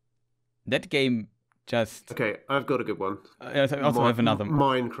that game just... Okay, I've got a good one. I also have another.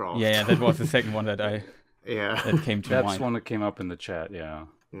 Minecraft. Yeah, that was the second one that that came to mind. That's one that came up in the chat, yeah.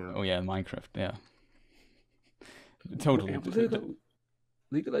 Oh yeah, Minecraft, yeah. Totally.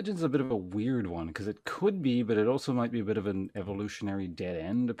 League of Legends is a bit of a weird one, because it could be, but it also might be a bit of an evolutionary dead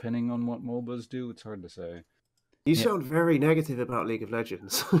end, depending on what MOBAs do. It's hard to say. You sound very negative about League of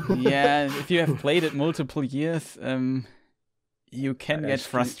Legends. Yeah, if you have played it multiple years, you can get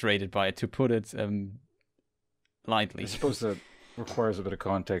frustrated by it, to put it lightly. I suppose that requires a bit of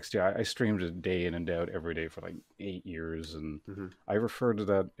context. Yeah, I streamed it day in and day out every day for like 8 years, and I refer to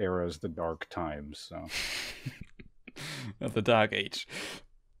that era as the dark times. So. Of the dark age.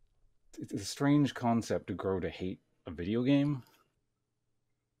 It's a strange concept to grow to hate a video game.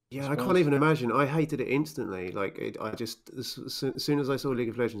 Yeah, I can't even imagine. I hated it instantly. Like, as soon as I saw League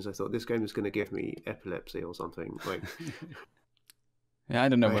of Legends, I thought this game is going to give me epilepsy or something. Like, yeah, I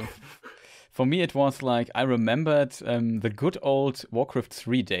don't know. For me, it was like, I remembered the good old Warcraft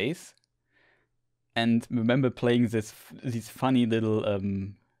 3 days, and remember playing these funny little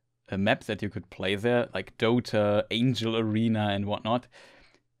maps that you could play there, like Dota, Angel Arena, and whatnot.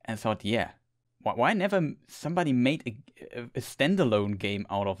 And I thought, yeah, why never somebody made a standalone game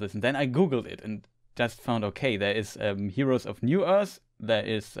out of this? And then I googled it and just found, okay, there is Heroes of New Earth, there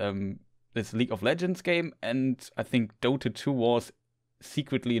is this League of Legends game, and I think Dota 2 was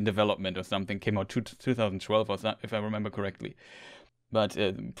secretly in development or something, came out 2012 or so, if I remember correctly. But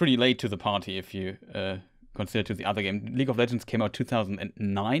pretty late to the party if you consider to the other game. League of Legends came out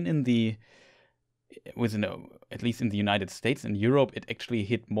 2009 at least in the United States. In Europe, it actually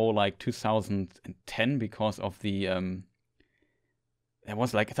hit more like 2010 because of the there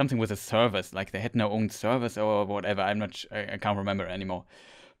was like something with the servers, like they had no own servers or whatever. I can't remember anymore.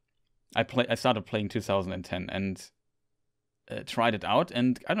 I started playing 2010, and tried it out,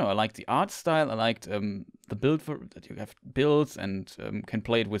 and I don't know, I liked the art style. I liked the build that you have builds and can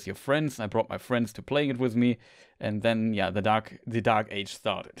play it with your friends. I brought my friends to playing it with me, and then the dark age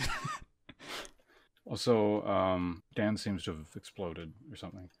started. Also, Dan seems to have exploded or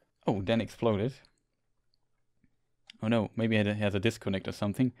something. Oh, Dan exploded. Oh no, maybe he has a disconnect or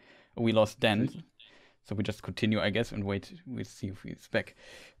something. Oh, we lost Dan, so we just continue, I guess, and wait. We see if he's back.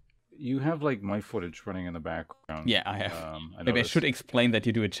 You have like my footage running in the background. Yeah, I have. Maybe I should explain that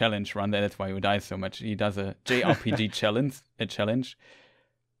you do a challenge run. That's why you die so much. He does a JRPG challenge.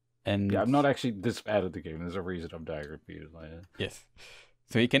 And yeah, I'm not actually this bad at the game. There's a reason I'm dying repeatedly. Yes.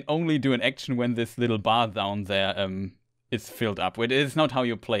 So you can only do an action when this little bar down there is filled up. It is not how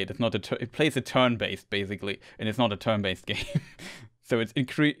you play it. It's not it plays a turn-based basically, and it's not a turn-based game. So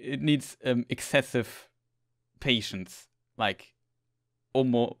it needs excessive patience, like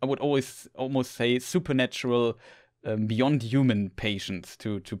almost I would almost say supernatural, beyond human patience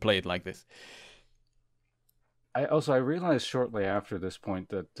to play it like this. I realized shortly after this point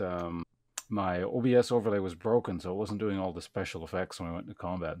that my OBS overlay was broken, so it wasn't doing all the special effects when I went into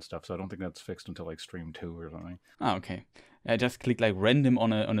combat and stuff. So I don't think that's fixed until like stream 2 or something. Ah, okay. I just click like random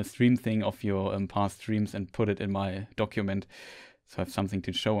on a stream thing of your past streams and put it in my document, so I have something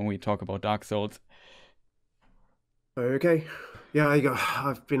to show when we talk about Dark Souls. Okay. Yeah,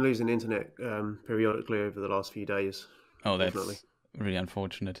 I've been losing internet periodically over the last few days. Oh, that's really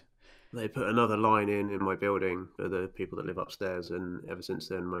unfortunate. They put another line in my building for the people that live upstairs, and ever since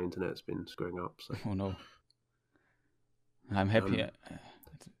then my internet's been screwing up. So. Oh no. I'm happy. Yeah,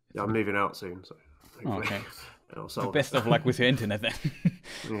 I'm moving out soon, so. Okay. So best of luck with your internet then.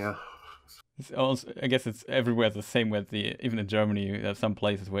 Yeah. It's also, I guess it's everywhere the same. With even in Germany, there are some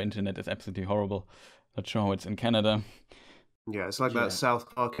places where internet is absolutely horrible. Not sure how it's in Canada. Yeah, it's like that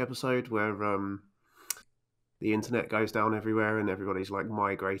South Park episode where the internet goes down everywhere and everybody's like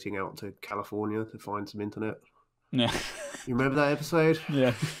migrating out to California to find some internet. Yeah. You remember that episode?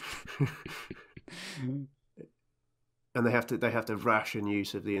 Yeah. And they have to ration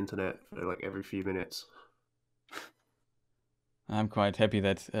use of the internet for like every few minutes. I'm quite happy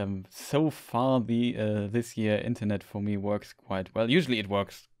that so far this year internet for me works quite well. Usually it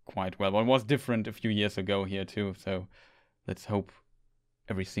works quite well, but it was different a few years ago here too. So let's hope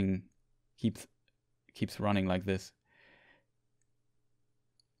everything keeps running like this.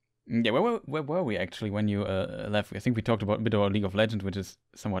 Yeah, where were we actually when you left? I think we talked about a bit about League of Legends, which is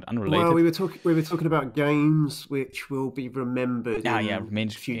somewhat unrelated. Well, we were talking about games which will be remembered in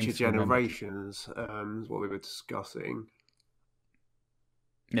future generations. Is what we were discussing.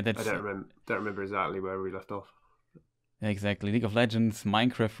 Yeah, I don't remember exactly where we left off. Exactly, League of Legends,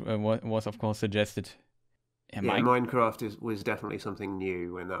 Minecraft was of course suggested. Yeah, Minecraft was definitely something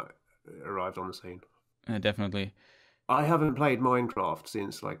new when that arrived on the scene. Definitely. I haven't played Minecraft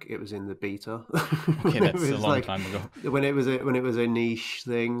since like it was in the beta. Okay, that's a long time ago. When it was a niche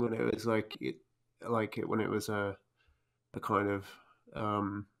thing, when it was when it was a kind of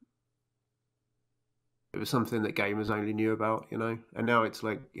it was something that gamers only knew about, and now it's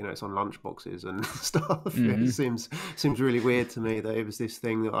like, it's on lunchboxes and stuff. Mm-hmm. It seems really weird to me that it was this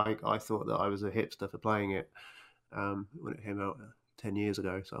thing that I thought that I was a hipster for playing it when it came out 10 years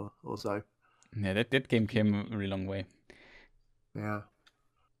ago or so. Yeah, that game came a really long way. Yeah.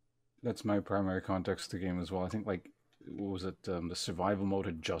 That's my primary context to the game as well. I think, like, what was it? The survival mode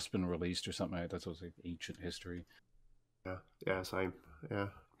had just been released or something like that. So it was like ancient history. Yeah, same. Yeah.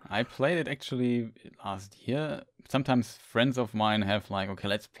 I played it actually last year. Sometimes friends of mine have like, okay,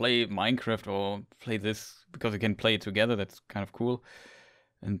 let's play Minecraft or play this because we can play it together. That's kind of cool.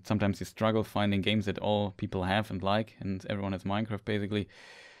 And sometimes you struggle finding games that all people have and like, and everyone has Minecraft basically.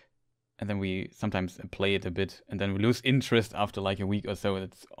 And then we sometimes play it a bit, and then we lose interest after like a week or so.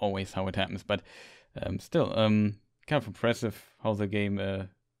 That's always how it happens. But still, kind of impressive how the game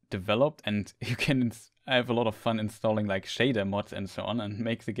developed, and you can have a lot of fun installing like shader mods and so on, and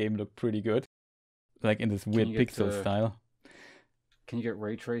make the game look pretty good, like in this weird pixel style. Can you get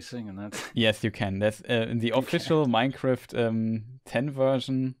ray tracing and that? Yes, you can. That's in the official Minecraft 10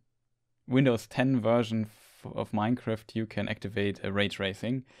 version, Windows 10 version of Minecraft. You can activate ray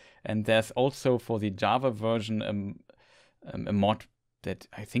tracing. And there's also for the Java version a mod that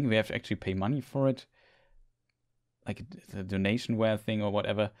I think we have to actually pay money for it, like it's a donationware thing or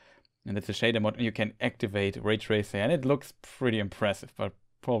whatever. And it's a shader mod, and you can activate ray tracing, and it looks pretty impressive, but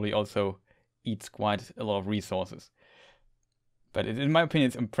probably also eats quite a lot of resources. But in my opinion,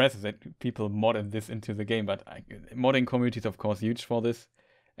 it's impressive that people modded this into the game. But modding community is of course huge for this,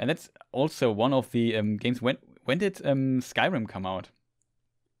 and that's also one of the games. When did Skyrim come out?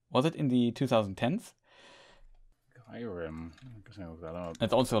 Was it in the 2010s? Skyrim. I guess I look that up.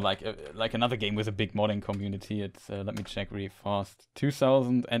 It's also like another game with a big modding community. It's let me check really fast.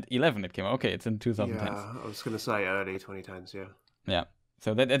 2011 it came out. Okay, it's in 2010s. Yeah, I was going to say early 2010s. Yeah. Yeah.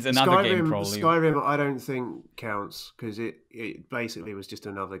 So that's another game probably. Skyrim, I don't think counts because it basically was just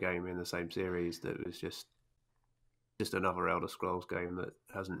another game in the same series that was just another Elder Scrolls game that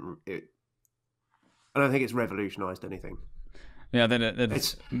hasn't. I don't think it's revolutionized anything. Yeah,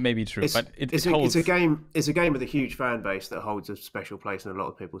 that's maybe true, but it's a game. It's a game with a huge fan base that holds a special place in a lot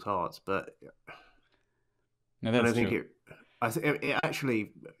of people's hearts. But no, that's true. I think it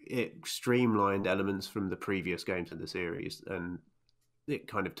actually streamlined elements from the previous games in the series, and it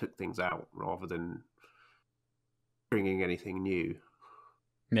kind of took things out rather than bringing anything new.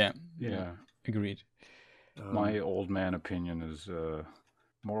 Yeah, yeah, agreed. My old man opinion is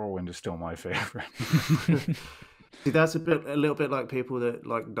Morrowind is still my favorite. See, that's a little bit like people that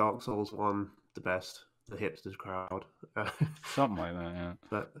like Dark Souls 1 the best, the hipsters crowd. Something like that, yeah.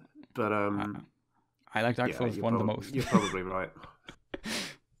 But I like Dark Souls 1 the most. You're probably right.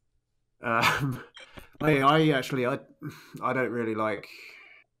 I don't really like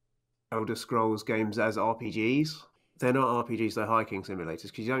Elder Scrolls games as RPGs. They're not RPGs; they're hiking simulators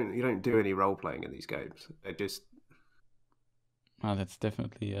because you don't do any role playing in these games. They're just. Oh, that's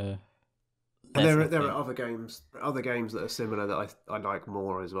definitely. And there are other games that are similar that I like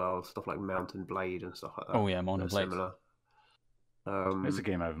more as well. Stuff like Mountain Blade and stuff like that. Oh yeah, Mountain Blade. Similar. It's a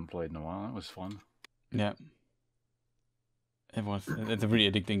game I haven't played in a while. That was fun. Yeah. It's a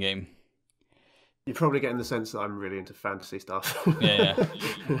really addicting game. You're probably getting the sense that I'm really into fantasy stuff. Yeah.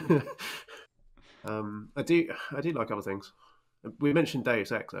 I do like other things. We mentioned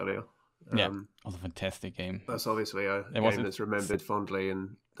Deus Ex earlier. Yeah, also a fantastic game. That's obviously a game that's remembered fondly,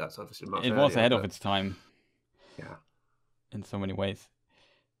 and that's obviously much It was ahead of its time. Yeah. In so many ways.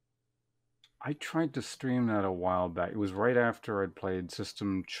 I tried to stream that a while back. It was right after I'd played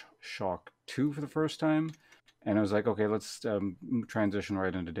System Shock 2 for the first time. And I was like, okay, let's transition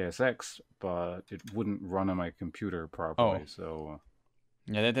right into Deus Ex, but it wouldn't run on my computer properly. So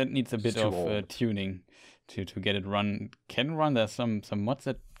yeah, that needs a bit of tuning to get it can run. There's some mods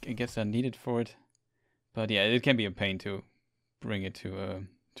that I guess are needed for it, but yeah, it can be a pain to bring it to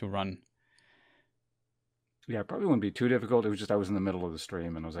run. Yeah, it probably wouldn't be too difficult. It was just I was in the middle of the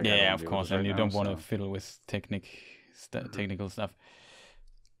stream and I was like, yeah, of course, and you don't want to fiddle with technical stuff.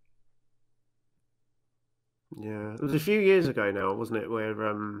 Yeah, it was a few years ago now, wasn't it, where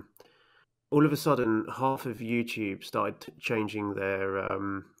all of a sudden half of YouTube started changing their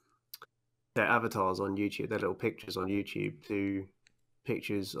avatars on YouTube, their little pictures on YouTube, to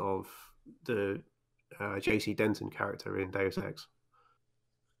pictures of the JC Denton character in Deus Ex.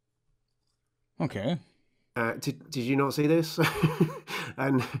 Okay. Did you not see this?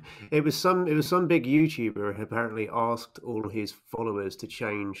 And it was some big YouTuber who apparently asked all his followers to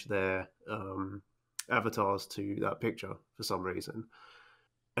change their avatars to that picture for some reason,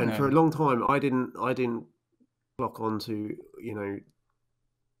 and for a long time I didn't clock onto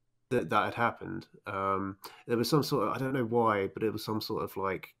that had happened. There was some sort of, I don't know why, but it was some sort of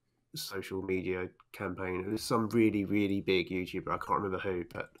like social media campaign. It was some really, really big YouTuber, I can't remember who,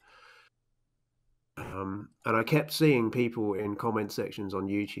 but and I kept seeing people in comment sections on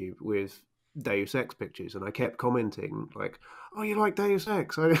YouTube with Deus Ex pictures, and I kept commenting like, "Oh, you like Deus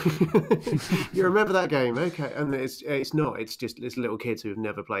Ex? You remember that game? Okay." And it's not. It's just little kids who have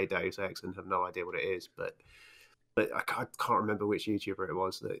never played Deus Ex and have no idea what it is. But I can't remember which YouTuber it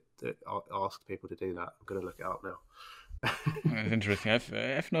was that asked people to do that. I'm gonna look it up now. That's interesting.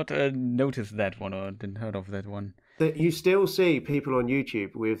 I've not noticed that one or didn't heard of that one. You still see people on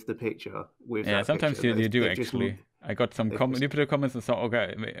YouTube with the picture. Sometimes picture. you do actually. I got some comments and thought,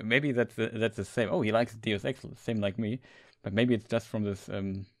 okay, maybe that's the same. Oh, he likes Deus Ex, same like me, but maybe it's just from this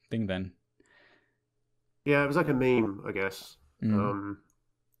thing then. Yeah, it was like a meme, I guess. Kind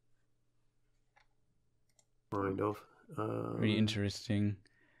of. Really interesting.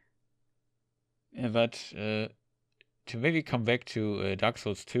 Yeah, but to maybe come back to Dark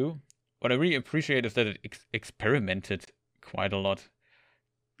Souls 2, what I really appreciate is that it experimented quite a lot.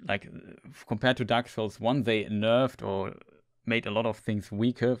 Like, compared to Dark Souls 1, they nerfed or made a lot of things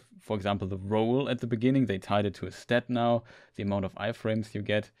weaker. For example, the roll at the beginning, they tied it to a stat now, the amount of iframes you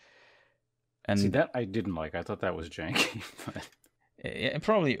get. And see, that I didn't like. I thought that was janky. It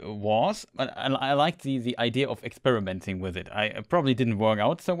probably was, but I liked the idea of experimenting with it. It probably didn't work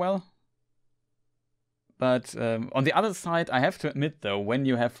out so well. But on the other side, I have to admit, though, when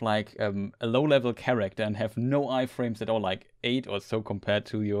you have like a low-level character and have no iframes at all, like 8 or so compared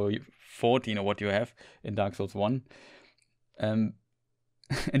to your 14 or what you have in Dark Souls 1, and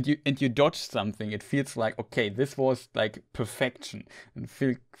and you dodge something, it feels like, okay, this was like perfection, and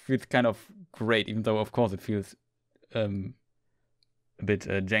feels kind of great, even though of course it feels a bit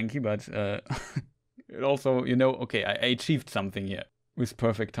janky, but it also, okay, I achieved something here with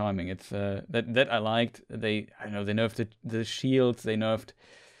perfect timing. It's that I liked. They nerfed the shields, they nerfed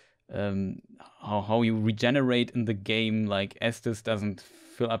how you regenerate in the game. Like Estus doesn't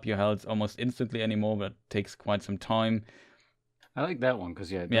fill up your health almost instantly anymore, but takes quite some time. I like that one because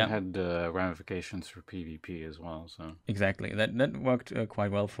that had ramifications for PvP as well. So exactly, that worked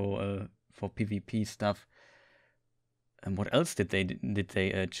quite well for PvP stuff. And what else did they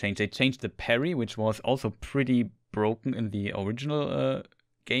change? They changed the parry, which was also pretty broken in the original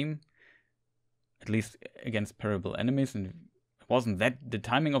game, at least against parryable enemies, and the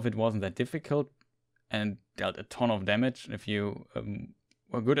timing of it wasn't that difficult, and dealt a ton of damage. If you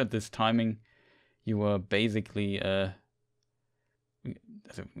were good at this timing, you were basically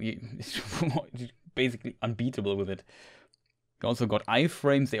basically unbeatable with it. You also got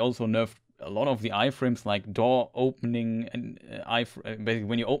iframes. They also nerfed a lot of the iframes, like door opening and basically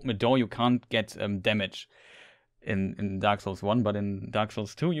when you open a door, you can't get damage in Dark Souls 1, but in Dark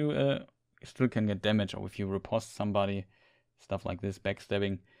Souls 2 you still can get damage, or if you riposte somebody, stuff like this,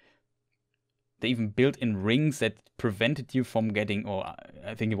 backstabbing. They even built in rings that prevented you from getting, or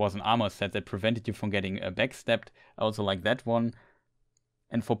I think it was an armor set that prevented you from getting backstabbed. I also like that one.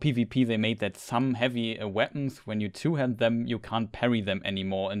 And for PvP, they made that some heavy weapons, when you two-hand them, you can't parry them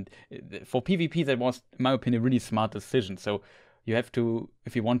anymore. And for PvP, that was, in my opinion, a really smart decision. So you have to,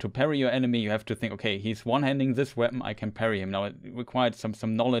 if you want to parry your enemy, you have to think, okay, he's one-handing this weapon, I can parry him. Now, it required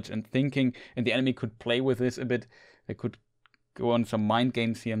some knowledge and thinking, and the enemy could play with this a bit. They could go on some mind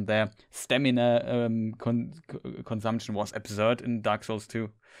games here and there. Stamina consumption was absurd in Dark Souls 2.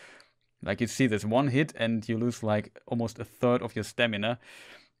 Like, you see this one hit and you lose like almost a third of your stamina.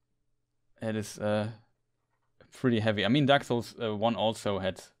 It is pretty heavy. I mean, Dark Souls 1 also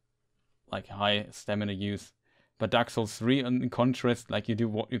had like high stamina use, but Dark Souls 3, in contrast, like you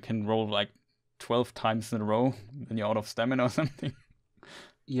can roll like 12 times in a row, then you're out of stamina or something.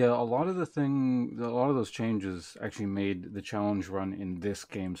 Yeah, a lot of those changes actually made the challenge run in this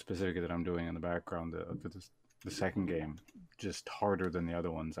game specifically that I'm doing in the background, the second game, just harder than the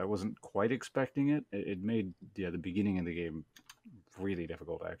other ones. I wasn't quite expecting it. It made the beginning of the game really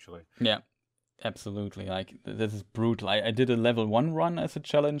difficult, actually. Yeah, absolutely. Like, this is brutal. I did a level 1 run as a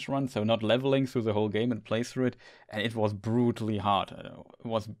challenge run, so not leveling through the whole game and play through it, and it was brutally hard.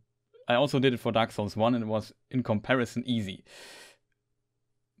 I also did it for Dark Souls 1, and it was, in comparison, easy.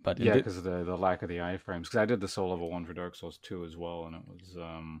 But yeah, because of the lack of the iframes. Because I did the soul level 1 for Dark Souls 2 as well, and it was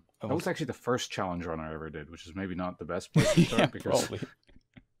that was actually the first challenge run I ever did, which is maybe not the best place to start. Because probably.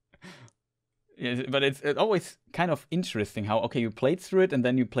 Yeah, but it's always kind of interesting how, okay, you played through it and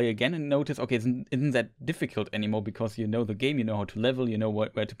then you play again and notice, okay, it isn't that difficult anymore because you know the game, you know how to level, you know where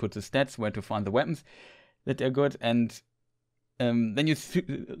to put the stats, where to find the weapons that are good, and then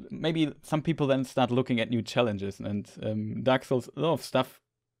maybe some people then start looking at new challenges, and Dark Souls, a lot of stuff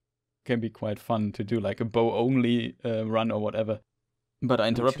can be quite fun to do, like a bow only run or whatever. But I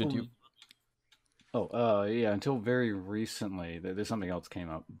interrupted you. Yeah, until very recently, there's something else came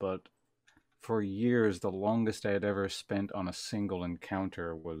up, but for years, the longest I had ever spent on a single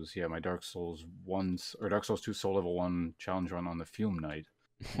encounter was, my Dark Souls 2 Soul Level 1 challenge run on the Fume Knight.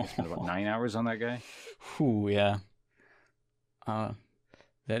 I spent about 9 hours on that guy. Ooh, yeah. That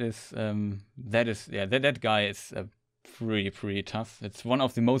guy is pretty tough. It's one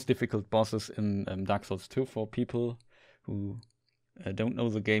of the most difficult bosses in Dark Souls 2 for people who don't know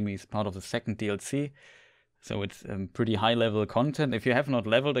the game. He's part of the second DLC. So it's pretty high level content. If you have not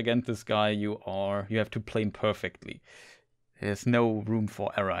leveled against this guy, you have to play him perfectly. There's no room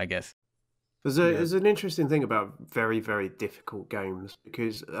for error, I guess. There's an interesting thing about very, very difficult games,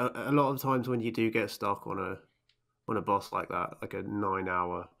 because a lot of times when you do get stuck on a boss like that, like a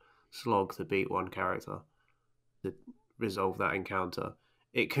 9-hour slog to beat one character, to resolve that encounter,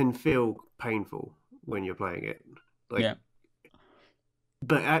 it can feel painful when you're playing it.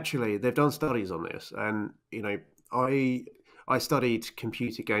 But actually, they've done studies on this, and I studied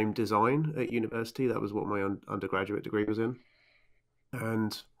computer game design at university. That was what my undergraduate degree was in,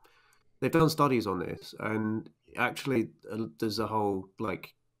 and they've done studies on this. And actually, there's a whole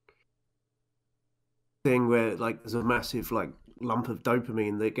thing where there's a massive lump of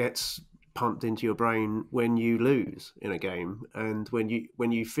dopamine that gets pumped into your brain when you lose in a game, and when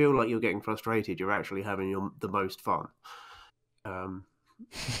you feel like you're getting frustrated, you're actually having the most fun.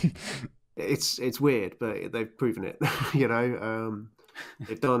 It's weird, but they've proven it.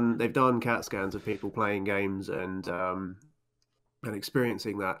 They've done CAT scans of people playing games, and and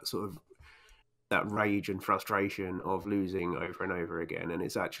experiencing that sort of that rage and frustration of losing over and over again. And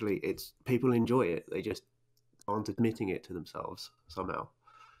it's people enjoy it. They just aren't admitting it to themselves somehow.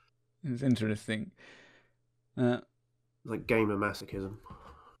 It's interesting. Like gamer masochism.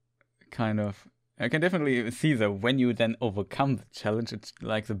 Kind of. I can definitely see though, when you then overcome the challenge, it's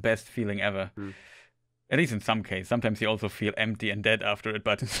like the best feeling ever. At least in some cases. Sometimes you also feel empty and dead after it,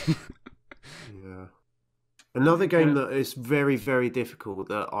 but yeah. Another game that is very, very difficult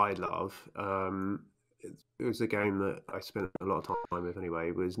that I love, it was a game that I spent a lot of time with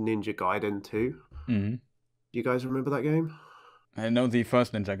anyway, was Ninja Gaiden 2. Mm-hmm. Do you guys remember that game? I know the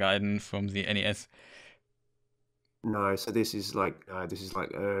first Ninja Gaiden from the NES. No, so this is like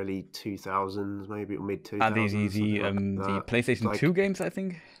early 2000s, maybe, or mid 2000s. The PlayStation 2 games, I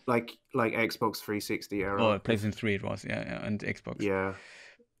think. Like Xbox 360 era. Or PlayStation 3 it was, yeah, and Xbox. Yeah.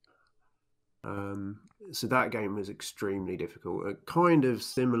 So that game was extremely difficult. Kind of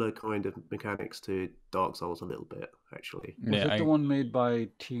similar kind of mechanics to Dark Souls a little bit, actually. Was it the one made by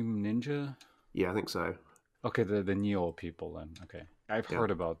Team Ninja? Yeah, I think so. Okay, the Neo people then. Okay, I've heard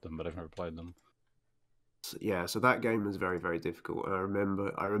about them, but I've never played them. So that game was very, very difficult.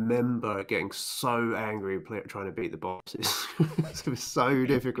 And I remember getting so angry trying to beat the bosses. It was so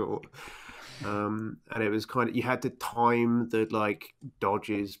difficult. And it was kind of, you had to time the like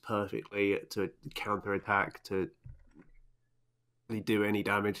dodges perfectly to counter attack to really do any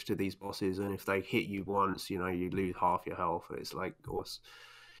damage to these bosses. And if they hit you once, you lose half your health. It's like, of course,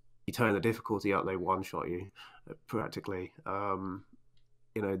 you turn the difficulty up, they one shot you practically.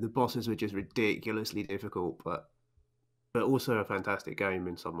 The bosses were just ridiculously difficult, but also a fantastic game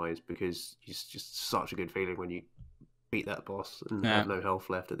in some ways, because it's just such a good feeling when you beat that boss and have no health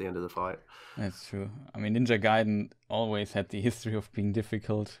left at the end of the fight. That's true. I mean, Ninja Gaiden always had the history of being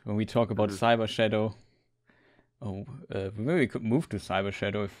difficult. When we talk about Cyber Shadow, maybe we could move to Cyber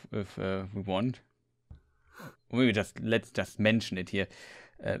Shadow if we want. Or maybe let's just mention it here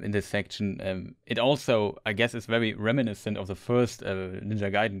in this section. It also, I guess, is very reminiscent of the first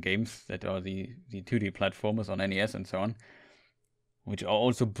Ninja Gaiden games that are the 2D platformers on NES and so on, which are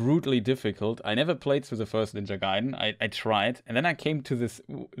also brutally difficult. I never played through the first Ninja Gaiden. I tried, and then I came to this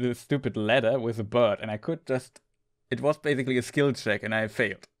stupid ladder with a bird, and I could it was basically a skill check, and I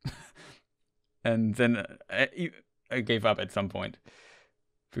failed. And then I gave up at some point,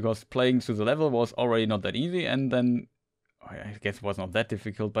 because playing through the level was already not that easy, and then I guess it was not that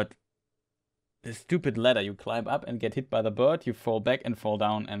difficult, but the stupid ladder, you climb up and get hit by the bird, you fall back and fall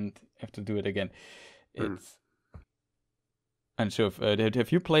down and have to do it again. It's unsure.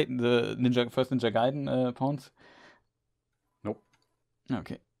 Have you played the first Ninja Gaiden, Pawnce? Nope.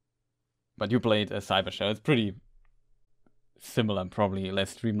 Okay. But you played Cyber Shadow. It's pretty similar, probably less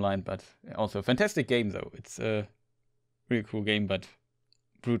streamlined, but also a fantastic game, though. It's a really cool game, but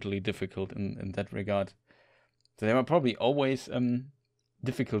brutally difficult in that regard. So there were probably always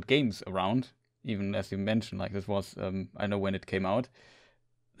difficult games around, even as you mentioned, like this was, I know when it came out,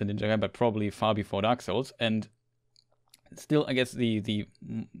 the Ninja Gaiden, but probably far before Dark Souls. And still, I guess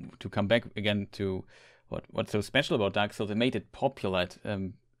to come back again to what's so special about Dark Souls, it made it popular.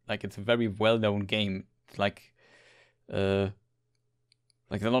 Like it's a very well-known game. It's like a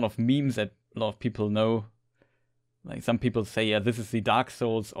lot of memes that a lot of people know. Like some people say, yeah, this is the Dark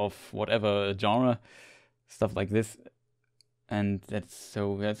Souls of whatever genre, stuff like this. And it's a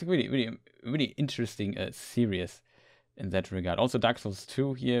really, really, really interesting series in that regard. Also, Dark Souls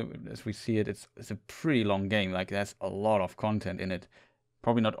 2 here, as we see it, it's a pretty long game. Like, there's a lot of content in it.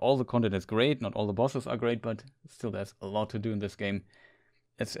 Probably not all the content is great, not all the bosses are great, but still there's a lot to do in this game.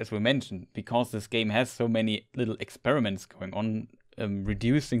 As we mentioned, because this game has so many little experiments going on,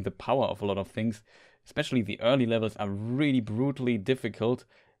 reducing the power of a lot of things, especially the early levels are really brutally difficult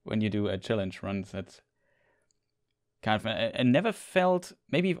when you do challenge runs. That's kind of, I never felt,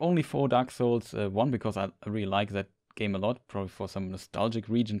 maybe only for Dark Souls 1, because I really like that game a lot, probably for some nostalgic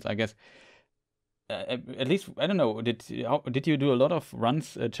regions, I guess. At least, I don't know, did you do a lot of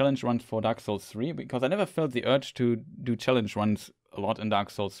runs, challenge runs for Dark Souls 3? Because I never felt the urge to do challenge runs a lot in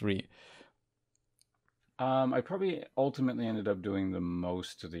Dark Souls 3. I probably ultimately ended up doing the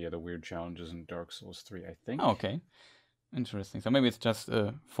most of the other weird challenges in Dark Souls 3, I think. Oh, okay. Interesting. So maybe it's just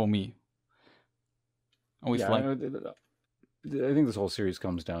for me. I think this whole series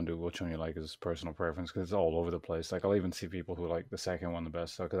comes down to which one you like is personal preference, because it's all over the place. Like, I'll even see people who like the second one the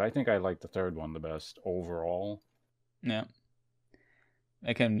best, because I think I like the third one the best overall. Yeah.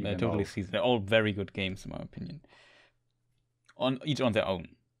 I can totally see they're all very good games, in my opinion. Each on their own.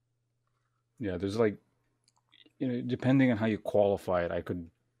 Yeah, there's like, depending on how you qualify it, I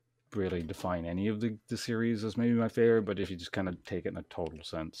could really define any of the series as maybe my favorite, but if you just kind of take it in a total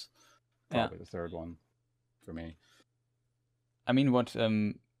sense, probably the third one for me. I mean, what's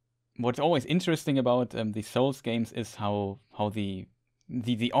always interesting about the Souls games is how the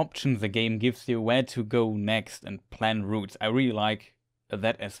options the game gives you, where to go next and plan routes. I really like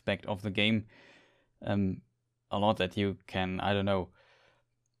that aspect of the game a lot, that you can, I don't know,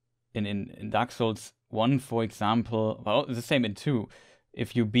 in Dark Souls 1, for example, well, the same in 2,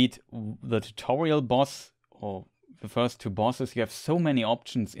 if you beat the tutorial boss or the first 2 bosses, you have so many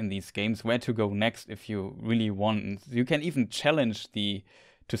options in these games where to go next if you really want. And you can even challenge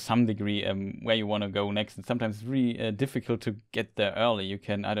to some degree where you want to go next. And sometimes it's really difficult to get there early. You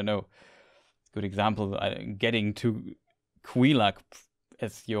can, I don't know, good example, getting to Quilak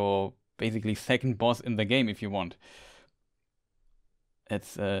as your basically second boss in the game if you want.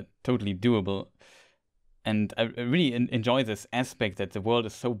 It's totally doable. And I really enjoy this aspect that the world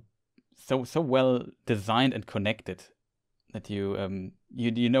is so well designed and connected that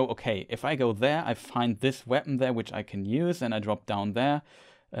you know, okay, if I go there, I find this weapon there which I can use, and I drop down there,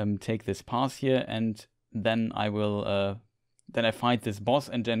 take this path here, and then I will then I find this boss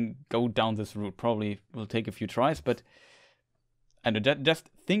and then go down this route. Probably will take a few tries, but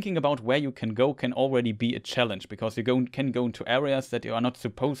just thinking about where you can go can already be a challenge, because you can go into areas that you are not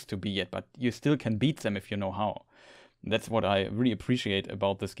supposed to be yet, but you still can beat them if you know how. That's what I really appreciate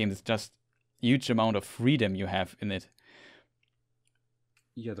about this game. It's just huge amount of freedom you have in it.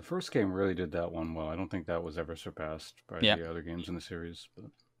 Yeah, the first game really did that one well. I don't think that was ever surpassed by the other games in the series.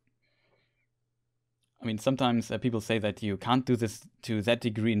 But I mean, sometimes people say that you can't do this to that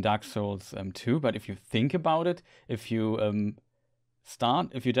degree in Dark Souls 2, but if you think about it, if you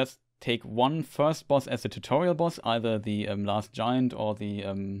just take one first boss as a tutorial boss, either the Last Giant or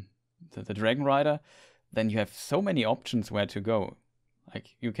the Dragon Rider, then you have so many options where to go.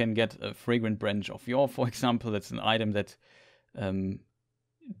 Like, you can get a Fragrant Branch of Yore, for example. That's an item that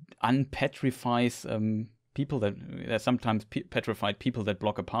unpetrifies people that sometimes petrified people that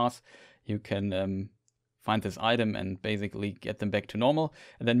block a path. You can find this item and basically get them back to normal,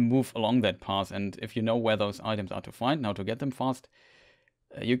 and then move along that path. And if you know where those items are to find and how to get them fast,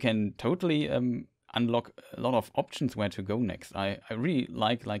 you can totally unlock a lot of options where to go next. I really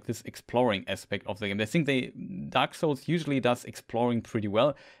like this exploring aspect of the game. I think Dark Souls usually does exploring pretty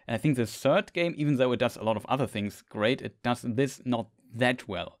well, and I think the third game, even though it does a lot of other things great, it does this not that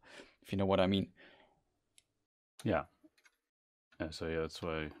well, if you know what I mean. Yeah. So that's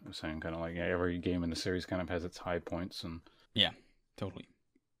why I was saying kind of like every game in the series kind of has its high points. And yeah, totally.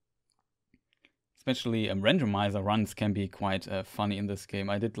 Especially randomizer runs can be quite funny in this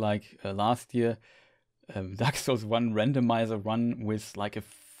game. I did last year Dark Souls 1 randomizer run with like a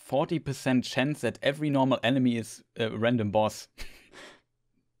 40% chance that every normal enemy is a random boss.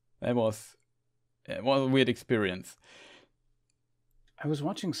 It was a weird experience. I was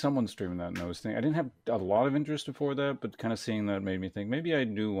watching someone stream that, and I was thinking, I didn't have a lot of interest before that, but kind of seeing that made me think maybe I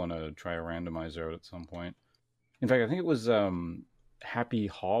do want to try a randomizer out at some point. In fact, I think it was Happy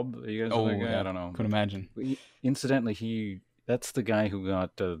Hob. Are you guys know that guy? Yeah, I don't know. Could imagine. Incidentally, that's the guy who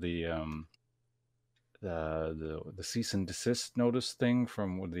got the cease and desist notice thing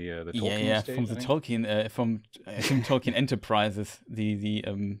from the Tolkien stage, from the Tolkien from Tolkien Enterprises.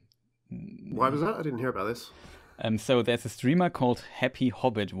 Why was that? I didn't hear about this. So there's a streamer called Happy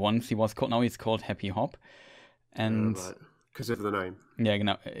Hobbit. Once now he's called Happy Hob, and because of the name.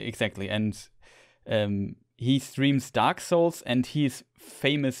 Yeah, exactly. And he streams Dark Souls, and he's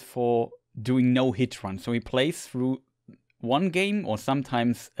famous for doing no-hit runs. So he plays through one game, or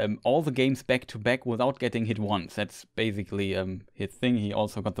sometimes all the games back to back without getting hit once. That's basically his thing. He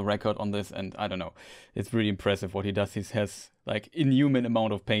also got the record on this, and I don't know. It's really impressive what he does. He has like inhuman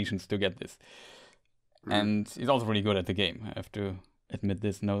amount of patience to get this. And he's also really good at the game. I have to admit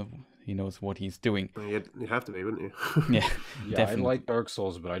this. No, he knows what he's doing. You have to be, wouldn't you? Yeah, definitely. I like Dark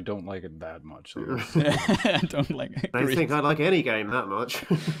Souls, but I don't like it that much. So I don't like it. I think I like any game that much.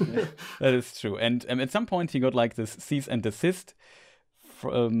 That is true. And at some point he got like this cease and desist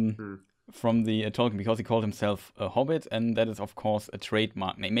from the Tolkien, because he called himself a Hobbit, and that is of course a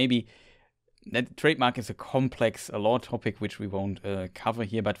trademark name. Maybe that trademark is a complex lore topic which we won't cover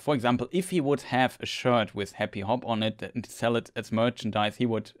here. But for example, if he would have a shirt with Happy Hob on it and sell it as merchandise, he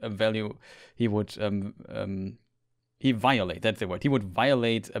would violate. That's the word. He would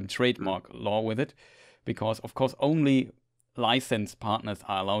violate trademark law with it, because of course only licensed partners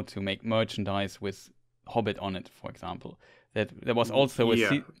are allowed to make merchandise with Hobbit on it. For example, that there was also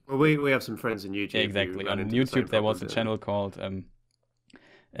well, we have some friends in YouTube. Exactly, on YouTube there was a channel called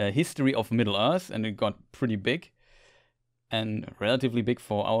History of Middle Earth, and it got pretty big. and relatively big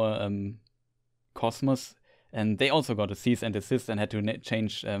for our Cosmos. And they also got a cease and desist and had to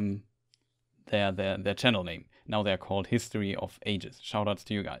change their channel name. Now they're called History of Ages. Shoutouts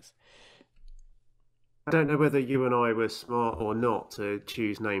to you guys. I don't know whether you and I were smart or not to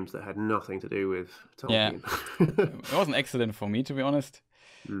choose names that had nothing to do with Tolkien. Yeah, it was an accident for me, to be honest.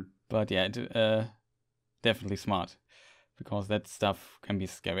 But yeah, definitely smart, because that stuff can be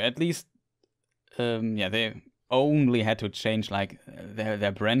scary. At least, yeah, they only had to change like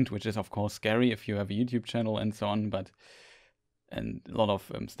their brand, which is of course scary if you have a YouTube channel and so on. But and a lot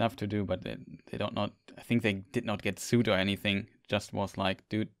of stuff to do. But they don't not. I think they did not get sued or anything. Just was like,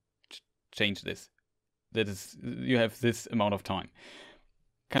 dude, change this. That is, you have this amount of time.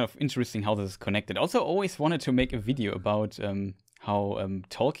 Kind of interesting how this is connected. Also, always wanted to make a video about how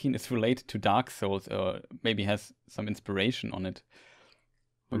Tolkien is related to Dark Souls, or maybe has some inspiration on it.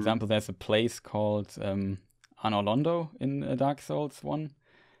 For example, there's a place called Anor Londo in Dark Souls 1,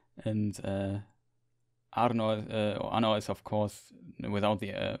 and Arnor is of course, without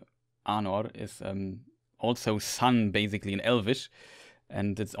the Anor, is also sun, basically in Elvish.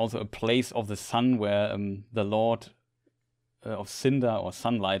 And it's also a place of the sun where the Lord of Cinder or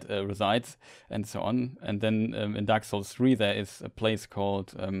Sunlight resides, and so on. And then in Dark Souls 3 there is a place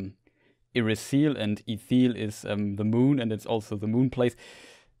called Irithyll, and Irithyll is the moon, and it's also the moon place.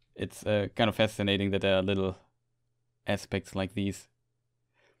 It's kind of fascinating that there are little aspects like these.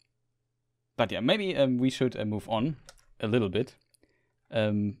 But yeah, maybe we should move on a little bit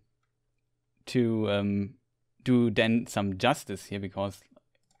to do then some justice here, because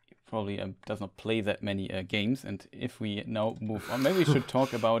he probably does not play that many games. And if we now move on, maybe we should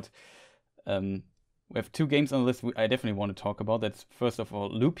talk about we have 2 games on the list I definitely want to talk about. That's first of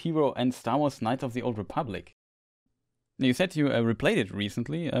all Loop Hero and Star Wars Knights of the Old Republic. You said you replayed it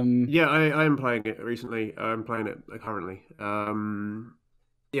recently. Yeah, I am playing it recently. I'm playing it currently.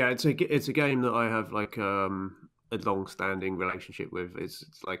 Yeah, it's a game that I have like a long-standing relationship with. It's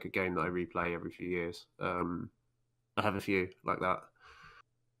like a game that I replay every few years. I have a few like that.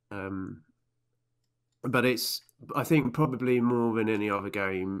 But it's, I think, probably more than any other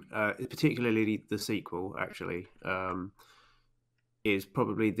game, particularly the sequel, actually, is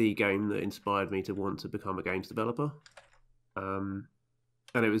probably the game that inspired me to want to become a games developer. And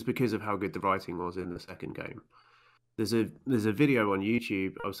it was because of how good the writing was in the second game. There's a video on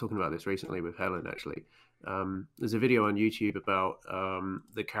YouTube. I was talking about this recently with Helen, actually. There's a video on YouTube about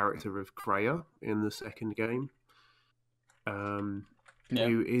the character of Kreia in the second game,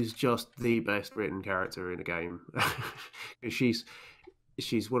 who is just the best written character in a game. she's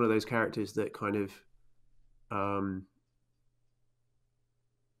one of those characters that kind of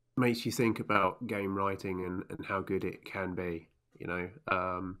makes you think about game writing and how good it can be. You know,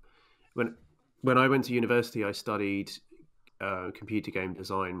 when I went to university, I studied computer game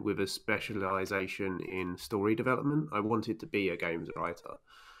design with a specialization in story development. I wanted to be a games writer,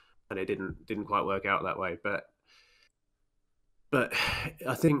 and it didn't quite work out that way. But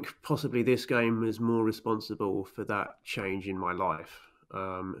I think possibly this game is more responsible for that change in my life,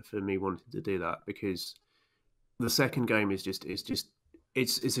 for me wanting to do that, because the second game is just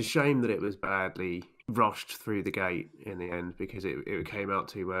it's a shame that it was badly rushed through the gate in the end, because it came out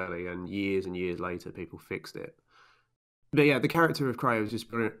too early, and years later people fixed it. But yeah, the character of Kreia was just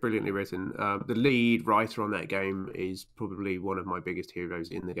brilliantly written. The lead writer on that game is probably one of my biggest heroes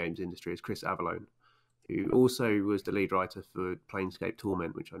in the games industry, is Chris Avallone, who also was the lead writer for Planescape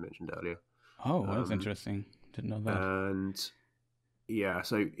Torment, which I mentioned earlier. Oh, that's interesting. Didn't know that. And yeah,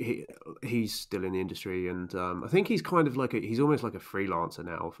 so he's still in the industry, and I think he's kind of like he's almost like a freelancer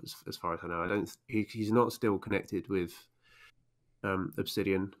now, as far as I know. He's not still connected with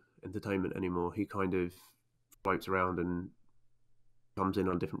Obsidian Entertainment anymore. He kind of floats around and comes in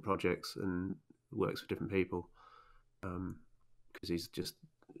on different projects and works with different people, because he's just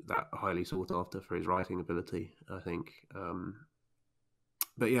that highly sought after for his writing ability, I think.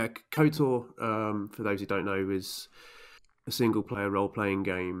 But yeah, KotOR, for those who don't know, is a single-player role-playing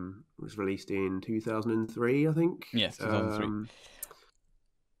game. It was released in 2003, I think. Yes, 2003.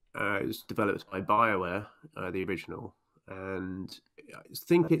 It was developed by BioWare, the original, and I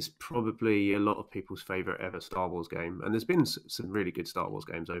think it's probably a lot of people's favourite ever Star Wars game. And there's been some really good Star Wars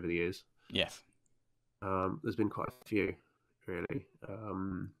games over the years. Yes. There's been quite a few, really.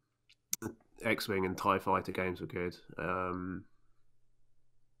 X-Wing and TIE Fighter games were good.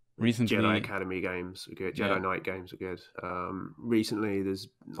 Recently, Jedi Academy games were good. Jedi Knight games were good. Recently, there's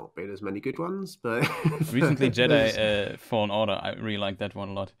not been as many good ones, but recently Jedi Fallen Order, I really like that one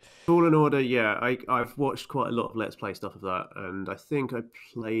a lot. Fallen Order, yeah, I've watched quite a lot of Let's Play stuff of that, and I think I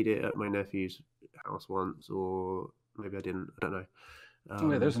played it at my nephew's house once, or maybe I didn't. I don't know.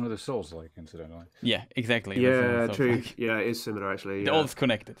 Oh, yeah, there's another Souls-like, incidentally. Yeah, exactly. Yeah, That's true. like, Yeah, it is similar actually. they're Yeah. all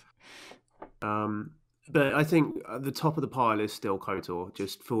connected. But I think at the top of the pile is still KotOR,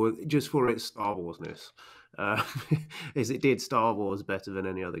 just for its Star Warsness. As it did Star Wars better than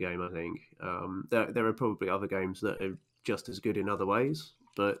any other game, I think. There are probably other games that are just as good in other ways,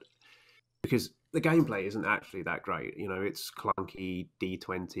 but because the gameplay isn't actually that great, you know, it's clunky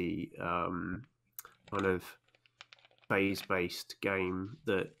D20 kind of phase-based game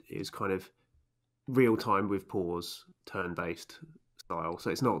that is kind of real time with pause, turn-based style. So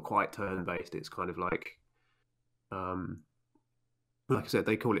it's not quite turn-based. It's kind of like I said,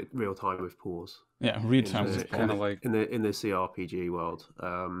 they call it real time with pause. Yeah, real time with pause. Kind of like in the CRPG world.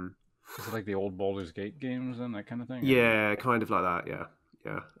 Is it like the old Baldur's Gate games and that kind of thing? Yeah, kind of like that. Yeah,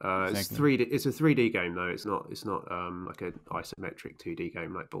 yeah. Exactly. It's a 3D game though. It's not like an isometric 2D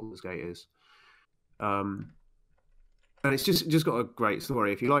game like Baldur's Gate is. And it's just got a great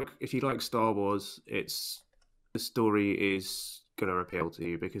story. If you like Star Wars, the story is gonna appeal to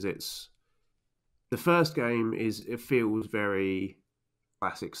you because the first game it feels very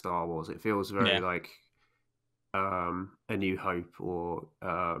classic Star Wars. It feels very like A New Hope or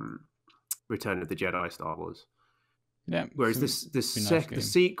Return of the Jedi Star Wars. Yeah. Whereas the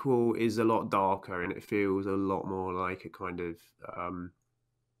sequel is a lot darker and it feels a lot more like a kind of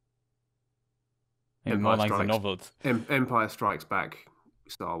more like the novels. Empire Strikes Back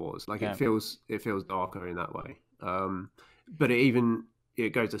Star Wars. Like it feels darker in that way. But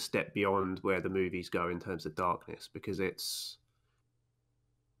it goes a step beyond where the movies go in terms of darkness because it's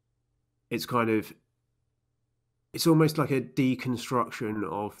almost like a deconstruction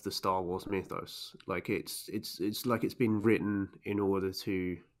of the Star Wars mythos. Like it's like it's been written in order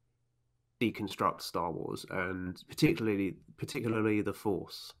to deconstruct Star Wars and particularly the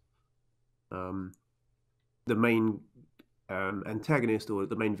Force. The main antagonist or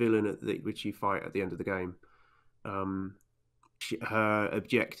the main villain which you fight at the end of the game, her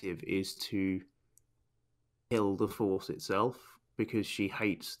objective is to kill the Force itself because she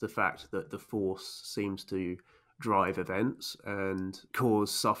hates the fact that the Force seems to drive events and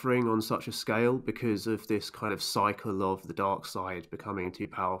cause suffering on such a scale because of this kind of cycle of the dark side becoming too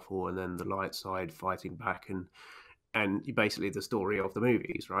powerful and then the light side fighting back and basically the story of the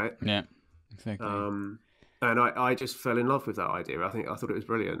movies, right? Yeah, exactly. And I just fell in love with that idea. I thought it was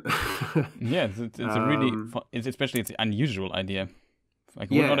brilliant. Yeah, it's a really it's an unusual idea.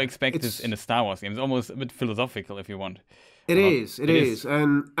 Like you would not expect this in a Star Wars game. It's almost a bit philosophical if you want. It is,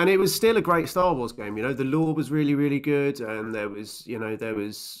 and it was still a great Star Wars game. You know, the lore was really, really good, and there was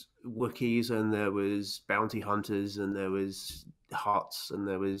Wookiees, and there was bounty hunters, and there was Hutts, and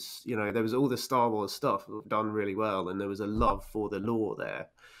there was all the Star Wars stuff done really well, and there was a love for the lore there.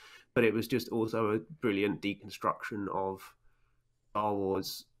 But it was just also a brilliant deconstruction of Star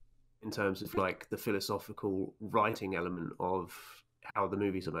Wars in terms of like the philosophical writing element of how the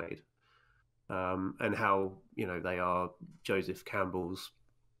movies are made. And how they are Joseph Campbell's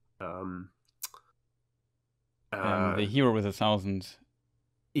the hero with 1,000 faces.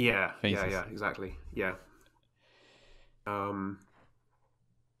 Yeah, exactly. Yeah.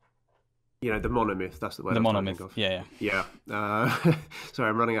 The monomyth, that's the word. The I'm monomyth, trying to yeah. Sorry,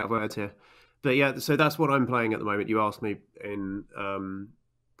 I'm running out of words here. But yeah, so that's what I'm playing at the moment. You asked me in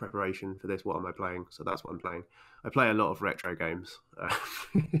preparation for this, what am I playing? So that's what I'm playing. I play a lot of retro games,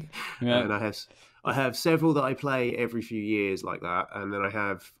 and I have several that I play every few years like that, and then I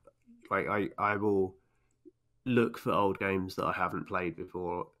have I will look for old games that I haven't played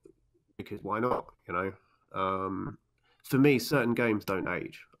before because why not? For me, certain games don't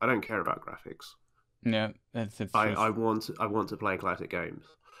age. I don't care about graphics. Yeah, that's I want to play classic games.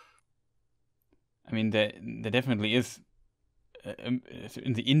 I mean, there definitely is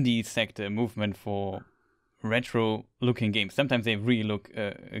in the indie sector a movement for retro-looking games. Sometimes they really look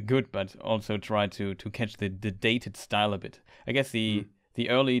good, but also try to catch the dated style a bit. I guess the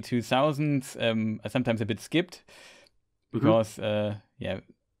early 2000s are sometimes a bit skipped because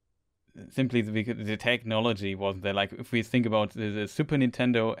simply because the technology wasn't there. Like if we think about the Super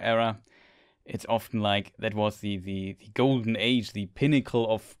Nintendo era, it's often like that was the golden age, the pinnacle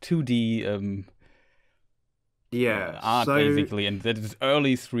of 2D art basically, and that is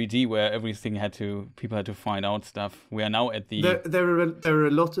early 3D where people had to find out stuff. We are now at the there are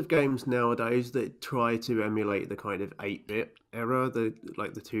a lot of games nowadays that try to emulate the kind of 8-bit era, the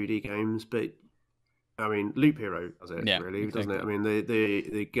 2D games, but I mean Loop Hero does it really, exactly. Doesn't it? I mean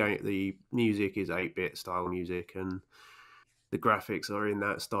the music is 8-bit style music and the graphics are in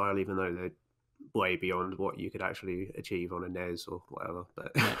that style, even though they're way beyond what you could actually achieve on a NES or whatever.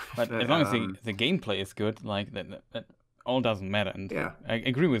 But, yeah, but as long as the gameplay is good, like that all doesn't matter. And yeah, I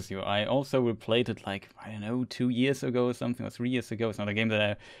agree with you. I also replayed it like, I don't know, 2 years ago or something, or 3 years ago. It's not a game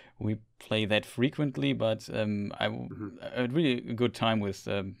that we play that frequently, but I had really a good time with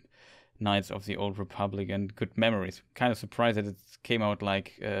Knights of the Old Republic and good memories. Kind of surprised that it came out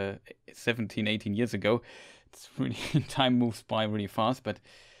like 17, 18 years ago. It's really, time moves by really fast, but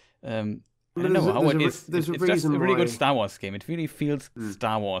I don't know how it is. It's just a really good Star Wars game. It really feels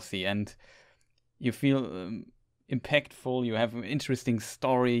Star Warsy, and you feel impactful. You have an interesting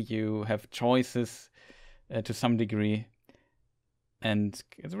story. You have choices to some degree, and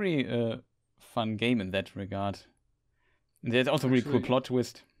it's really a fun game in that regard. There's also a really cool plot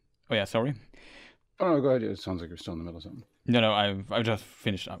twist. Oh yeah, sorry. Oh no, go ahead. It sounds like you're still in the middle of something. No, I've just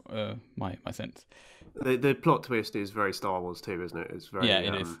finished up my sentence. The plot twist is very Star Wars too, isn't it? It's very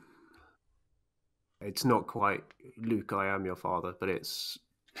it is. It's not quite Luke, I am your father, but it's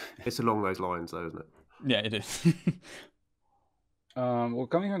along those lines, though, isn't it? Yeah, it is. Well,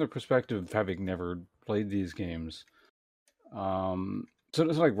 coming from the perspective of having never played these games, so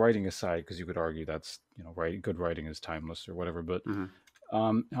it's like writing aside, because you could argue that's good writing is timeless or whatever, but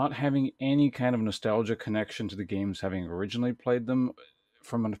not having any kind of nostalgia connection to the games, having originally played them,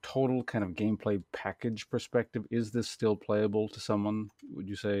 from a total kind of gameplay package perspective, is this still playable to someone? Would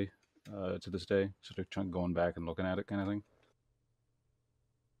you say? To this day, sort of going back and looking at it, kind of thing.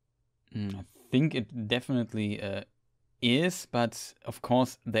 I think it definitely is, but of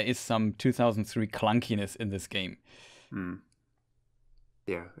course there is some 2003 clunkiness in this game.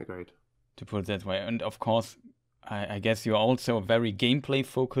 Yeah, agreed. To put it that way, and of course, I guess you're also a very gameplay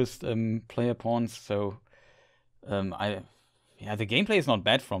focused player, Pawnce. So, the gameplay is not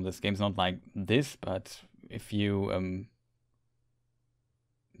bad from this game. It's not like this, but if you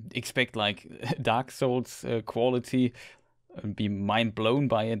expect like Dark Souls quality and be mind blown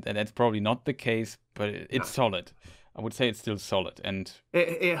by it, and that's probably not the case, but it's solid. I would say it's still solid, and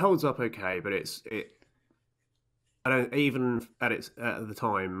it holds up okay, but I don't even at the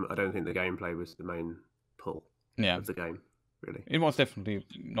time I don't think the gameplay was the main pull of the game, really. It was definitely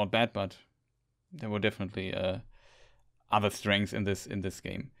not bad, but there were definitely other strengths in this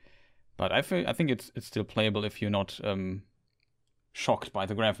game. But I think it's still playable if you're not shocked by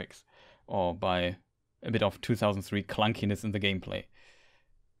the graphics or by a bit of 2003 clunkiness in the gameplay.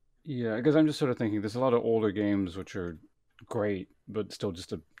 Yeah, because I'm just sort of thinking there's a lot of older games which are great, but still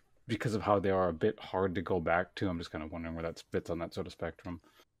just because of how they are a bit hard to go back to. I'm just kind of wondering where that fits on that sort of spectrum.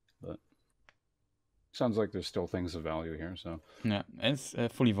 But sounds like there's still things of value here. So yeah, it's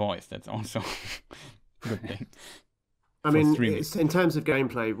fully voiced. That's also a good thing. I mean, in terms of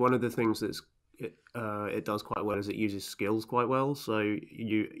gameplay, one of the things that's it does quite well is it uses skills quite well. So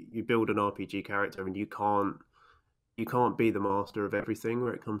you build an RPG character, and you can't be the master of everything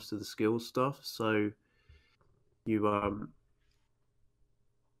when it comes to the skills stuff. So you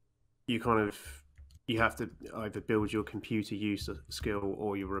have to either build your computer use skill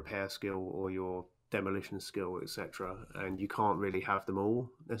or your repair skill or your demolition skill, etc. And you can't really have them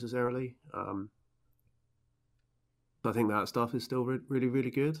all necessarily. I think that stuff is still really, really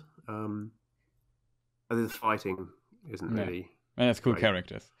good. The fighting isn't really. And that's cool great.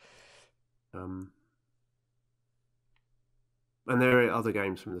 Characters. And there are other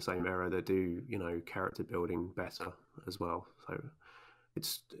games from the same era that do, character building better as well. So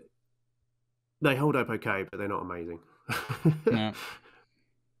they hold up okay, but they're not amazing. Yeah.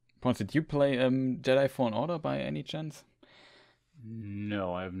 Pawnce, did you play Jedi Fallen Order by any chance?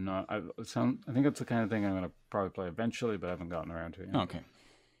 No, I have not. I think it's the kind of thing I'm going to probably play eventually, but I haven't gotten around to it yet. Okay.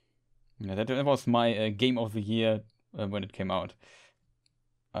 Yeah, that was my game of the year when it came out.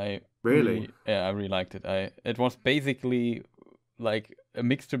 I really liked it. It was basically like a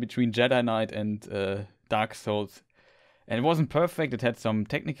mixture between Jedi Knight and Dark Souls, and it wasn't perfect. It had some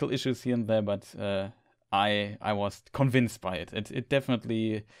technical issues here and there, but I was convinced by it. It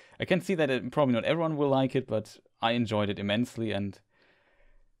definitely. I can see that probably not everyone will like it, but I enjoyed it immensely, and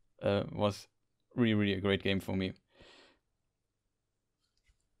was really, really a great game for me.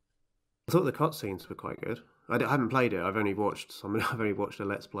 I thought the cutscenes were quite good. I haven't played it. I've only watched a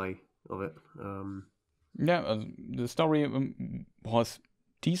Let's Play of it. The story was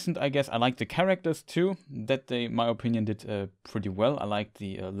decent, I guess. I liked the characters too. That they, in my opinion, did pretty well. I liked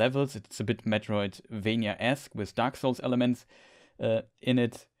the levels. It's a bit Metroidvania-esque with Dark Souls elements in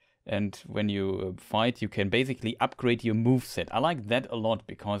it. And when you fight, you can basically upgrade your moveset. I like that a lot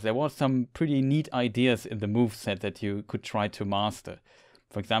because there was some pretty neat ideas in the moveset that you could try to master.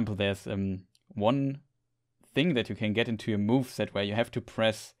 For example, there's one thing that you can get into your moveset where you have to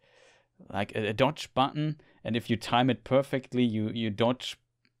press like a dodge button, and if you time it perfectly, you dodge.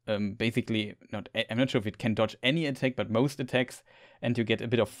 Basically, I'm not sure if it can dodge any attack, but most attacks, and you get a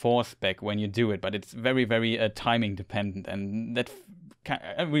bit of force back when you do it. But it's very, very timing dependent, and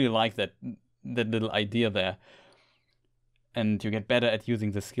I really like that little idea there. And you get better at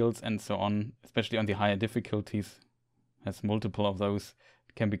using the skills and so on, especially on the higher difficulties. Has multiple of those.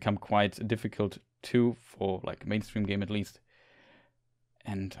 It can become quite difficult too, for like a mainstream game at least.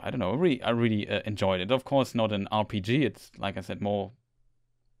 And I don't know, I really enjoyed it. Of course, not an RPG. It's, like I said, more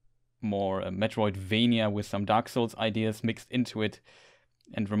Metroidvania with some Dark Souls ideas mixed into it,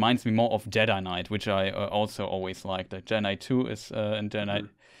 and reminds me more of Jedi Knight, which I also always liked. Jedi Knight 2 is and Jedi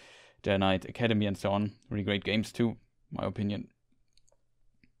Knight Academy and so on. Really great games too, my opinion.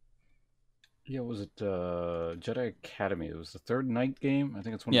 Yeah, was it Jedi Academy? It was the third Knight game. I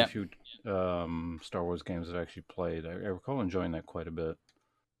think it's one of the few Star Wars games that I actually played. I recall enjoying that quite a bit.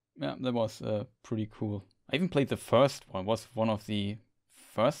 Yeah, that was pretty cool. I even played the first one. It was one of the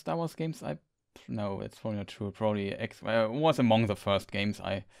first Star Wars games no, it's probably not true. Probably it was among the first games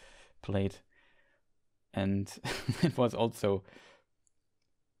I played, and it was also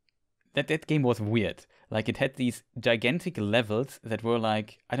that game was weird. Like, it had these gigantic levels that were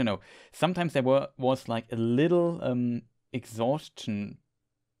like, I don't know. Sometimes there was like a little exhaustion,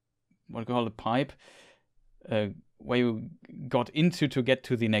 what do you call it, pipe, where you got into to get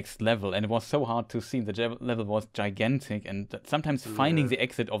to the next level, and it was so hard to see. The level was gigantic, and sometimes finding the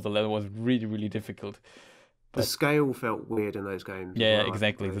exit of the level was really, really difficult. But the scale felt weird in those games. Yeah,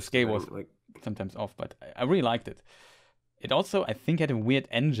 exactly. The scale was sometimes off, but I really liked it. It also, I think, had a weird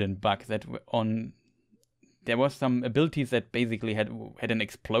engine bug that there were some abilities that basically had an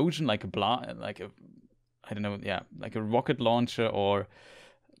explosion, like a rocket launcher or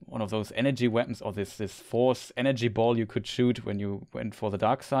one of those energy weapons, or this force energy ball you could shoot when you went for the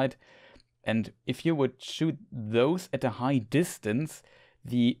dark side. And if you would shoot those at a high distance,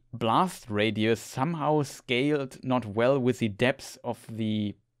 the blast radius somehow scaled not well with the depths of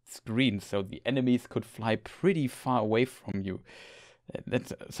the screen, so the enemies could fly pretty far away from you.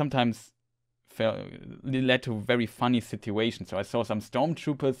 That sometimes led to very funny situations. So I saw some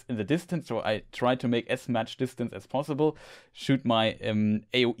stormtroopers in the distance, so I tried to make as much distance as possible, shoot my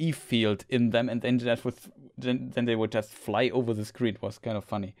AoE field in them, and then they would just fly over the screen. It was kind of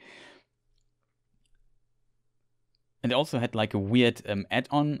funny. And it also had like a weird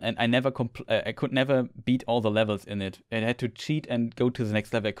add-on, and I could never beat all the levels in it. I had to cheat and go to the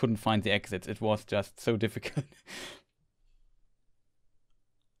next level. I couldn't find the exits. It was just so difficult.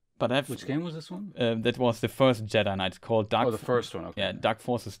 But which game was this one? That was the first Jedi Knight, called Dark. Oh, the first one. Okay. Yeah, Dark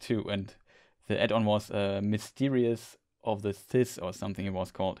Forces 2, and the add-on was Mysterious of the Sith or something. It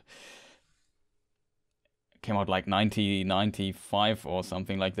was called. It came out like 1995 or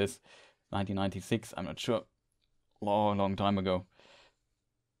something like this, 1996. I'm not sure. Long time ago.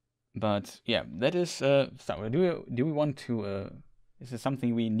 But yeah, that is. So do we want to? Is there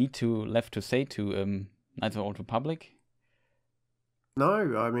something we need to left to say to Knights of the Old Republic?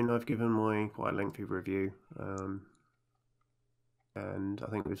 No, I mean, I've given my quite lengthy review, and I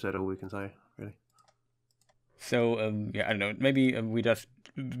think we've said all we can say, really. So yeah, I don't know. Maybe we just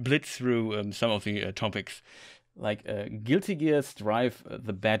blitz through some of the topics, like Guilty Gear Strive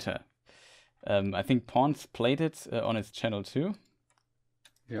the beta. I think Pawnce played it on his channel too.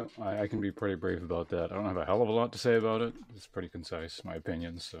 Yeah, I can be pretty brave about that. I don't have a hell of a lot to say about it. It's pretty concise, my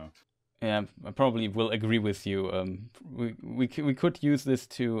opinion. So yeah, I probably will agree with you. We could use this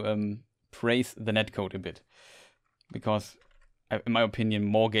to praise the netcode a bit, because in my opinion,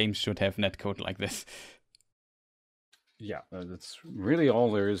 more games should have netcode like this. Yeah, that's really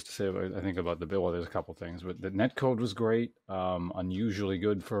all there is to say about, I think, about the bill. Well, there's a couple things, but the netcode was great, unusually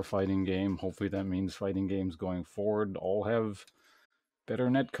good for a fighting game. Hopefully that means fighting games going forward all have better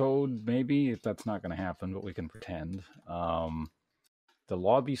netcode, maybe. If that's not going to happen, but we can pretend. The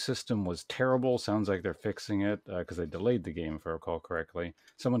lobby system was terrible. Sounds like they're fixing it because they delayed the game, if I recall correctly.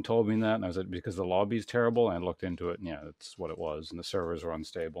 Someone told me that, and I was like, because the lobby's terrible, and I looked into it, and yeah, that's what it was, and the servers were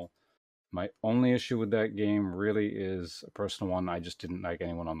unstable. My only issue with that game really is a personal one. I just didn't like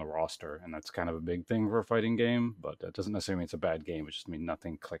anyone on the roster, and that's kind of a big thing for a fighting game, but that doesn't necessarily mean it's a bad game. It just means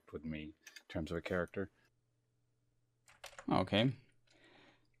nothing clicked with me in terms of a character. Okay.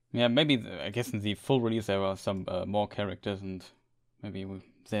 Yeah, maybe, I guess in the full release there are some more characters, and maybe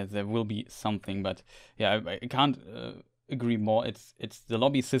there will be something, but yeah, I can't agree more. It's the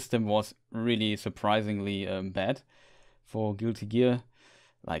lobby system was really surprisingly bad for Guilty Gear.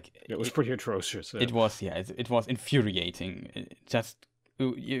 Like, it was pretty atrocious. It was, yeah, it was infuriating. Just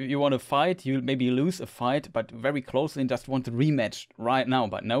you want to fight, you maybe lose a fight, but very closely and just want to rematch right now.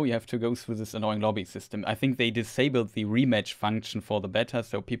 But no, you have to go through this annoying lobby system. I think they disabled the rematch function for the beta,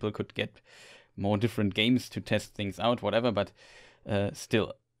 so people could get more different games to test things out, whatever. But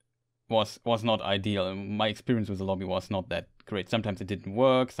still, was not ideal. My experience with the lobby was not that great. Sometimes it didn't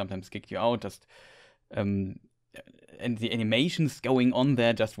work. Sometimes kicked you out. Just and the animations going on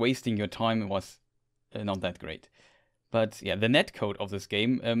there, just wasting your time, was not that great. But yeah, the netcode of this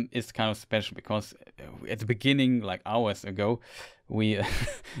game is kind of special because at the beginning, like hours ago, we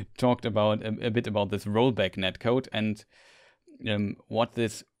talked about a bit about this rollback netcode, and what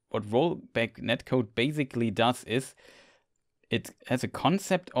rollback netcode basically does is it has a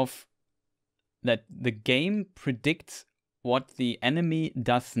concept of that the game predicts what the enemy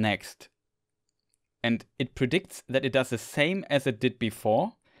does next, and it predicts that it does the same as it did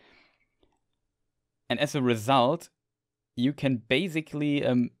before, and as a result, you can basically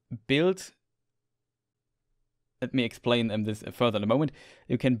build. Let me explain this further in a moment.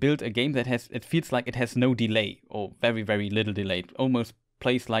 You can build a game that it feels like it has no delay, or very, very little delay. It almost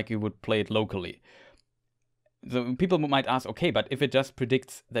plays like you would play it locally. So people might ask, okay, but if it just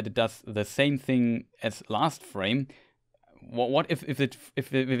predicts that it does the same thing as last frame, what if it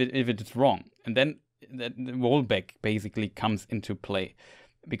is wrong? And then the rollback basically comes into play,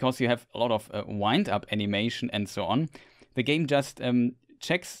 because you have a lot of wind up animation and so on. The game just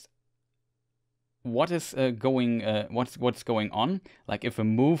checks what is what's going on. Like if a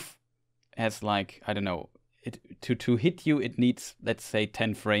move has, like, I don't know, to hit you, it needs, let's say,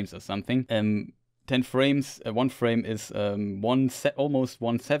 10 frames or something. 10 frames. One frame is almost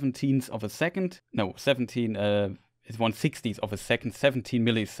 1/17th of a second. No, 17 is 1/60th of a second. 17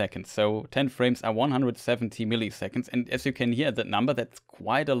 milliseconds. So 10 frames are 170 milliseconds. And as you can hear that number, that's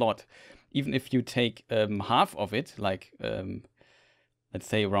quite a lot. Even if you take half of it, like let's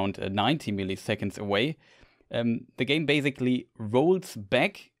say around 90 milliseconds away, the game basically rolls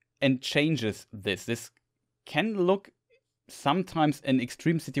back and changes this. This can look sometimes in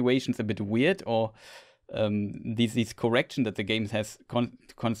extreme situations a bit weird, or these corrections that the game has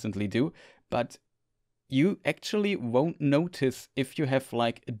constantly do, but you actually won't notice if you have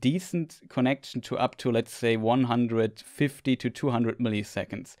like a decent connection to up to, let's say, 150 to 200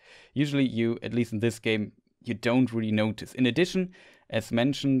 milliseconds. Usually you, at least in this game, you don't really notice. In addition, as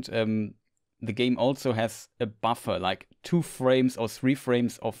mentioned, the game also has a buffer, like 2 frames or 3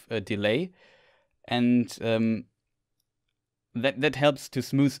 frames of delay, and that helps to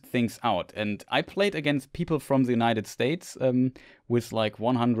smooth things out. And I played against people from the United States with like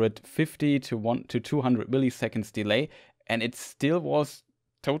 150 to 200 milliseconds delay, and it still was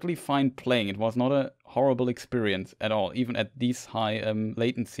totally fine playing. It was not a horrible experience at all, even at these high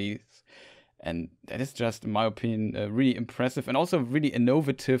latencies. And that is just, in my opinion, really impressive, and also really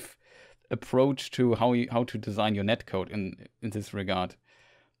innovative approach to how to design your netcode in this regard.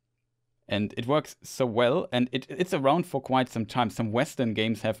 And it works so well, and it's around for quite some time. Some Western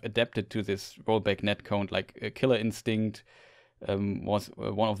games have adapted to this rollback netcode, like Killer Instinct was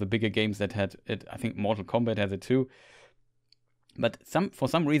one of the bigger games that had it. I think Mortal Kombat has it too. But for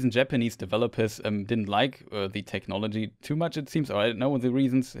some reason, Japanese developers didn't like the technology too much, it seems. Or I don't know the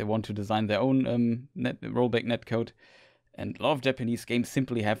reasons. They want to design their own rollback netcode. And a lot of Japanese games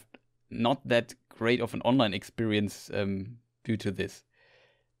simply have not that great of an online experience due to this.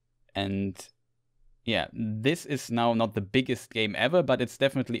 And yeah, this is now not the biggest game ever, but it's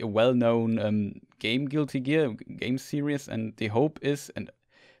definitely a well-known game, Guilty Gear game series. And the hope is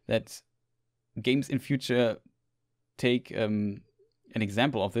that games in future take an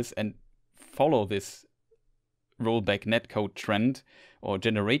example of this and follow this rollback netcode trend, or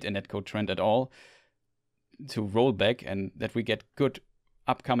generate a netcode trend at all, to roll back, and that we get good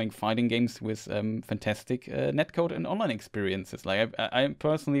upcoming fighting games with fantastic netcode and online experiences. Like I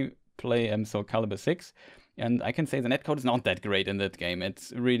personally play Soul Calibur 6, and I can say the netcode is not that great in that game.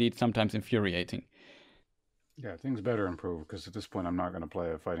 It's really sometimes infuriating. Yeah, things better improve, because at this point I'm not going to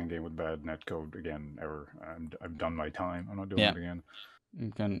play a fighting game with bad netcode again, ever. I've done my time. I'm not doing it again.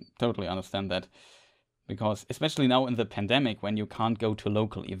 You can totally understand that, because especially now in the pandemic, when you can't go to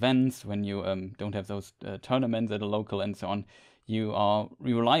local events, when you don't have those tournaments that are local and so on, you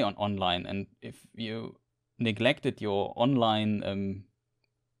rely on online. And if you neglected your online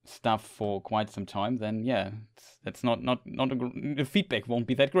stuff for quite some time, then yeah, that's not the feedback won't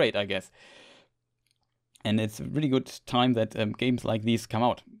be that great, I guess. And it's a really good time that games like these come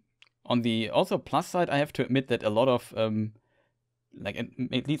out. On the also plus side, I have to admit that a lot of like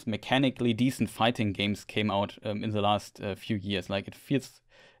at least mechanically decent fighting games came out in the last few years. Like it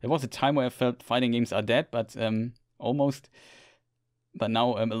was a time where I felt fighting games are dead, but almost but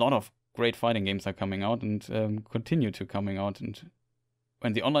now a lot of great fighting games are coming out and continue to coming out, and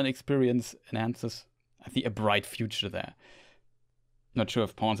when the online experience enhances, I see a bright future there. Not sure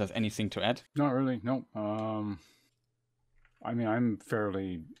if Pawnce has anything to add. Not really, no. I mean, I'm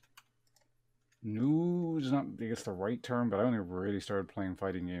fairly new is not, I guess, the right term, but I only really started playing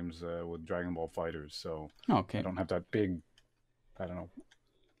fighting games with Dragon Ball FighterZ, so okay. I don't have that big, I don't know,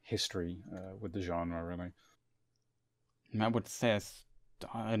 history with the genre, really. I would say,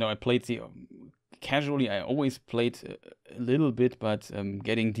 I know I played the casually. I always played a little bit, but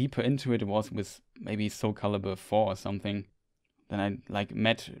getting deeper into it was with maybe Soul Calibur 4 or something. Then I like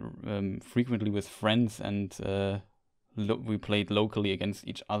met frequently with friends, and we played locally against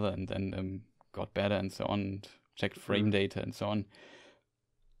each other, and then got better and so on, and checked frame data and so on.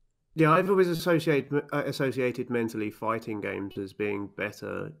 Yeah, I've always associated mentally fighting games as being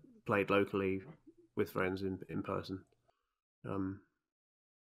better played locally with friends in person.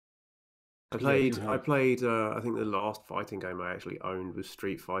 I played. I think the last fighting game I actually owned was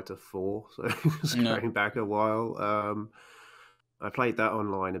Street Fighter 4, so it's going back a while. I played that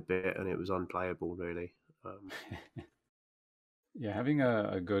online a bit, and it was unplayable, really. Yeah, having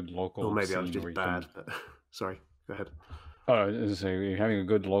a good local. Or maybe scene I was just where bad. But sorry, go ahead. Oh, as I say, having a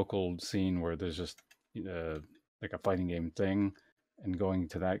good local scene where there's just like a fighting game thing, and going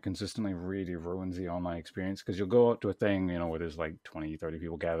to that consistently really ruins the online experience, because you'll go out to a thing, where there's like 20, 30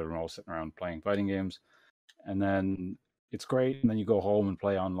 people gathered and all sitting around playing fighting games, and then it's great, and then you go home and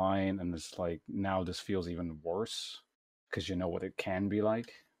play online, and it's like, now this feels even worse because you know what it can be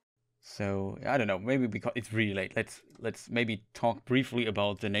like. So I don't know, maybe because it's really late, let's maybe talk briefly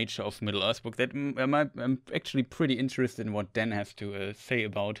about the nature of Middle-earth book. That I'm actually pretty interested in what Dan has to say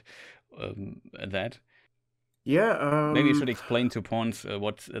about that. Yeah, maybe you should explain to Pawnce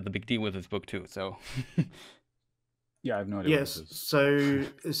what's the big deal with this book too. So yeah, I have no idea. Yes, so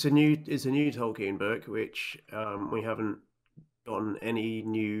it's a new Tolkien book, which we haven't gotten any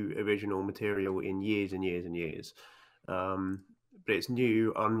new original material in years and years and years. But it's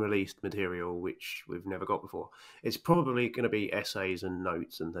new, unreleased material, which we've never got before. It's probably going to be essays and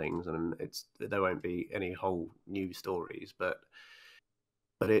notes and things, and there won't be any whole new stories, but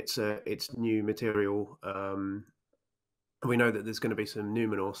it's new material. We know that there's going to be some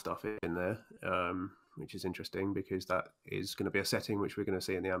Numenor stuff in there, which is interesting, because that is going to be a setting which we're going to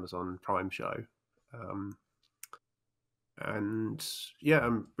see in the Amazon Prime show. And yeah,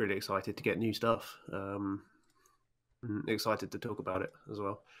 I'm really excited to get new stuff. I'm excited to talk about it as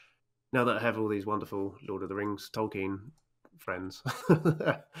well. Now that I have all these wonderful Lord of the Rings Tolkien friends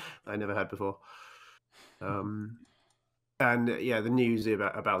I never had before. And yeah, the news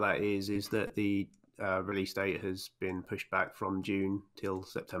about that is that the release date has been pushed back from June till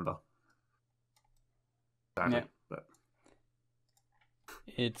September. Sadly, yeah. But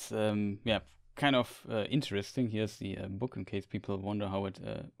it's kind of interesting. Here's the book in case people wonder how it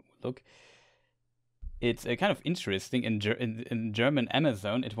would look. It's kind of interesting. In German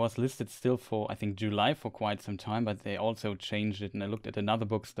Amazon, it was listed still for, I think, July for quite some time, but they also changed it, and I looked at another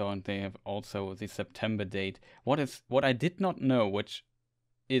bookstore, and they have also the September date. What I did not know, which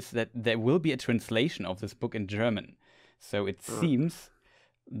is that there will be a translation of this book in German. So it seems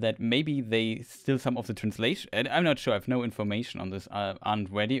that maybe some of the translation, and I'm not sure, I have no information on this, aren't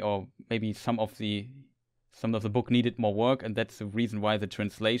ready, or maybe some of the book needed more work, and that's the reason why the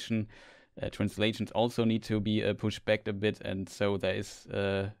translations also need to be pushed back a bit, and so there is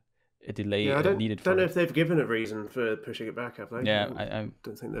a delay needed. I don't know if they've given a reason for pushing it back, have they? Yeah, I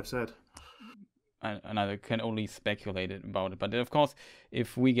don't think they've said. And I can only speculate about it. But of course,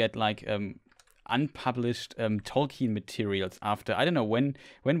 if we get like unpublished Tolkien materials after, I don't know, when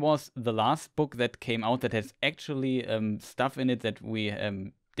was the last book that came out that has actually stuff in it that we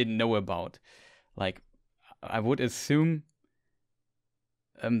didn't know about? Like, I would assume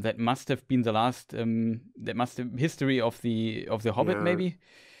that must have been the last. That must have history of the Hobbit, maybe.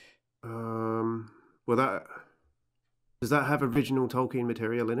 Well, does that have original Tolkien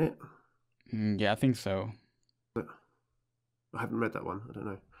material in it? Yeah, I think so. But I haven't read that one. I don't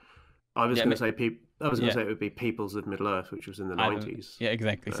know. I was going to say it would be Peoples of Middle-earth, which was in the 90s. Yeah,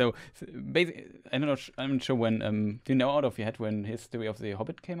 exactly. So basically, I'm not sure when. Do you know out of your head when History of the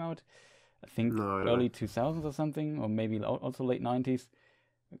Hobbit came out? I think early 2000s or something, or maybe also late 90s.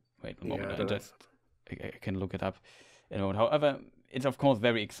 Wait a moment, I can look it up. However, it's of course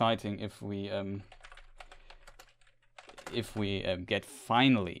very exciting if we get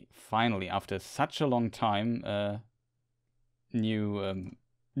finally after such a long time new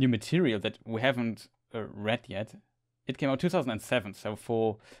material that we haven't read yet. It came out 2007, so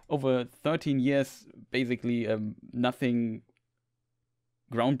for over 13 years, basically nothing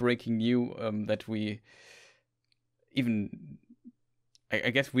groundbreaking new that we even. I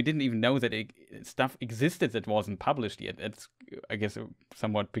guess we didn't even know that stuff existed that wasn't published yet. It's, I guess, a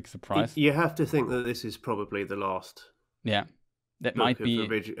somewhat big surprise. You have to think that this is probably the last. Yeah, that book might be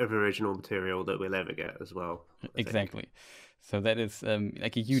of original material that we'll ever get as well. Exactly. So that is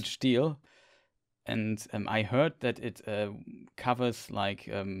like a huge deal. And I heard that it covers like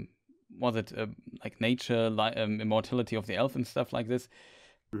was it like nature, immortality of the elf and stuff like this.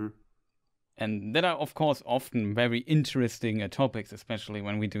 Mm-hmm. And that are, of course, often very interesting topics, especially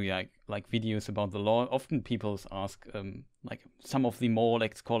when we do like videos about the lore. Often people ask like some of the more,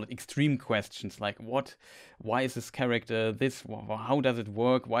 let's call it, extreme questions, like why is this character this? How does it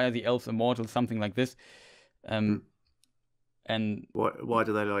work? Why are the elves immortal? Something like this. And why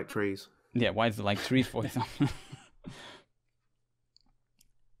do they like trees? Yeah, why is it like trees, for example?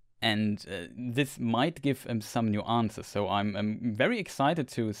 And this might give some new answers. So I'm very excited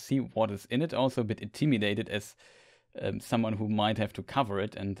to see what is in it. Also a bit intimidated as someone who might have to cover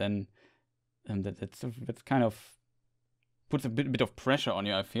it, and then that's kind of puts a bit of pressure on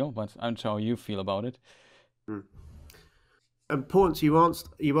you, I feel. But I'm not sure how you feel about it. And Pawnce, you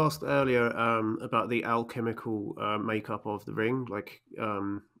asked earlier about the alchemical makeup of the ring. Like,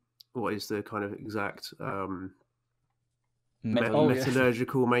 what is the kind of exact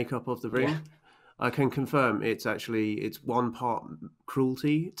metallurgical makeup of the ring? Yeah. I can confirm it's 1 part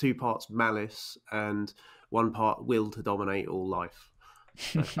cruelty, 2 parts malice, and 1 part will to dominate all life.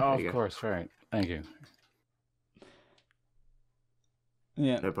 So, of course, right. Thank you.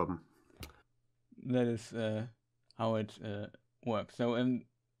 Yeah, no problem. That is how it works. So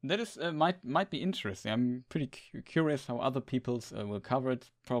that is might be interesting. I'm pretty curious how other people's will cover it.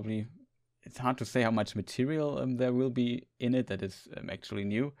 Probably. It's hard to say how much material there will be in it that is actually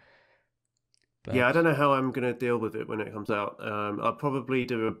new. But... Yeah, I don't know how I'm going to deal with it when it comes out. I'll probably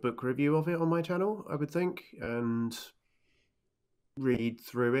do a book review of it on my channel, I would think, and read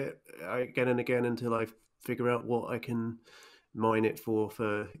through it again and again until I figure out what I can mine it for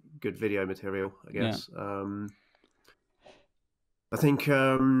good video material, I guess. Yeah. I think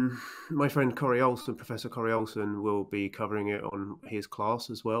my friend Professor Corey Olsen, will be covering it on his class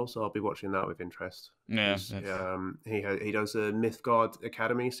as well, so I'll be watching that with interest. Yeah, he does a Mythgard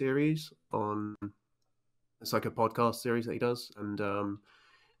Academy series on. It's like a podcast series that he does, and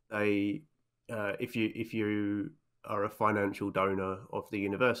if you are a financial donor of the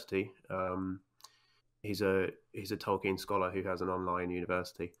university, he's a Tolkien scholar who has an online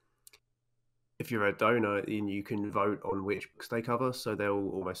university. If you're a donor, you can vote on which books they cover, so they'll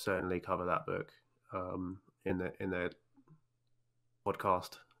almost certainly cover that book in their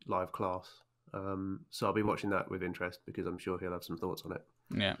podcast live class. So I'll be watching that with interest because I'm sure he'll have some thoughts on it.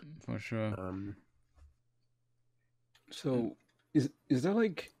 Yeah, for sure. So is there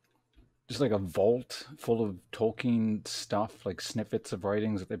like just like a vault full of Tolkien stuff, like snippets of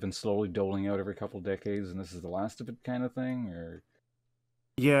writings that they've been slowly doling out every couple of decades, and this is the last of it kind of thing, or?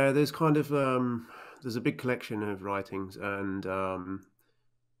 Yeah, there's kind of there's a big collection of writings, and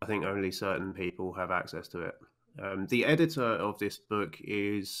I think only certain people have access to it. The editor of this book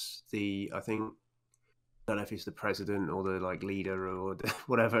is I don't know if he's the president or the like leader or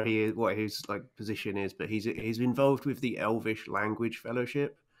whatever he is, what his like position is, but he's involved with the Elvish Language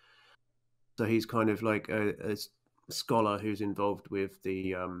Fellowship. So he's kind of like a scholar who's involved with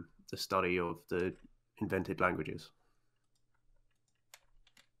the study of the invented languages.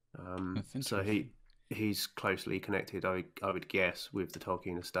 So he's closely connected, I would guess, with the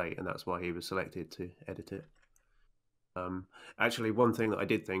Tolkien estate, and that's why he was selected to edit it. Actually, one thing that I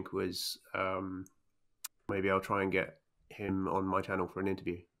did think was maybe I'll try and get him on my channel for an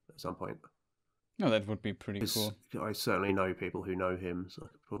interview at some point. No, that would be pretty cool. I certainly know people who know him, so I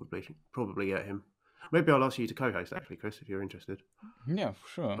could probably get him. Maybe I'll ask you to co-host, actually, Chris, if you're interested. Yeah,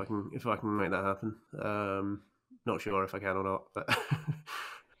 sure. If I can make that happen. Not sure if I can or not, but.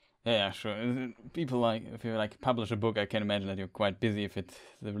 Yeah, sure. People if you publish a book, I can imagine that you're quite busy if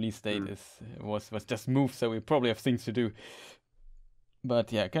the release date was just moved, so we probably have things to do.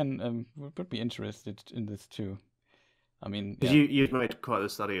 But yeah, would be interested in this too. I mean, yeah. You've made quite a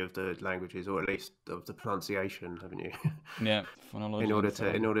study of the languages, or at least of the pronunciation, haven't you? Yeah, phonology.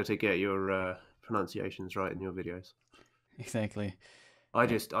 In order to get your pronunciations right in your videos. Exactly. I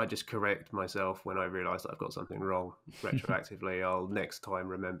just correct myself when I realise that I've got something wrong retroactively. I'll next time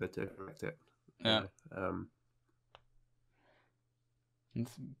remember to correct it. Yeah.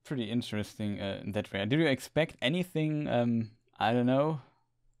 It's pretty interesting in that way. Did you expect anything? I don't know.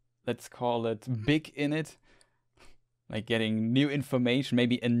 Let's call it big in it, like getting new information,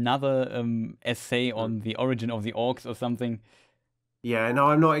 maybe another essay on the origin of the orcs or something. Yeah, no,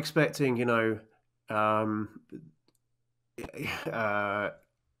 I'm not expecting, who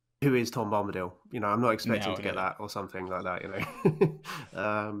is Tom Bombadil? I'm not expecting No, to get that or something like that,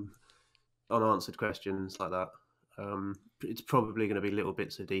 unanswered questions like that. It's probably going to be little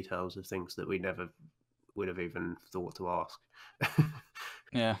bits of details of things that we never would have even thought to ask.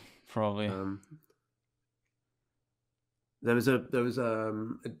 yeah, probably. There was a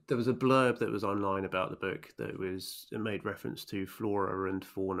blurb that was online about the book that made reference to flora and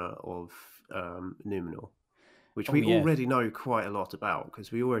fauna of Numenor, which we already know quite a lot about,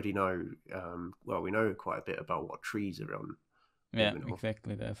 because we already know we know quite a bit about what trees are on Numenor. Yeah,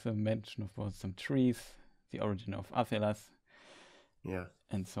 exactly. There's a mention of some trees, the origin of Athelas,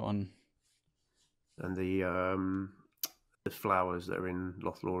 and so on, and the flowers that are in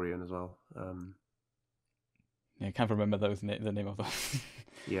Lothlorien as well. I can't remember the name of those.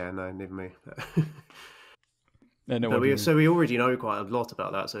 Yeah, no, neither me. So we already know quite a lot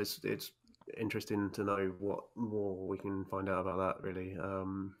about that, so it's interesting to know what more we can find out about that, really.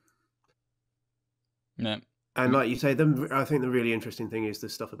 Yeah. And like you say, I think the really interesting thing is the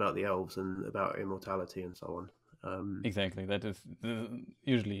stuff about the elves and about immortality and so on. Exactly. That is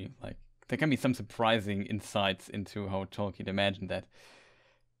usually, like, there can be some surprising insights into how Tolkien imagined that.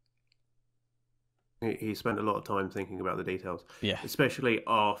 He spent a lot of time thinking about the details, yeah, especially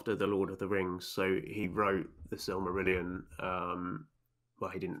after the Lord of the Rings. So he wrote the Silmarillion. Well,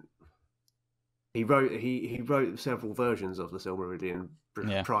 he didn't. He wrote several versions of the Silmarillion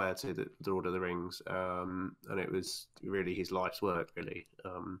prior to the Lord of the Rings, and it was really his life's work, really,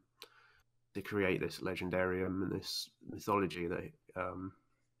 to create this legendarium and this mythology that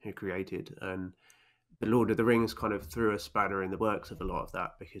he created. And the Lord of the Rings kind of threw a spanner in the works of a lot of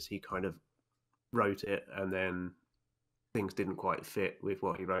that, because he kind of wrote it and then things didn't quite fit with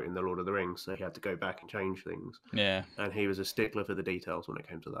what he wrote in the Lord of the Rings, so he had to go back and change things. Yeah. And he was a stickler for the details when it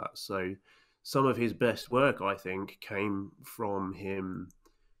came to that. So some of his best work, I think, came from him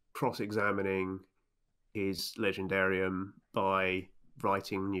cross-examining his legendarium by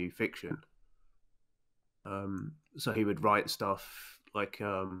writing new fiction. So he would write stuff like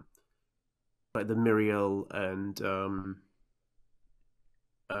the Miriel and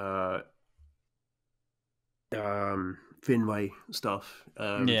Finwë stuff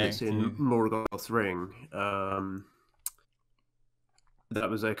that's in Morgoth's Ring. That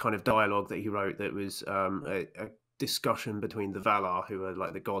was a kind of dialogue that he wrote that was a discussion between the Valar, who are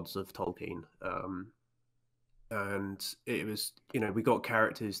like the gods of Tolkien. And it was, we got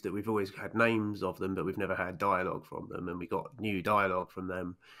characters that we've always had names of them, but we've never had dialogue from them. And we got new dialogue from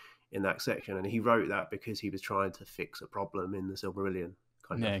them in that section. And he wrote that because he was trying to fix a problem in the Silmarillion.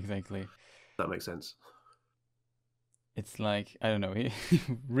 Yeah, exactly. That makes sense. It's like, I don't know, he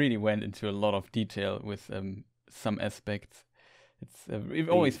really went into a lot of detail with some aspects. It's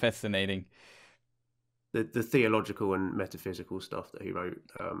always fascinating. The theological and metaphysical stuff that he wrote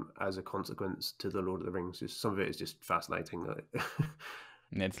as a consequence to the Lord of the Rings, some of it is just fascinating.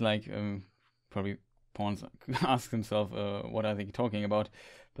 It's like probably Pawnce asks himself, what are they talking about?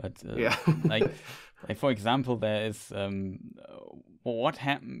 But like for example, there is what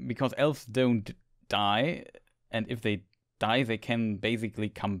happened because elves don't die, and if they die, they can basically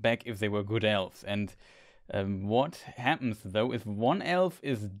come back if they were good elves. And what happens though if one elf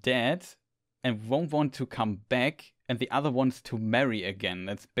is dead and won't want to come back, and the other wants to marry again?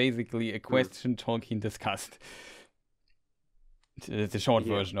 That's basically a question Tolkien discussed. The short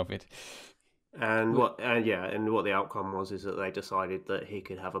version of it. And what the outcome was is that they decided that he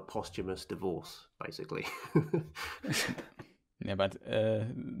could have a posthumous divorce, basically. Yeah, but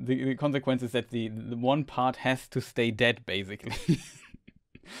the consequence is that the one part has to stay dead, basically.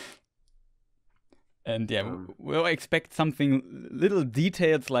 And yeah, we'll expect something, little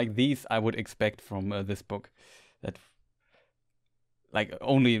details like these I would expect from this book. That, like,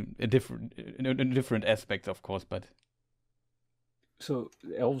 only different aspects, of course, but... So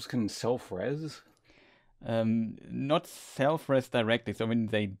elves can self-res? Not self-res directly. So when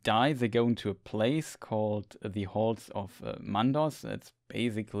they die, they go into a place called the Halls of Mandos. It's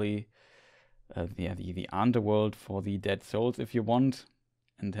basically the underworld for the dead souls, if you want,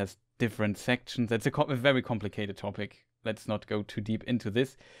 and has different sections. It's a very complicated topic. Let's not go too deep into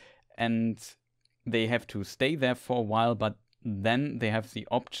this. And they have to stay there for a while, but then they have the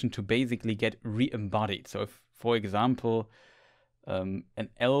option to basically get re-embodied. So if, for example, an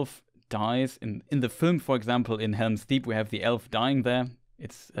elf dies in the film, for example, in Helm's Deep, we have the elf dying there.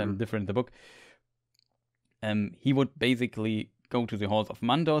 It's different in the book. He would basically go to the Halls of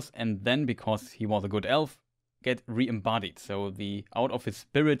Mandos, and then, because he was a good elf, get re-embodied. So out of his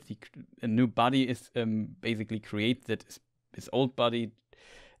spirit, a new body is basically created that is his old body,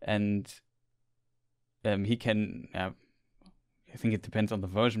 and he can, I think it depends on the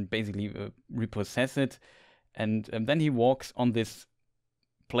version, basically repossess it, and then he walks on this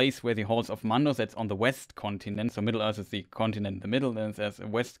place where the Halls of Mandos, that's on the west continent. So Middle Earth is the continent in the middle, and there's a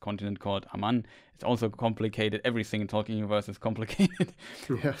west continent called Aman. It's also complicated. Everything in Tolkien universe is complicated.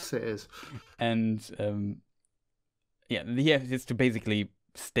 Yes, it is. And he has to basically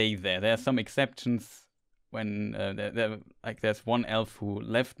stay there. There are some exceptions when there's one elf who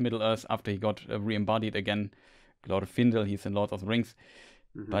left Middle Earth after he got re-embodied again, Lord Findel. He's in Lord of the Rings.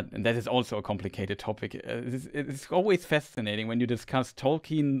 But that is also a complicated topic. It's always fascinating when you discuss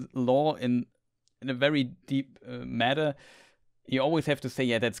Tolkien lore in a very deep matter. You always have to say,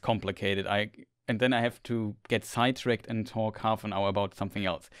 yeah, that's complicated. And then I have to get sidetracked and talk half an hour about something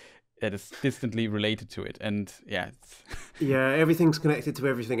else that is distantly related to it. And everything's connected to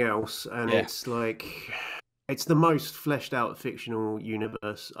everything else, and it's like it's the most fleshed out fictional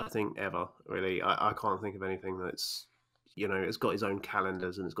universe I think ever. Really, I can't think of anything that's, it's got its own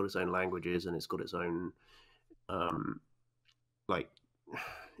calendars, and it's got its own languages, and it's got its own,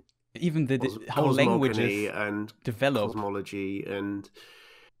 even how languages and develop, cosmology and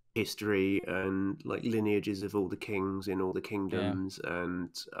history, and like lineages of all the kings in all the kingdoms, and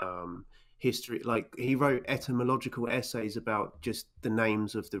history. Like, he wrote etymological essays about just the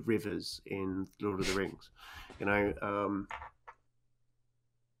names of the rivers in Lord of the Rings.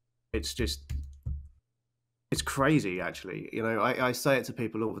 It's crazy, actually. I say it to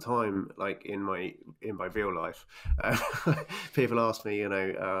people all the time, like in my real life. People ask me,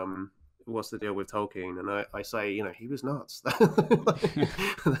 what's the deal with Tolkien? And I say, he was nuts.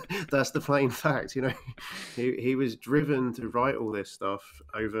 That's the plain fact. He was driven to write all this stuff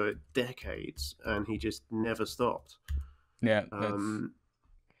over decades, and he just never stopped. Yeah.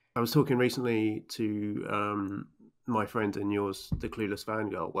 I was talking recently to my friend and yours, the Clueless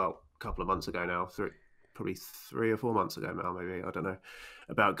Fangirl, well, a couple of months ago now, probably 3 or 4 months ago now, maybe, I don't know,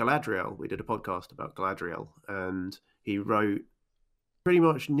 about Galadriel. We did a podcast about Galadriel, and he wrote pretty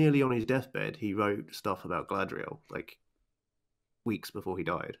much nearly on his deathbed. He wrote stuff about Galadriel, like weeks before he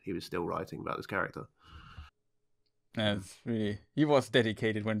died. He was still writing about this character. He was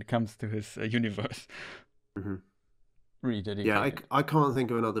dedicated when it comes to his universe. Mm-hmm. Really dedicated. Yeah, I can't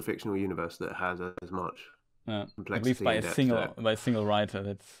think of another fictional universe that has as much complexity. At least by a single writer.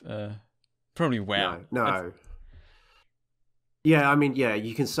 That's probably rare. No. Yeah, I mean,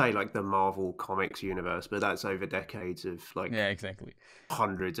 you can say like the Marvel Comics universe, but that's over decades of exactly,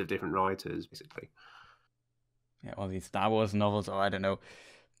 hundreds of different writers, basically. Yeah, or these Star Wars novels, or I don't know.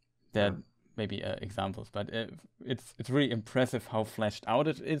 There maybe examples, but it's really impressive how fleshed out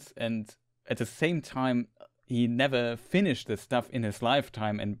it is, and at the same time, he never finished the stuff in his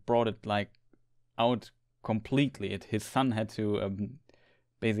lifetime and brought it out completely. His son had to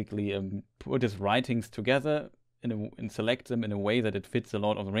basically put his writings together and select them in a way that it fits the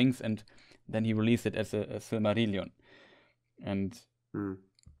Lord of the Rings, and then he released it as a Silmarillion. And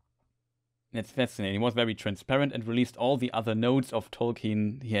it's fascinating. He was very transparent and released all the other nodes of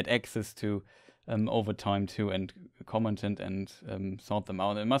Tolkien he had access to over time too, and commented and sought them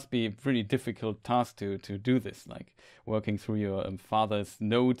out. It must be a pretty difficult task to do this, like working through your father's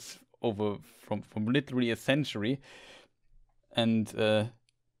notes over from literally a century, and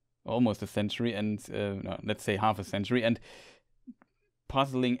almost a century, and let's say half a century, and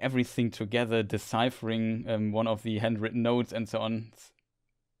puzzling everything together, deciphering one of the handwritten notes and so on. It's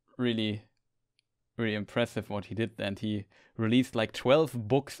really, really impressive what he did. And he released 12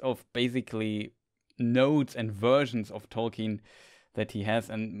 books of basically notes and versions of Tolkien that he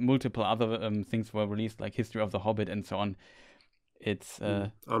has, and multiple other things were released, like History of the Hobbit and so on. It's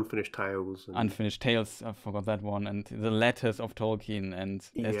Unfinished Tales. Unfinished Tales, I forgot that one, and the letters of Tolkien, and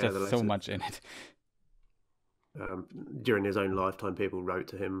there's just so much in it. During his own lifetime, people wrote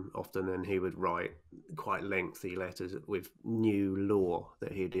to him often, and he would write quite lengthy letters with new lore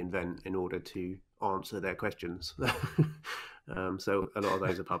that he'd invent in order to answer their questions. So a lot of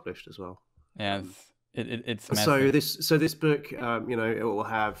those are published as well. Yeah, it's massive. So this book, it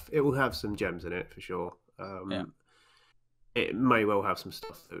will have some gems in it for sure. It may well have some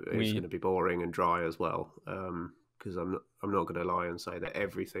stuff that is going to be boring and dry as well, because I'm not going to lie and say that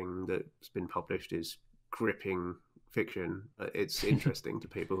everything that's been published is gripping fiction. It's interesting to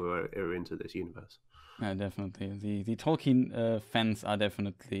people who are into this universe. Yeah, definitely. The Tolkien fans are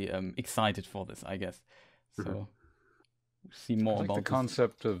definitely excited for this, I guess. So see more about the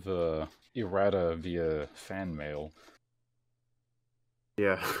concept of errata via fan mail.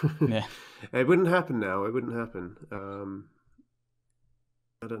 Yeah. It wouldn't happen now. It wouldn't happen.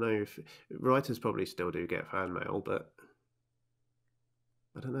 I don't know if writers probably still do get fan mail, but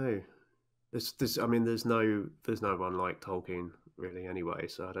I don't know. I mean, there's no one like Tolkien really anyway.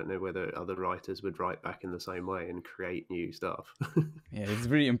 So I don't know whether other writers would write back in the same way and create new stuff. Yeah, it's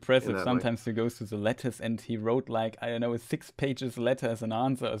really In impressive. that way. Sometimes he goes to the letters and he wrote like, I don't know, a 6 pages letter as an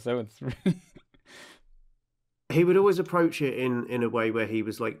answer or so. It's really He would always approach it in a way where he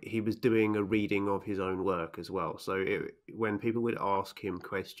was doing a reading of his own work as well. So when people would ask him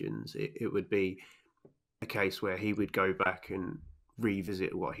questions, it would be a case where he would go back and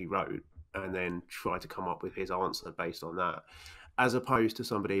revisit what he wrote and then try to come up with his answer based on that, as opposed to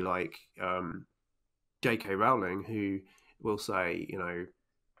somebody like J.K. Rowling, who will say, you know,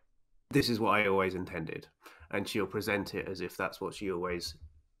 this is what I always intended, and she'll present it as if that's what she always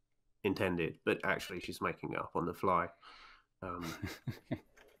intended, but actually she's making it up on the fly.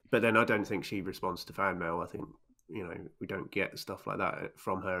 But then I don't think she responds to fan mail. I think, you know, we don't get stuff like that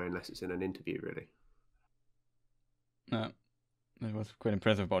from her unless it's in an interview, really. that was quite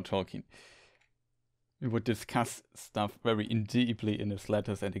impressive about Tolkien. We would discuss stuff very deeply in his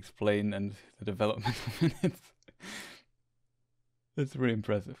letters and explain and the development of it. It's really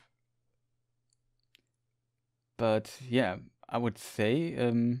impressive. But yeah, I would say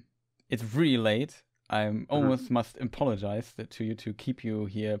it's really late. I almost must apologize to you to keep you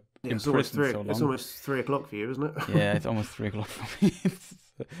here in prison so long. It's almost 3 o'clock for you, isn't it? Yeah, it's almost 3 o'clock for me.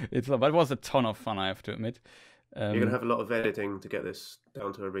 But it was a ton of fun, I have to admit. You're gonna have a lot of editing to get this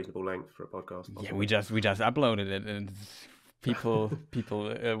down to a reasonable length for a podcast. Possibly. Yeah, we just uploaded it, and people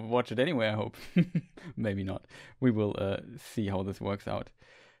watch it anyway. I hope. Maybe not. We will see how this works out.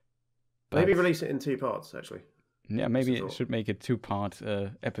 But maybe release it in 2 parts, actually. Yeah, maybe it should make a 2-part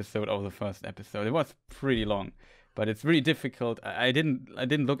episode of the first episode. It was pretty long, but it's really difficult. I didn't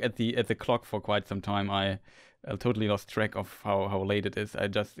look at the clock for quite some time. I totally lost track of how late it is. I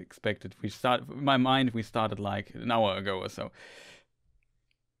just expected in my mind we started like an hour ago or so.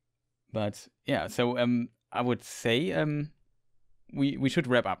 But yeah, so I would say we should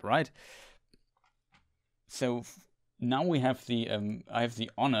wrap up, right? So now we have the I have the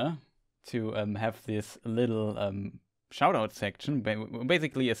honor to have this little shout out section,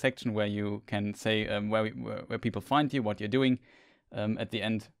 basically a section where you can say where people find you, what you're doing. At the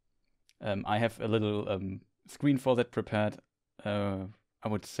end, I have a little screen for that prepared. I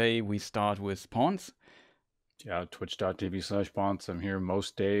would say we start with Pawnce. Yeah, twitch.tv/Pawnce. I'm here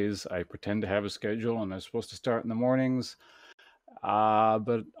most days. I pretend to have a schedule and I'm supposed to start in the mornings.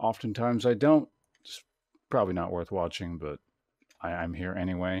 But oftentimes I don't. It's probably not worth watching, but I'm here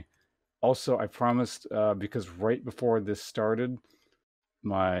anyway. Also, I promised, because right before this started,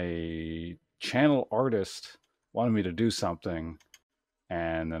 my channel artist wanted me to do something.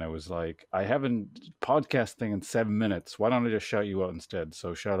 And then I was like, I haven't podcast thing in 7 minutes. Why don't I just shout you out instead?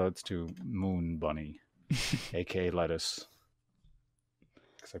 So shout outs to Moon Bunny, aka Lettuce.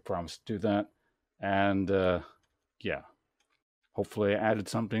 Because I promised to do that. And yeah, hopefully I added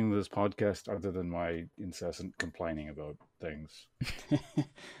something to this podcast other than my incessant complaining about things.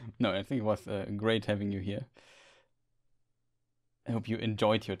 No, I think it was great having you here. I hope you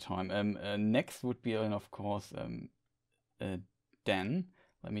enjoyed your time. Next would be, of course, Dan.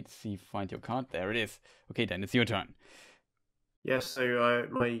 Let me see, find your card. There it is. Okay, Dan, it's your turn. Yes, so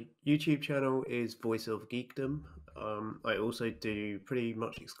my YouTube channel is Voice of Geekdom. I also do pretty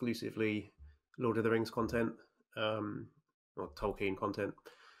much exclusively Lord of the Rings content, or Tolkien content.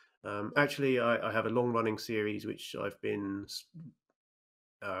 Actually, I have a long-running series which I've been,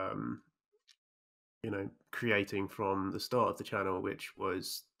 creating from the start of the channel, which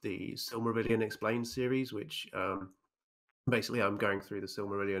was the Silmarillion Explained series, which basically I'm going through the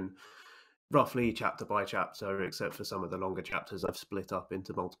Silmarillion roughly chapter by chapter, except for some of the longer chapters I've split up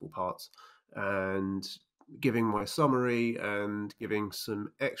into multiple parts, and giving my summary and giving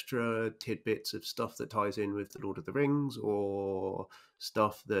some extra tidbits of stuff that ties in with the Lord of the Rings, or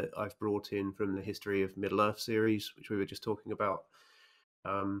stuff that I've brought in from the History of Middle-earth series, which we were just talking about,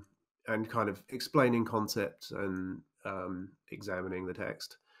 and kind of explaining concepts and examining the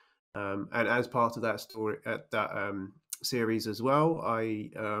text. And as part of that story, series as well,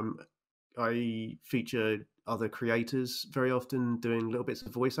 I feature other creators very often doing little bits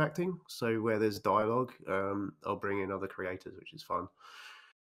of voice acting. So where there's dialogue, I'll bring in other creators, which is fun.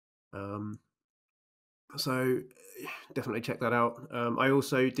 So definitely check that out. I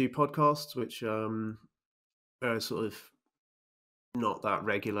also do podcasts, which are sort of not that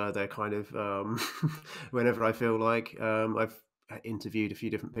regular. They're kind of whenever I feel like. I've interviewed a few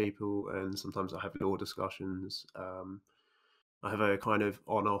different people, and sometimes I have lore discussions. I have a kind of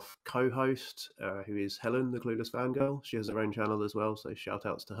on-off co-host who is Helen, the Clueless Fangirl. She has her own channel as well, so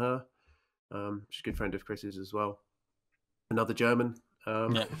shout-outs to her. She's a good friend of Chris's as well. Another German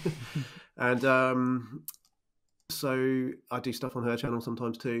Yeah. And so I do stuff on her channel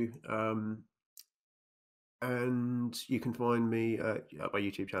sometimes too. And you can find me at my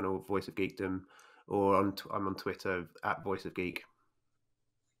YouTube channel, Voice of Geekdom, or I'm on Twitter at Voice of Geek.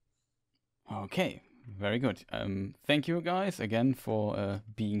 Okay, very good. Thank you guys again for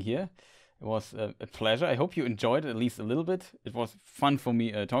being here. It was a pleasure. I hope you enjoyed it at least a little bit. It was fun for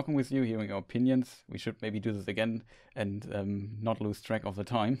me talking with you, hearing your opinions. We should maybe do this again and not lose track of the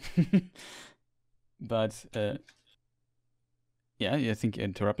time. But yeah, I think you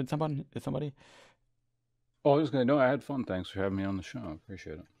interrupted somebody. Oh, I was going to know. I had fun. Thanks for having me on the show. I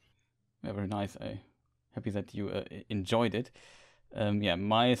appreciate it. Yeah, very nice. Happy that you enjoyed it. Yeah,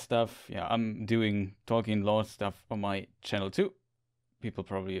 my stuff. Yeah, I'm doing Tolkien lore stuff on my channel too. People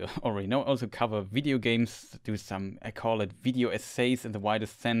probably already know. I also cover video games, do some, I call it video essays in the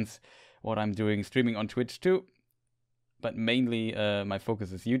widest sense, what I'm doing, streaming on Twitch too. But mainly my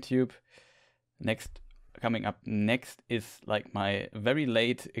focus is YouTube. Coming up next is like my very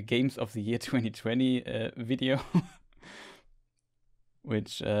late Games of the Year 2020 video,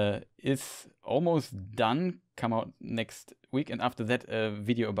 which is almost done, come out next week. And after that, a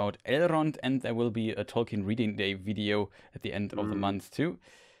video about Elrond, and there will be a Tolkien Reading Day video at the end of the month too.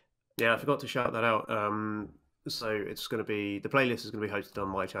 Yeah, I forgot to shout that out. So it's going to be, the playlist is going to be hosted on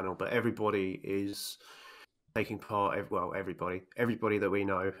my channel, but everybody is taking part. Well, everybody that we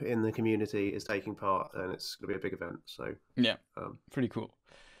know in the community is taking part, and it's going to be a big event. So yeah, pretty cool.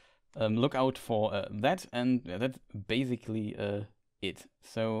 Look out for that, and that's basically it.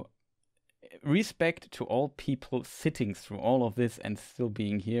 So respect to all people sitting through all of this and still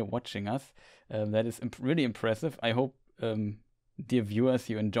being here watching us. That is really impressive. I hope, dear viewers,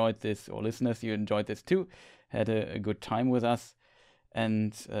 you enjoyed this, or listeners, you enjoyed this too, had a good time with us.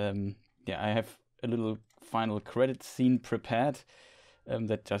 And yeah, I have a little final credit scene prepared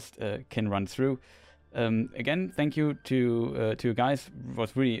that just can run through. Again, thank you to you guys. It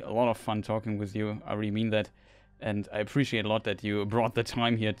was really a lot of fun talking with you. I really mean that. And I appreciate a lot that you brought the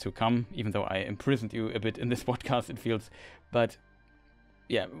time here to come, even though I imprisoned you a bit in this podcast, it feels. But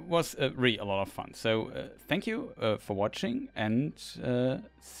yeah, it was really a lot of fun. So thank you for watching, and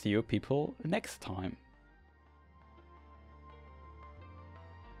see you people next time.